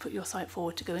to put your site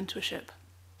forward to go into a SHIP?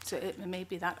 So it may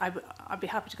be that. I'd be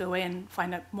happy to go away and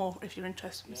find out more if you're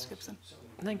interested, Mr Gibson.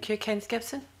 Thank you, Kenneth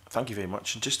Gibson. Thank you very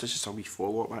much. And just a wee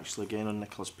follow-up actually again on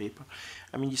Nicola's paper.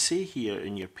 I mean, you say here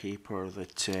in your paper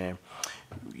that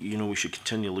you know, we should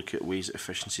continue to look at ways that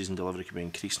efficiencies and delivery can be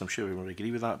increased, and I'm sure everyone would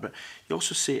agree with that, but you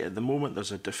also say at the moment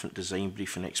there's a different design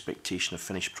brief and expectation of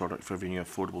finished product for every new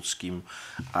affordable scheme,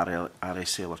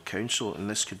 RSL or council, and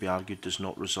this could be argued does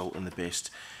not result in the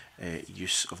best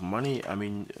use of money. I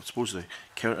mean, I suppose the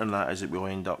counter on that is that we'll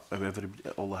end up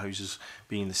all the houses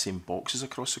being in the same boxes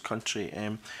across the country.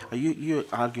 Are you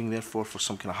arguing therefore for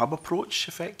some kind of hub approach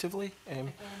effectively?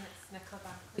 Again, it's Nicola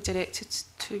Barclay. Directed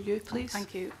to you, please.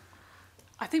 Thank you.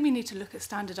 I think we need to look at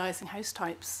standardising house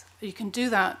types. You can do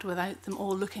that without them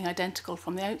all looking identical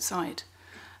from the outside.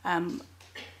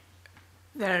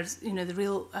 There's, you know, the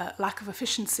real lack of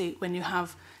efficiency when you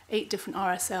have 8 different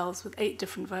RSLs with 8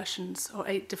 different versions or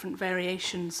 8 different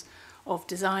variations of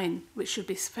design, which should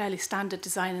be fairly standard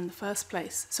design in the first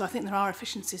place. So I think there are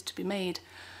efficiencies to be made.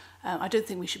 I don't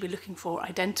think we should be looking for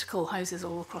identical houses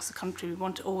all across the country. We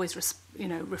want to always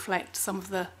reflect some of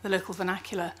the local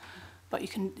vernacular, but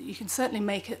you can certainly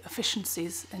make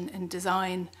efficiencies in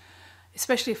design,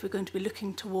 especially if we're going to be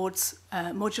looking towards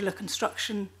modular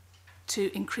construction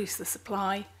to increase the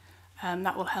supply.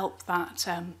 That will help that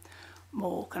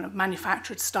more kind of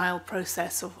manufactured style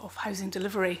process of housing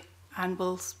delivery and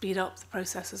will speed up the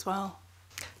process as well.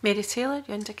 Mary Taylor,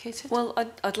 you indicated. Well,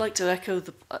 I'd like to echo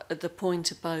the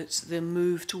point about the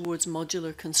move towards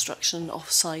modular construction,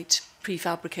 off-site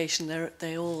prefabrication.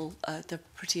 They're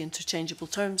pretty interchangeable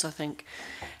terms, I think.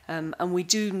 And we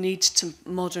do need to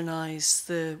modernise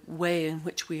the way in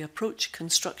which we approach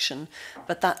construction,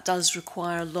 but that does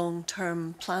require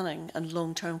long-term planning and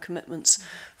long-term commitments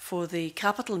for the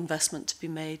capital investment to be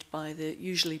made by the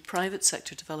usually private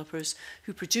sector developers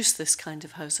who produce this kind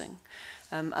of housing.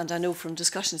 And I know from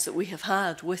discussions that we have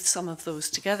had with some of those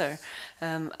together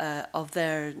of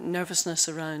their nervousness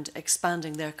around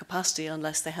expanding their capacity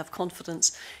unless they have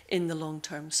confidence in the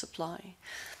long-term supply.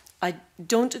 I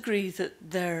don't agree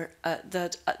that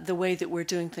the way that we're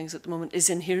doing things at the moment is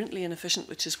inherently inefficient,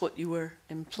 which is what you were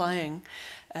implying.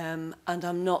 And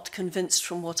I'm not convinced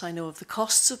from what I know of the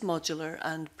costs of modular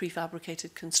and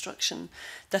prefabricated construction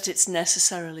that it's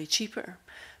necessarily cheaper.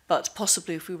 But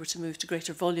possibly if we were to move to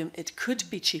greater volume, it could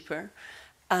be cheaper.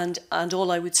 And all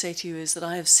I would say to you is that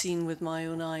I have seen with my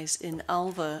own eyes in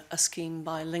Alva a scheme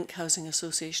by Link Housing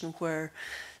Association where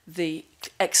the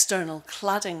external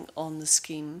cladding on the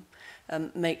scheme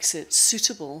makes it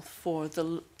suitable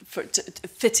to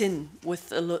fit in with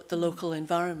the local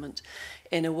environment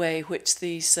in a way which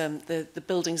these the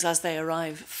buildings as they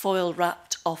arrive foil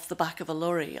wrapped off the back of a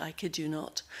lorry, I kid you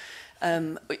not.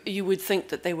 You would think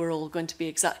that they were all going to be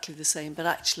exactly the same, but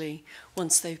actually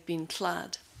once they've been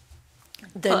clad,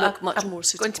 they look much more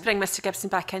suitable. I'm going to bring Mr Gibson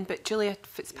back in, but Julia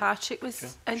Fitzpatrick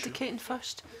was indicating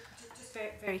first. Just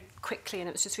very, very quickly, and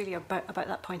it was just really about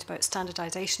that point about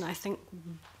standardisation. I think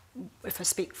if I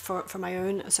speak for my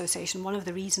own association, one of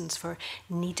the reasons for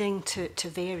needing to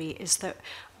vary is that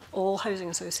all housing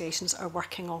associations are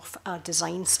working off a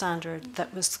design standard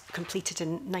that was completed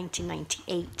in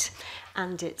 1998,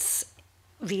 and it's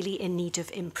really in need of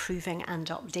improving and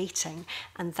updating,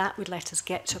 and that would let us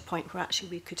get to a point where actually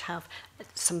we could have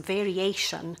some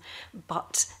variation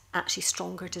but actually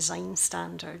stronger design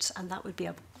standards, and that would be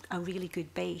a really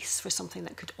good base for something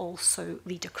that could also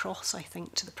read across, I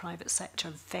think, to the private sector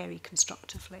very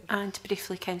constructively. And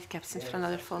briefly, Kenneth Gibson for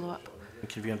another follow-up.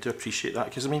 Thank you, I do appreciate that,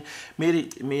 because I mean,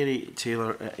 Mary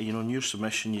Taylor, you know, in your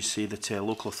submission you say that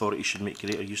local authorities should make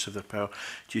greater use of their power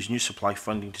to use new supply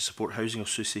funding to support housing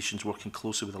associations working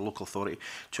closely with the local authority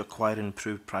to acquire and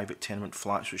improve private tenement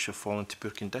flats which have fallen into poor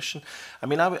condition. I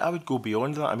mean, I would go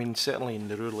beyond that. I mean, certainly in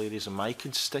the rural areas of my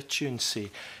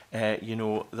constituency, you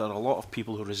know, there are a lot of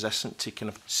people who are resistant to kind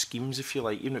of schemes, if you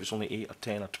like, even if it's only 8 or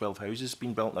 10 or 12 houses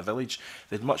being built in a village.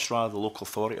 They'd much rather the local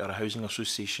authority or a housing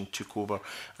association took over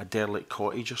a derelict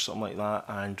cottage or something like that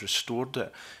and restored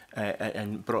it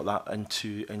and brought that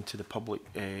into the public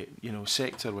you know,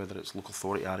 sector, whether it's local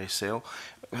authority, RSL.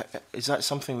 Is that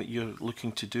something that you're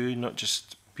looking to do, not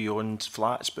just beyond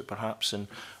flats, but perhaps in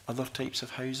other types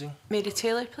of housing? Mary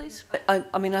Taylor, please.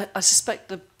 I mean, I suspect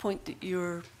the point that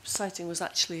you're citing was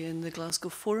actually in the Glasgow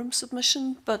Forum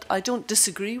submission, but I don't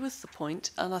disagree with the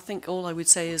point, and I think all I would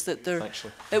say is that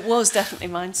it was definitely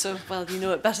mine, so, well, you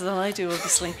know it better than I do,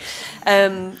 obviously.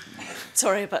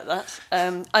 Sorry about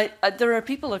that. There are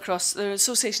people there are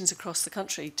associations across the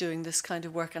country doing this kind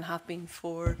of work and have been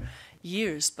for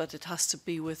years, but it has to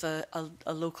be with a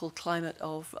local climate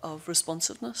of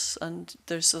responsiveness, and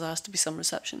there has to be some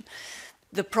reception.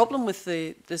 The problem with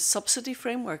the subsidy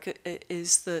framework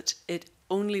is that it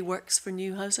only works for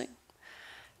new housing.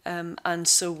 And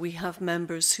so we have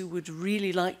members who would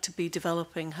really like to be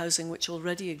developing housing which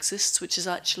already exists, which is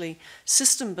actually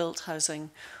system-built housing,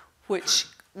 which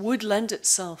would lend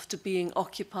itself to being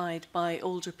occupied by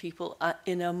older people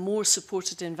in a more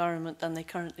supported environment than they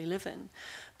currently live in.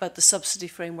 But the subsidy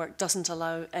framework doesn't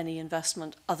allow any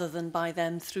investment other than by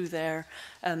them through their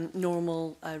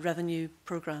normal revenue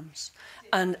programmes.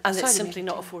 And it's simply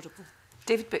not affordable.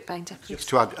 David Bookbinder, please. Just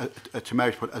to add to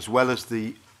Mary's point, as well as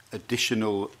the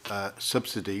additional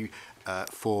subsidy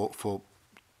for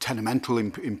tenemental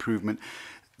improvement,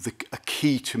 a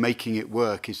key to making it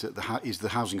work is that the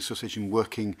housing association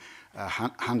working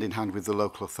hand in hand with the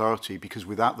local authority, because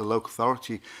without the local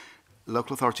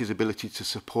authority's ability to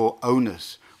support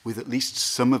owners with at least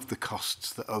some of the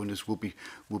costs that owners will be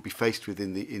faced with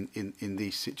in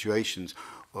these situations,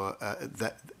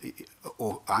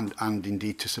 and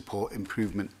indeed to support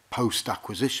improvement post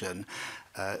acquisition,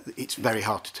 it's very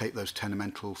hard to take those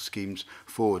tenemental schemes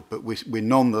forward. But we're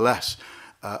nonetheless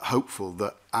hopeful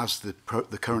that as the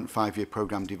current 5-year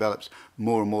programme develops,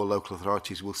 more and more local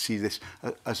authorities will see this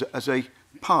as a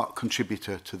part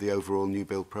contributor to the overall new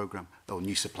build programme or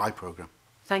new supply programme.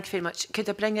 Thank you very much. Could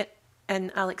I bring it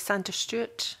in Alexander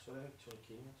Stewart?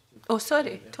 Oh,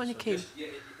 sorry, Tony Kane.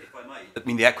 I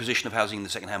mean, the acquisition of housing in the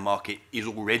second-hand market is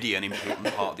already an important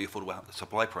part of the Affordable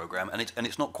Supply Programme, and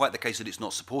it's not quite the case that it's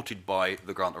not supported by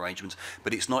the grant arrangements,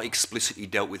 but it's not explicitly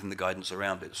dealt with in the guidance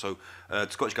around it. So the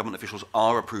Scottish Government officials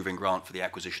are approving grant for the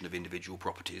acquisition of individual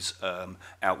properties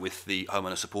out with the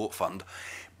Homeowner Support Fund,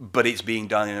 but it's being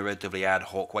done in a relatively ad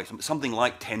hoc way. Something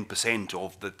like 10%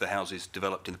 of the houses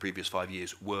developed in the previous 5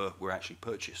 years were actually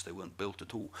purchased. They weren't built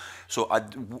at all. So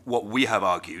what we have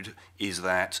argued is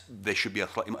that there should be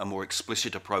a more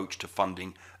explicit approach to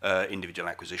funding individual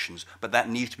acquisitions, but that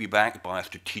needs to be backed by a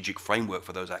strategic framework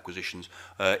for those acquisitions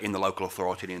in the local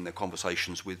authority and in the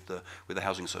conversations with the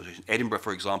housing association. Edinburgh,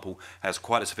 for example, has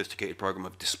quite a sophisticated programme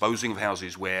of disposing of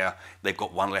houses where they've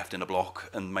got one left in a block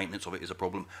and maintenance of it is a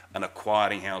problem, and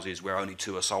acquiring houses where only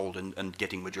 2 are sold and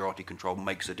getting majority control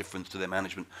makes a difference to their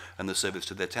management and the service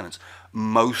to their tenants.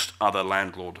 Most other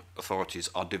landlord authorities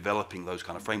are developing those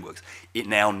kind of frameworks. It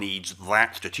now needs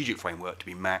that strategic framework to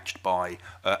be matched by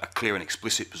a clear and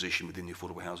explicit position within the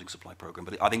Affordable Housing Supply Programme.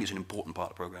 But I think it's an important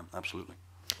part of the programme, absolutely.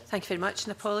 Thank you very much,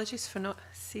 and apologies for not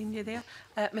seeing you there.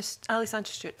 Ms Alexander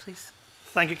Stewart, please.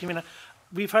 Thank you, Camilla.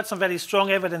 We've heard some very strong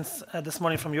evidence this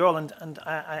morning from you all, and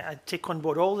I take on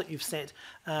board all that you've said.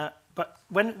 But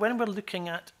when we're looking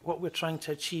at what we're trying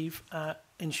to achieve,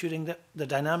 ensuring that the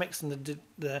dynamics and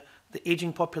the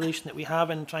ageing population that we have,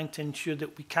 and trying to ensure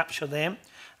that we capture them,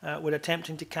 we're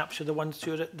attempting to capture the ones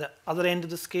who are at the other end of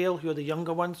the scale, who are the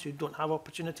younger ones who don't have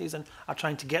opportunities and are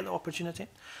trying to get the opportunity.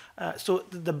 So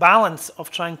the balance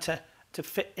of trying to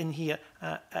fit in here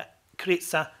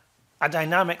creates a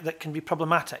dynamic that can be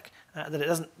problematic, that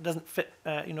it doesn't fit,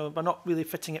 we're not really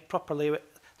fitting it properly.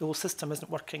 The whole system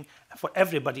isn't working for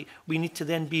everybody. We need to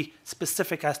then be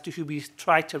specific as to who we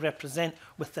try to represent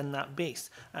within that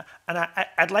base. And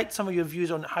I'd like some of your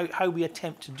views on how we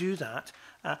attempt to do that.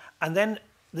 And then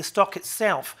the stock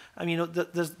itself, I mean,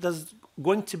 there's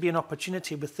going to be an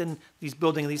opportunity within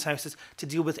building these houses to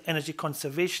deal with energy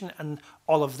conservation and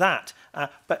all of that.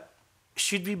 But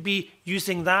should we be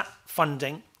using that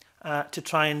funding to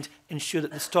try and ensure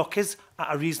that the stock is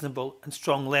at a reasonable and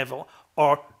strong level?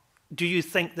 Or do you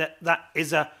think that that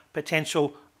is a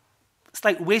potential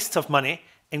slight waste of money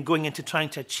in going into trying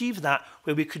to achieve that,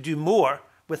 where we could do more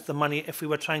with the money if we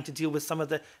were trying to deal with some of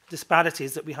the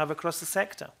disparities that we have across the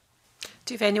sector?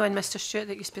 Do you have anyone, Mr Stewart,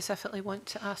 that you specifically want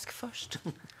to ask first?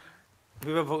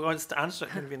 Whoever wants to answer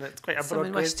it, it's quite a broad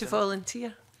Someone wish question. to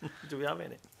volunteer? Do we have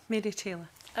any? Mary Taylor.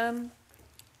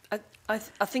 I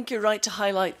think you're right to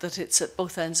highlight that it's at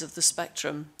both ends of the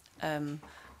spectrum,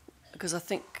 because I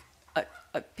think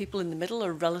people in the middle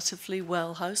are relatively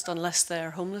well housed, unless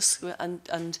they're homeless,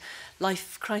 and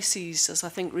life crises, as I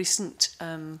think recent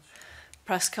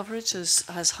press coverage has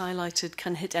highlighted,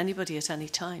 can hit anybody at any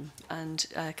time and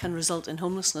can result in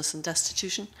homelessness and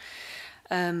destitution.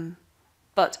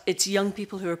 But it's young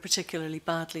people who are particularly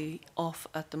badly off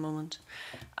at the moment.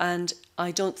 And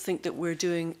I don't think that we're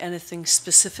doing anything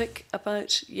specific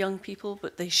about young people,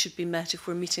 but they should be met if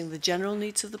we're meeting the general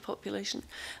needs of the population.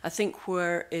 I think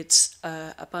where it's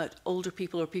about older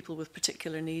people or people with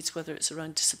particular needs, whether it's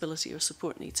around disability or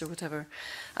support needs or whatever,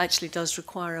 actually does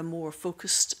require a more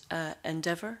focused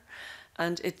endeavour.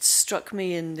 And it struck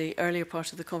me in the earlier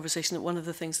part of the conversation that one of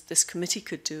the things this committee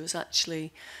could do is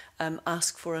actually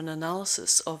ask for an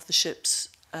analysis of the ships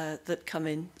that come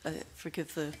in,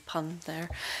 forgive the pun there,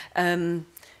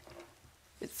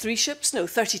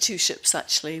 32 ships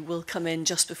actually will come in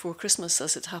just before Christmas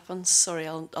as it happens. Sorry,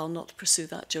 I'll not pursue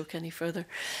that joke any further.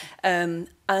 And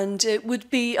it would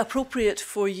be appropriate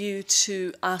for you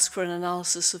to ask for an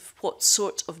analysis of what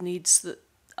sort of needs that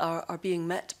are being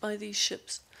met by these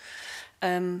ships.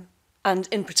 And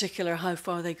in particular, how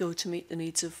far they go to meet the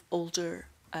needs of older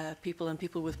people and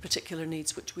people with particular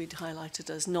needs, which we'd highlighted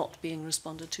as not being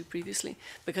responded to previously.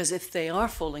 Because if they are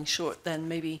falling short, then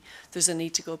maybe there's a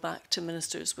need to go back to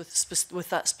ministers with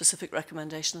that specific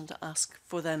recommendation and to ask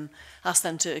them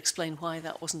to explain why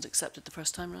that wasn't accepted the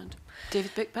first time round.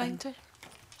 David Bickbinder.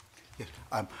 Yes.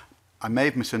 I may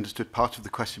have misunderstood part of the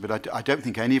question, but I don't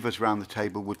think any of us around the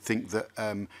table would think that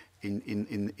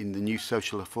in the new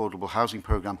social affordable housing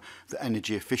programme, that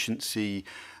energy efficiency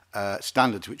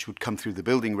standards which would come through the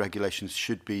building regulations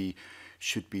should be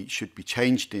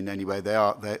changed in any way. They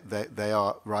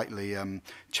are rightly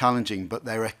challenging, but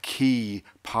they're a key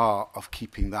part of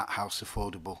keeping that house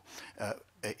affordable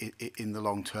in the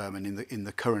long term and in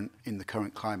the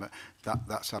current climate.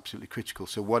 That's absolutely critical.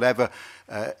 So whatever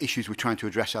issues we're trying to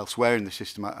address elsewhere in the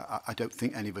system, I don't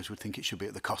think any of us would think it should be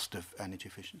at the cost of energy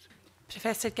efficiency.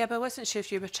 Professor Gibb, I wasn't sure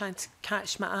if you were trying to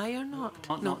catch my eye or not.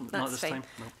 No, that's not this fine. time.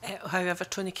 No. However,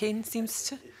 Tony Kane seems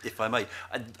to. If I may,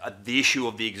 the issue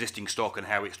of the existing stock and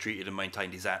how it's treated and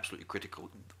maintained is absolutely critical.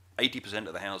 80%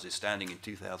 of the houses standing in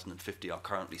 2050 are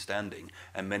currently standing,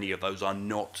 and many of those are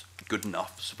not good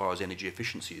enough as far as energy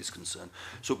efficiency is concerned.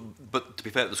 So, but to be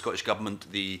fair to the Scottish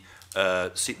Government, the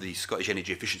Scottish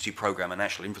Energy Efficiency Programme and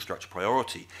National Infrastructure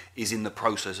Priority is in the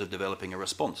process of developing a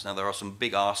response. Now, there are some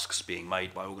big asks being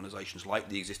made by organisations like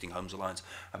the Existing Homes Alliance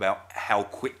about how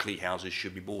quickly houses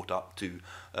should be brought up to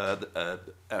an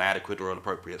adequate or an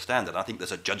appropriate standard. I think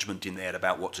there's a judgment in there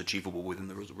about what's achievable within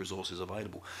the resources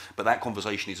available. But that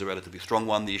conversation is a relatively strong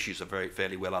one. The issues are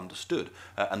fairly well understood,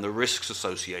 and the risks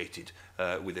associated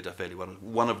with it are fairly well.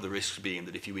 One of the risks being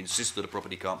that if you insist that a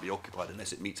property can't be occupied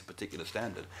unless it meets a particular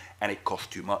standard, and it costs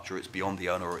too much, or it's beyond the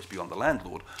owner, or it's beyond the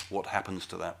landlord, what happens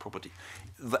to that property?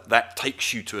 That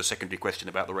takes you to a secondary question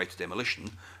about the rate of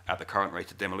demolition. At the current rate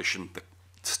of demolition, the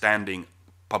standing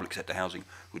public sector housing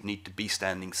would need to be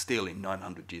standing still in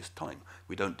 900 years' time.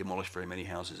 We don't demolish very many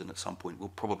houses, and at some point we'll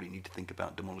probably need to think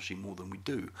about demolishing more than we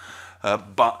do.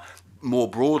 But more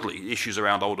broadly, issues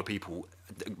around older people,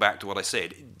 back to what I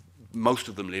said, most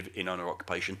of them live in owner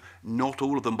occupation. Not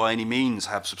all of them by any means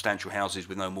have substantial houses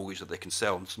with no mortgage that they can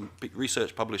sell. And some big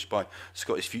research published by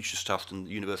Scottish Futures Trust and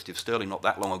the University of Stirling not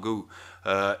that long ago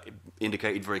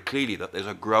indicated very clearly that there's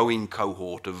a growing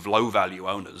cohort of low-value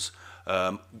owners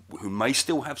who may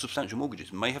still have substantial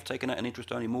mortgages, may have taken out an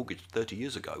interest-only mortgage 30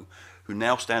 years ago, who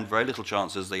now stand very little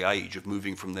chance as they age of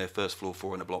moving from their first floor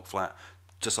 4 in a block flat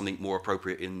to something more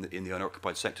appropriate in the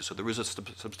owner-occupied sector. So there is a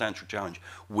substantial challenge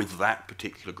with that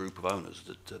particular group of owners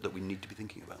that we need to be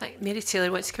thinking about. Mary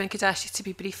Taylor wants to come in. Could I ask you to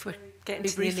be brief? We're getting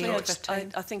to the end of our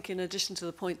time. I think in addition to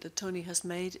the point that Tony has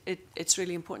made, it's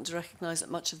really important to recognise that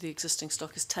much of the existing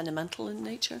stock is tenemental in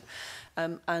nature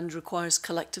and requires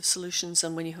collective solutions.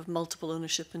 And when you have multiple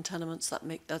ownership in tenements,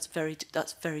 that's very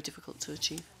difficult to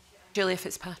achieve. Julia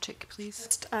Fitzpatrick,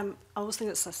 please. I always think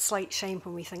it's a slight shame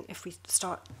when we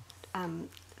start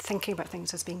thinking about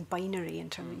things as being binary in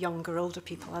terms of younger, older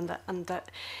people, and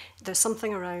that there's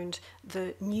something around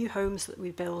the new homes that we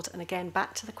build, and again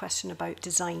back to the question about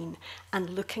design and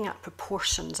looking at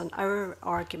proportions. And our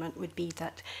argument would be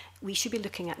that we should be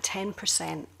looking at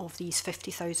 10% of these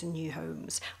 50,000 new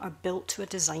homes are built to a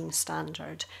design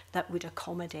standard that would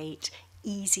accommodate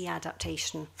easy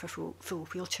adaptation for full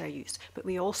wheelchair use. But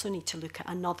we also need to look at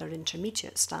another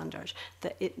intermediate standard,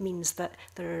 that it means that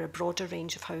there are a broader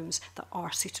range of homes that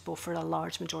are suitable for a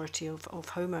large majority of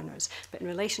homeowners. But in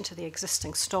relation to the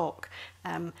existing stock,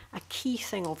 a key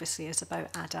thing obviously is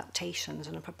about adaptations,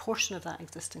 and a proportion of that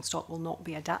existing stock will not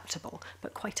be adaptable,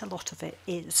 but quite a lot of it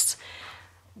is.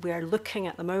 We're looking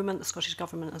at the moment, the Scottish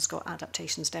Government has got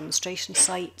adaptations demonstration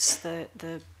sites.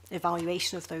 The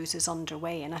evaluation of those is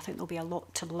underway, and I think there'll be a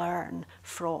lot to learn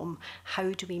from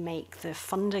how do we make the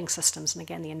funding systems and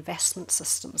again the investment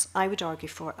systems. I would argue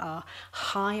for a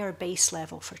higher base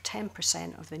level for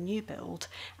 10% of the new build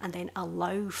and then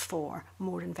allow for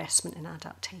more investment in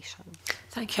adaptation.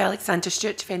 Thank you, Alexander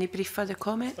Stewart. Do you have any brief further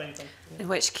comment? In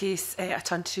which case, I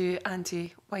turn to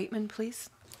Andy Whiteman, please.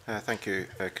 Thank you,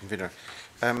 Convener.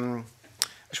 I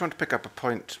just want to pick up a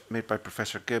point made by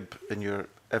Professor Gibb in your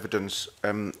evidence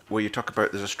where you talk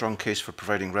about there's a strong case for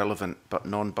providing relevant but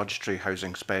non-budgetary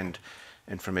housing spend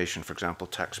information, for example,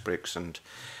 tax breaks and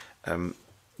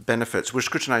benefits. We're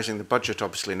scrutinising the budget,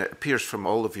 obviously, and it appears from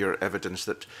all of your evidence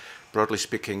that, broadly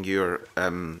speaking, you're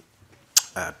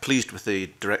pleased with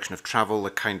the direction of travel,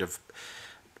 the kind of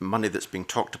money that's being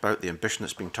talked about, the ambition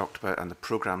that's being talked about, and the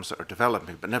programmes that are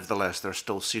developing. But nevertheless, there are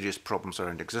still serious problems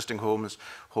around existing homes,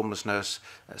 homelessness,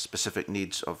 specific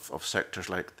needs of sectors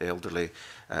like the elderly,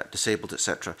 disabled,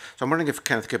 etc. So I'm wondering if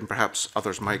Kenneth Gibb and perhaps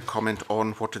others might comment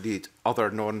on what are the other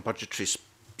non-budgetary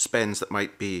spends that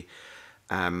might be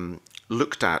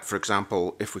looked at. For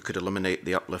example, if we could eliminate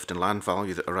the uplift in land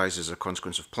value that arises as a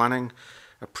consequence of planning,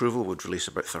 approval would release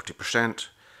about 30%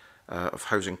 of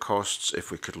housing costs.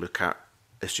 If we could look at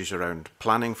issues around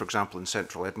planning, for example, in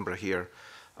central Edinburgh here,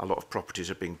 a lot of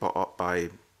properties are being bought up by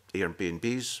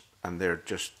Airbnbs, and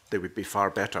they would be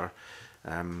far better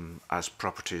as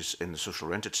properties in the social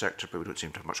rented sector, but we don't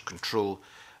seem to have much control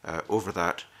over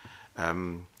that.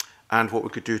 And what we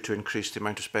could do to increase the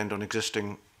amount of spend on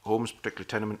existing homes, particularly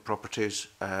tenement properties.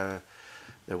 There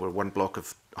were one block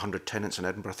of 100 tenants in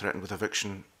Edinburgh threatened with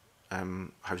eviction.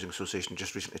 Housing Association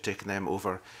just recently taken them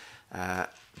over.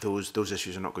 Those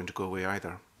issues are not going to go away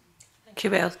either. Thank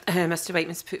you. Well, Mr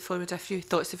Whiteman's put forward a few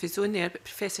thoughts of his own there, but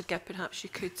Professor Gibb, perhaps you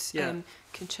could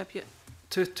contribute.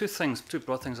 Two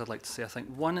broad things I'd like to say. I think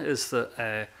one is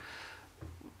that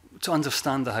to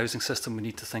understand the housing system, we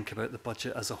need to think about the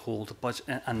budget as a whole, the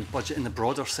budget in the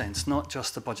broader sense, not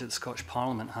just the budget the Scottish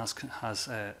Parliament has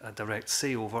a direct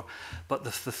say over, but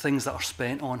the things that are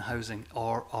spent on housing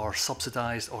or are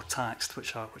subsidised or taxed,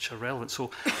 which are relevant. So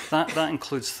that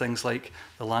includes things like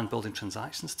the land building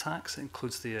transactions tax. It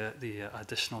includes the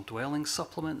additional dwelling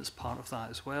supplement as part of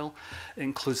that as well. It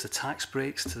includes the tax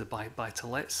breaks to the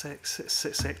buy-to-let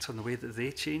sector and the way that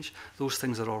they change. Those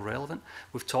things are all relevant.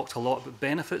 We've talked a lot about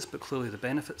benefits, but clearly the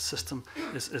benefit system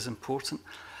is important.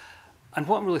 And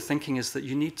what I'm really thinking is that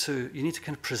you need to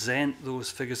kind of present those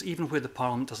figures, even where the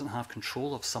Parliament doesn't have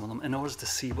control of some of them, in order to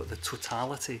see what the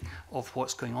totality of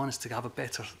what's going on is, to have a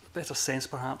better sense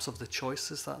perhaps of the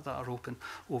choices that are open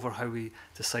over how we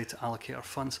decide to allocate our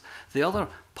funds. The other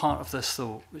part of this,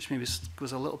 though, which maybe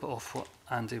goes a little bit off what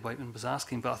Andy Whiteman was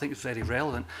asking, but I think it's very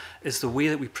relevant, is the way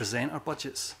that we present our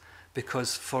budgets.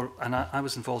 Because I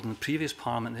was involved in the previous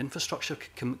Parliament, the Infrastructure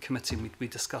Committee, and we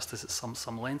discussed this at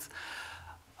some length.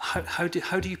 How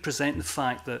do you present the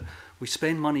fact that we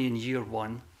spend money in year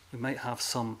one, we might have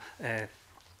some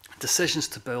decisions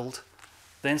to build,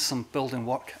 then some building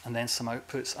work, and then some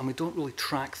outputs, and we don't really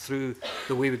track through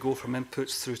the way we go from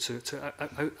inputs through to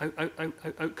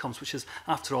outcomes, which is,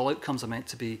 after all, outcomes are meant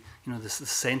to be, the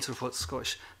centre of what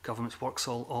Scottish Government's work's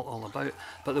all about.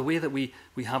 But the way that we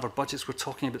have our budgets, we're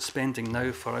talking about spending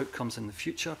now for outcomes in the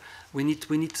future. We need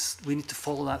to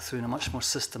follow that through in a much more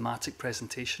systematic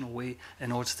presentational way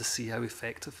in order to see how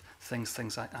effective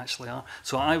things actually are.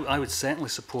 So I would certainly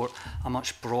support a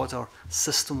much broader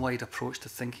system-wide approach to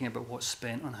thinking about what's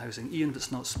spent on housing, even if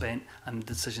it's not spent and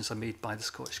decisions are made by the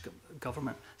Scottish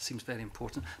Government. Seems very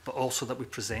important, but also that we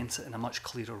present it in a much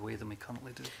clearer way than we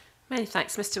currently do. Many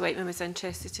thanks. Mr Whiteman was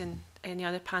interested in any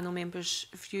other panel members'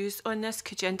 views on this.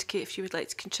 Could you indicate if you would like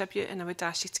to contribute? And I would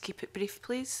ask you to keep it brief,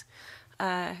 please.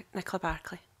 Nicola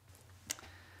Barclay.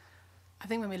 I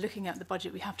think when we're looking at the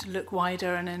budget, we have to look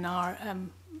wider, and in our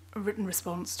written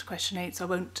response to question 8, so I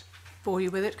won't bore you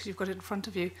with it because you've got it in front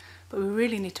of you, but we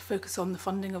really need to focus on the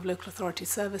funding of local authority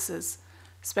services,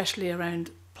 especially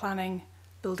around planning,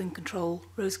 building control,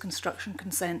 roads construction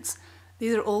consents.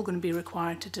 These are all going to be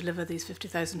required to deliver these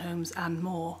 50,000 homes and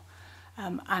more.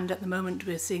 And at the moment,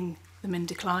 we're seeing them in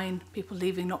decline, people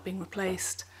leaving, not being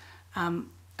replaced, and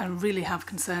really have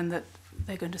concern that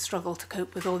they're going to struggle to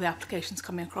cope with all the applications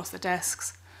coming across the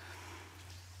desks.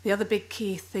 The other big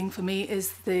key thing for me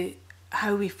is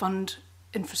how we fund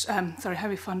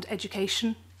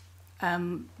education.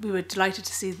 We were delighted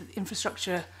to see the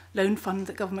infrastructure loan fund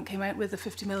that government came out with, the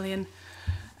 50 million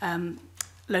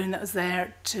loan that was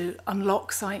there to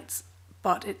unlock sites,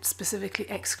 but it specifically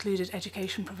excluded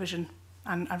education provision.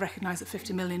 And I recognise that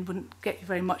 50 million wouldn't get you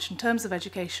very much in terms of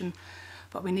education,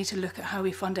 but we need to look at how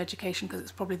we fund education, because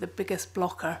it's probably the biggest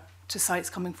blocker to sites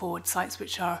coming forward, sites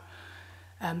which are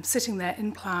sitting there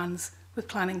in plans with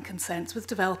planning consents, with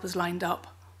developers lined up,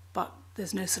 but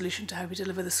there's no solution to how we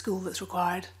deliver the school that's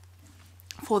required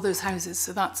for those houses.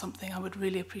 So that's something I would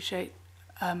really appreciate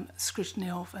scrutiny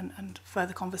of and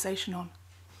further conversation on.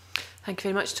 Thank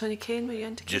you very much. Tony Kane, were you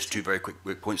indicating? Just two very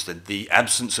quick points then. The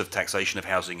absence of taxation of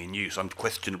housing in use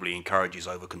unquestionably encourages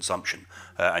overconsumption,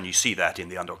 and you see that in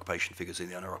the under-occupation figures in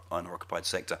the owner-occupied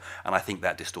sector, and I think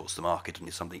that distorts the market and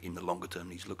is something in the longer term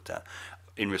needs looked at.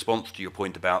 In response to your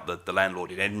point about the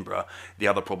landlord in Edinburgh, the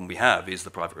other problem we have is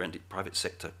the private rented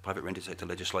sector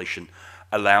legislation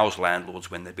allows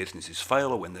landlords, when their businesses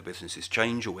fail or when their businesses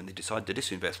change or when they decide to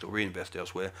disinvest or reinvest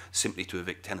elsewhere, simply to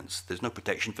evict tenants. There's no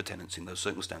protection for tenants in those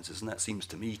circumstances, and that seems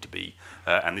to me to be,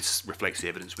 and this reflects the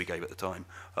evidence we gave at the time,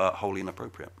 wholly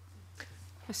inappropriate.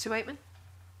 Mr Whiteman?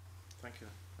 Thank you.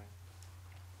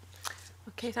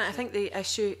 Okay, I think the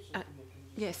issue...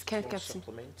 yes, Ken Gibson.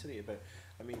 Supplementary about...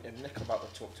 I mean, Nicola Bartley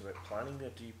talked about planning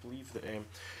there. Do you believe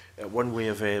that one way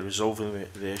of resolving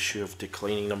the issue of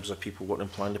declining numbers of people working in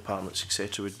planning departments,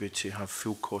 etc., would be to have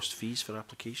full cost fees for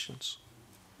applications?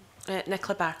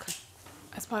 Nicola Barclay.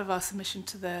 As part of our submission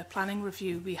to the planning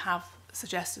review, we have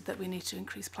suggested that we need to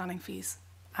increase planning fees,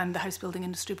 and the house building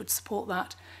industry would support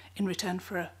that in return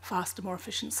for a faster, more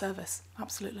efficient service.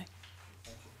 Absolutely.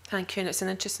 Thank you, and it's an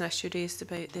interesting issue raised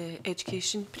about the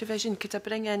education provision. Could I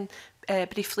bring in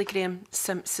briefly Graham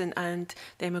Simpson, and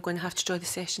then we're going to have to draw the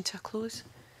session to a close?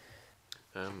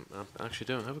 I actually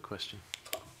don't have a question.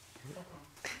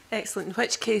 Excellent, in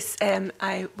which case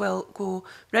I will go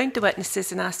round the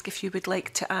witnesses and ask if you would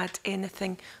like to add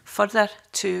anything further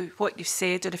to what you've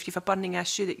said, or if you have a burning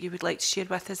issue that you would like to share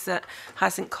with us that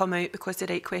hasn't come out because the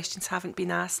right questions haven't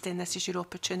been asked, then this is your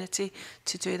opportunity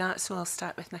to do that. So I'll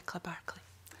start with Nicola Barclay.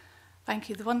 Thank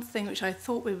you. The one thing which I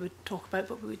thought we would talk about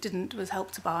but we didn't was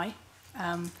Help to Buy.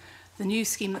 The new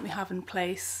scheme that we have in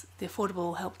place, the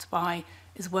affordable Help to Buy,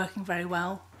 is working very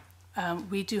well.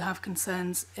 We do have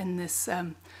concerns in this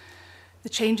the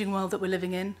changing world that we're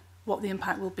living in, what the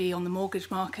impact will be on the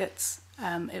mortgage markets.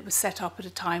 It was set up at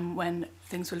a time when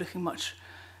things were looking much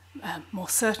more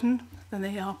certain than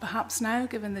they are perhaps now,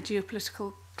 given the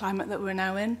geopolitical climate that we're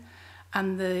now in,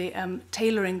 and the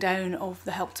tailoring down of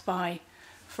the Help to Buy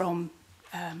from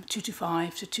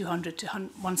 225 to 200 to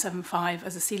 175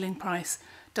 as a ceiling price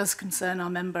does concern our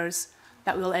members,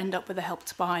 that we'll end up with a Help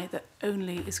to Buy that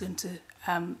only is going to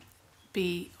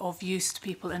be of use to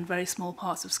people in very small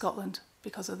parts of Scotland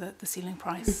because of the ceiling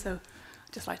price. So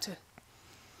I'd just like to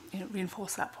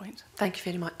reinforce that point. Thank you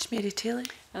very much. Mary Taylor?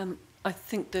 I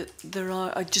think that there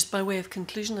are, just by way of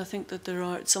conclusion, I think that there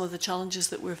are some of the challenges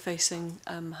that we're facing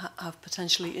have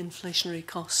potentially inflationary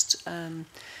cost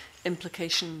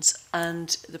implications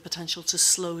and the potential to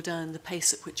slow down the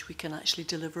pace at which we can actually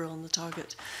deliver on the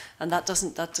target. And that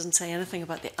doesn't say anything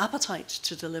about the appetite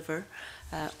to deliver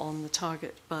on the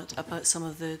target, but about some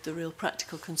of the real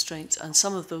practical constraints, and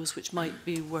some of those which might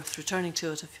be worth returning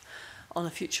to it on a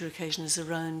future occasion is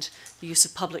around the use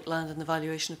of public land and the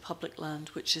valuation of public land,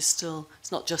 which is still,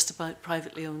 it's not just about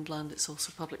privately owned land, it's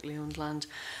also publicly owned land,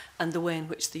 and the way in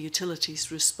which the utilities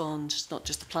respond. It's not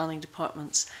just the planning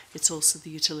departments, it's also the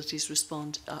utilities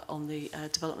respond on the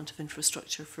development of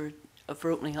infrastructure for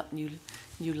opening up new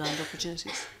land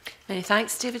opportunities. Many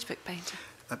thanks. David Bookbinder.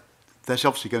 There's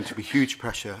obviously going to be huge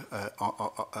pressure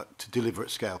to deliver at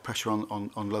scale, pressure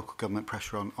on local government,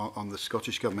 pressure on the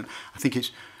Scottish Government. I think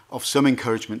it's of some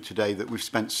encouragement today that we've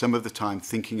spent some of the time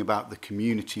thinking about the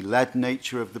community-led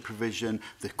nature of the provision,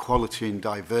 the quality and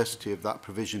diversity of that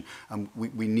provision, and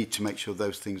we need to make sure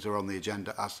those things are on the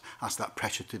agenda as that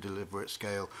pressure to deliver at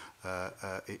scale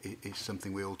is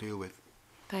something we all deal with.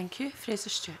 Thank you. Fraser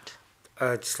Stewart.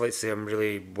 I'd just like to say I'm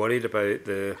really worried about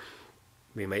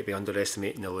we might be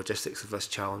underestimating the logistics of this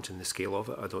challenge and the scale of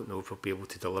it. I don't know if we'll be able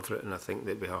to deliver it, and I think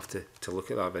that we have to look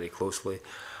at that very closely.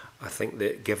 I think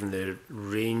that given the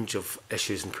range of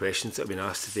issues and questions that have been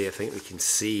asked today, I think we can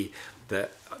see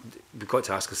that we've got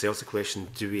to ask ourselves the question,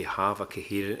 do we have a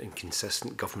coherent and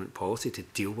consistent government policy to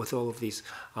deal with all of these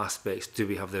aspects? Do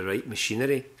we have the right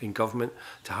machinery in government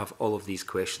to have all of these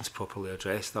questions properly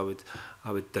addressed? I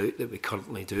would doubt that we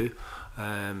currently do.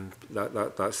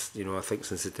 That's, I think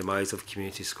since the demise of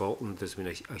Community Scotland, there's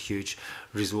been a huge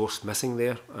resource missing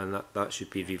there, and that should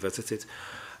be revisited.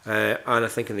 And I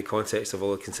think in the context of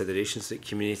all the considerations that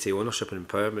community ownership and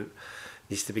empowerment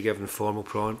needs to be given formal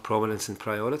prominence and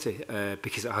priority,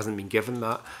 because it hasn't been given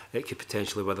that, it could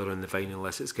potentially wither on the vine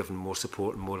unless it's given more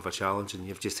support and more of a challenge. And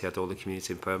you've just heard all the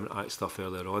Community Empowerment Act stuff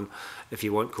earlier on. If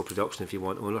you want co-production, if you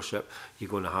want ownership, you're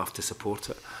going to have to support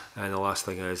it. And the last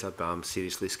thing is, I'm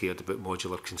seriously scared about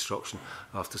modular construction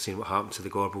after seeing what happened to the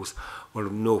Gorbals. We're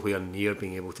nowhere near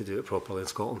being able to do it properly in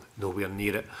Scotland, nowhere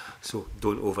near it. So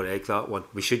don't over-egg that one.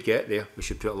 We should get there. We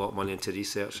should put a lot of money into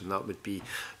research, and that would be,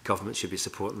 government should be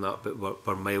supporting that, but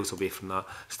we're miles away from that.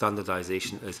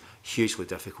 Standardisation is hugely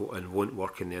difficult and won't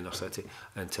work in the inner city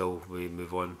until we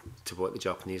move on to what the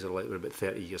Japanese are like. We're about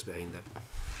 30 years behind them.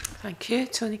 Thank you.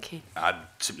 Tony Kane. I'd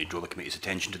simply draw the committee's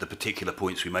attention to the particular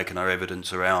points we make in our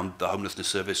evidence around the homelessness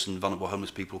service and vulnerable homeless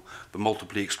people, but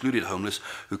multiply excluded homeless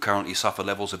who currently suffer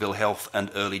levels of ill health and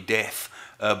early death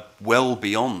well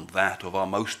beyond that of our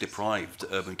most deprived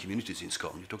urban communities in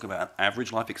Scotland. You're talking about an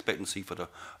average life expectancy for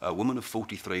a woman of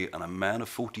 43 and a man of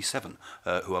 47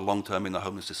 who are long-term in the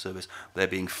homelessness service. They're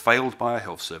being failed by our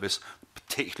health service,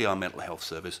 particularly our mental health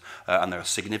service, and there are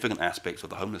significant aspects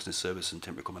of the homelessness service and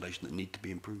temporary accommodation that need to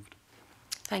be improved.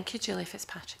 Thank you, Julie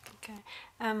Fitzpatrick. Okay.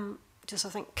 Just I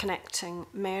think connecting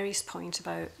Mary's point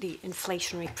about the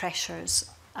inflationary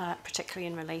pressures, particularly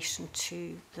in relation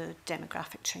to the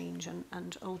demographic change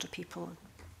and older people,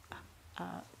 in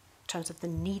terms of the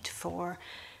need for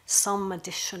some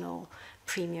additional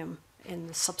premium in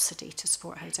the subsidy to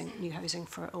support housing, new housing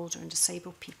for older and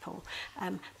disabled people.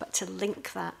 But to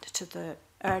link that to the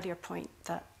earlier point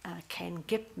that Ken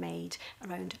Gibb made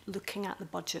around looking at the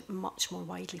budget much more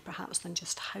widely perhaps than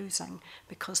just housing,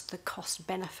 because the cost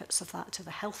benefits of that to the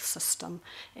health system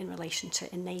in relation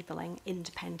to enabling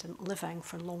independent living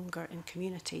for longer in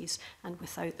communities and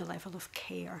without the level of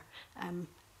care,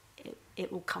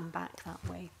 it will come back that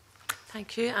way.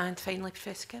 Thank you. And finally,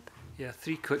 Professor Gibb. Yeah,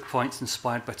 3 quick points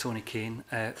inspired by Tony Kane.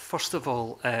 First of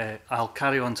all, I'll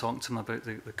carry on talking to him about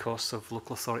the costs of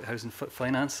local authority housing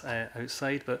finance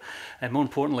outside, but more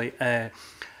importantly,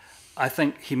 I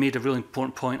think he made a really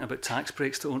important point about tax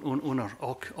breaks to owner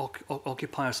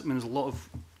occupiers. I mean, there's a lot of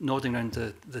nodding around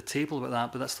the table about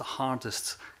that, but that's the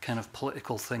hardest kind of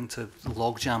political thing to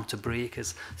logjam to break,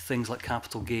 is things like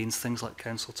capital gains, things like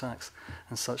council tax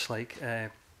and such like.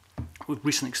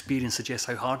 Recent experience suggests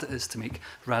how hard it is to make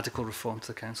radical reform to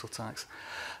the council tax.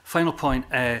 Final point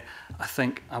I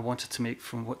think I wanted to make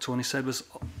from what Tony said was,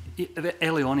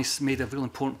 early on he made a really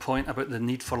important point about the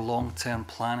need for long-term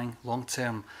planning,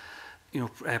 long-term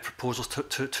proposals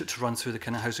to run through the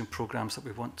kind of housing programmes that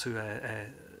we want to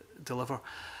deliver.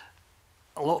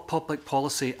 A lot of public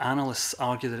policy analysts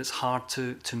argue that it's hard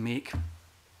to make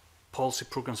policy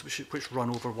programmes which run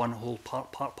over one whole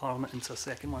parliament into a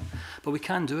second one. But we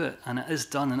can do it, and it is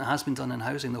done, and it has been done in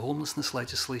housing. The homelessness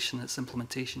legislation, its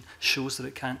implementation, shows that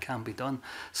it can be done.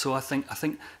 So I think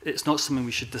it's not something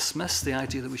we should dismiss, the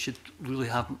idea that we should really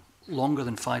have longer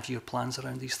than 5-year plans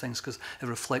around these things, because it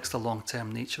reflects the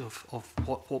long-term nature of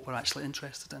what we're actually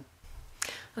interested in.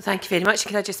 Well, thank you very much.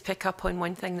 Can I just pick up on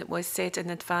one thing that was said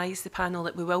and advise the panel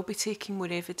that we will be taking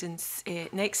more evidence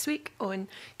next week on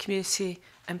community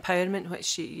empowerment,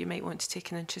 which you might want to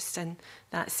take an interest in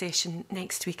that session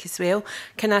next week as well.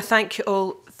 Can I thank you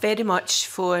all very much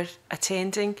for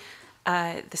attending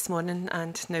this morning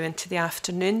and now into the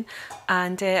afternoon.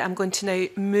 And I'm going to now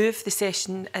move the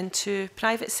session into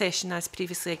private session as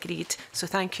previously agreed. So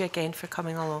thank you again for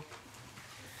coming along.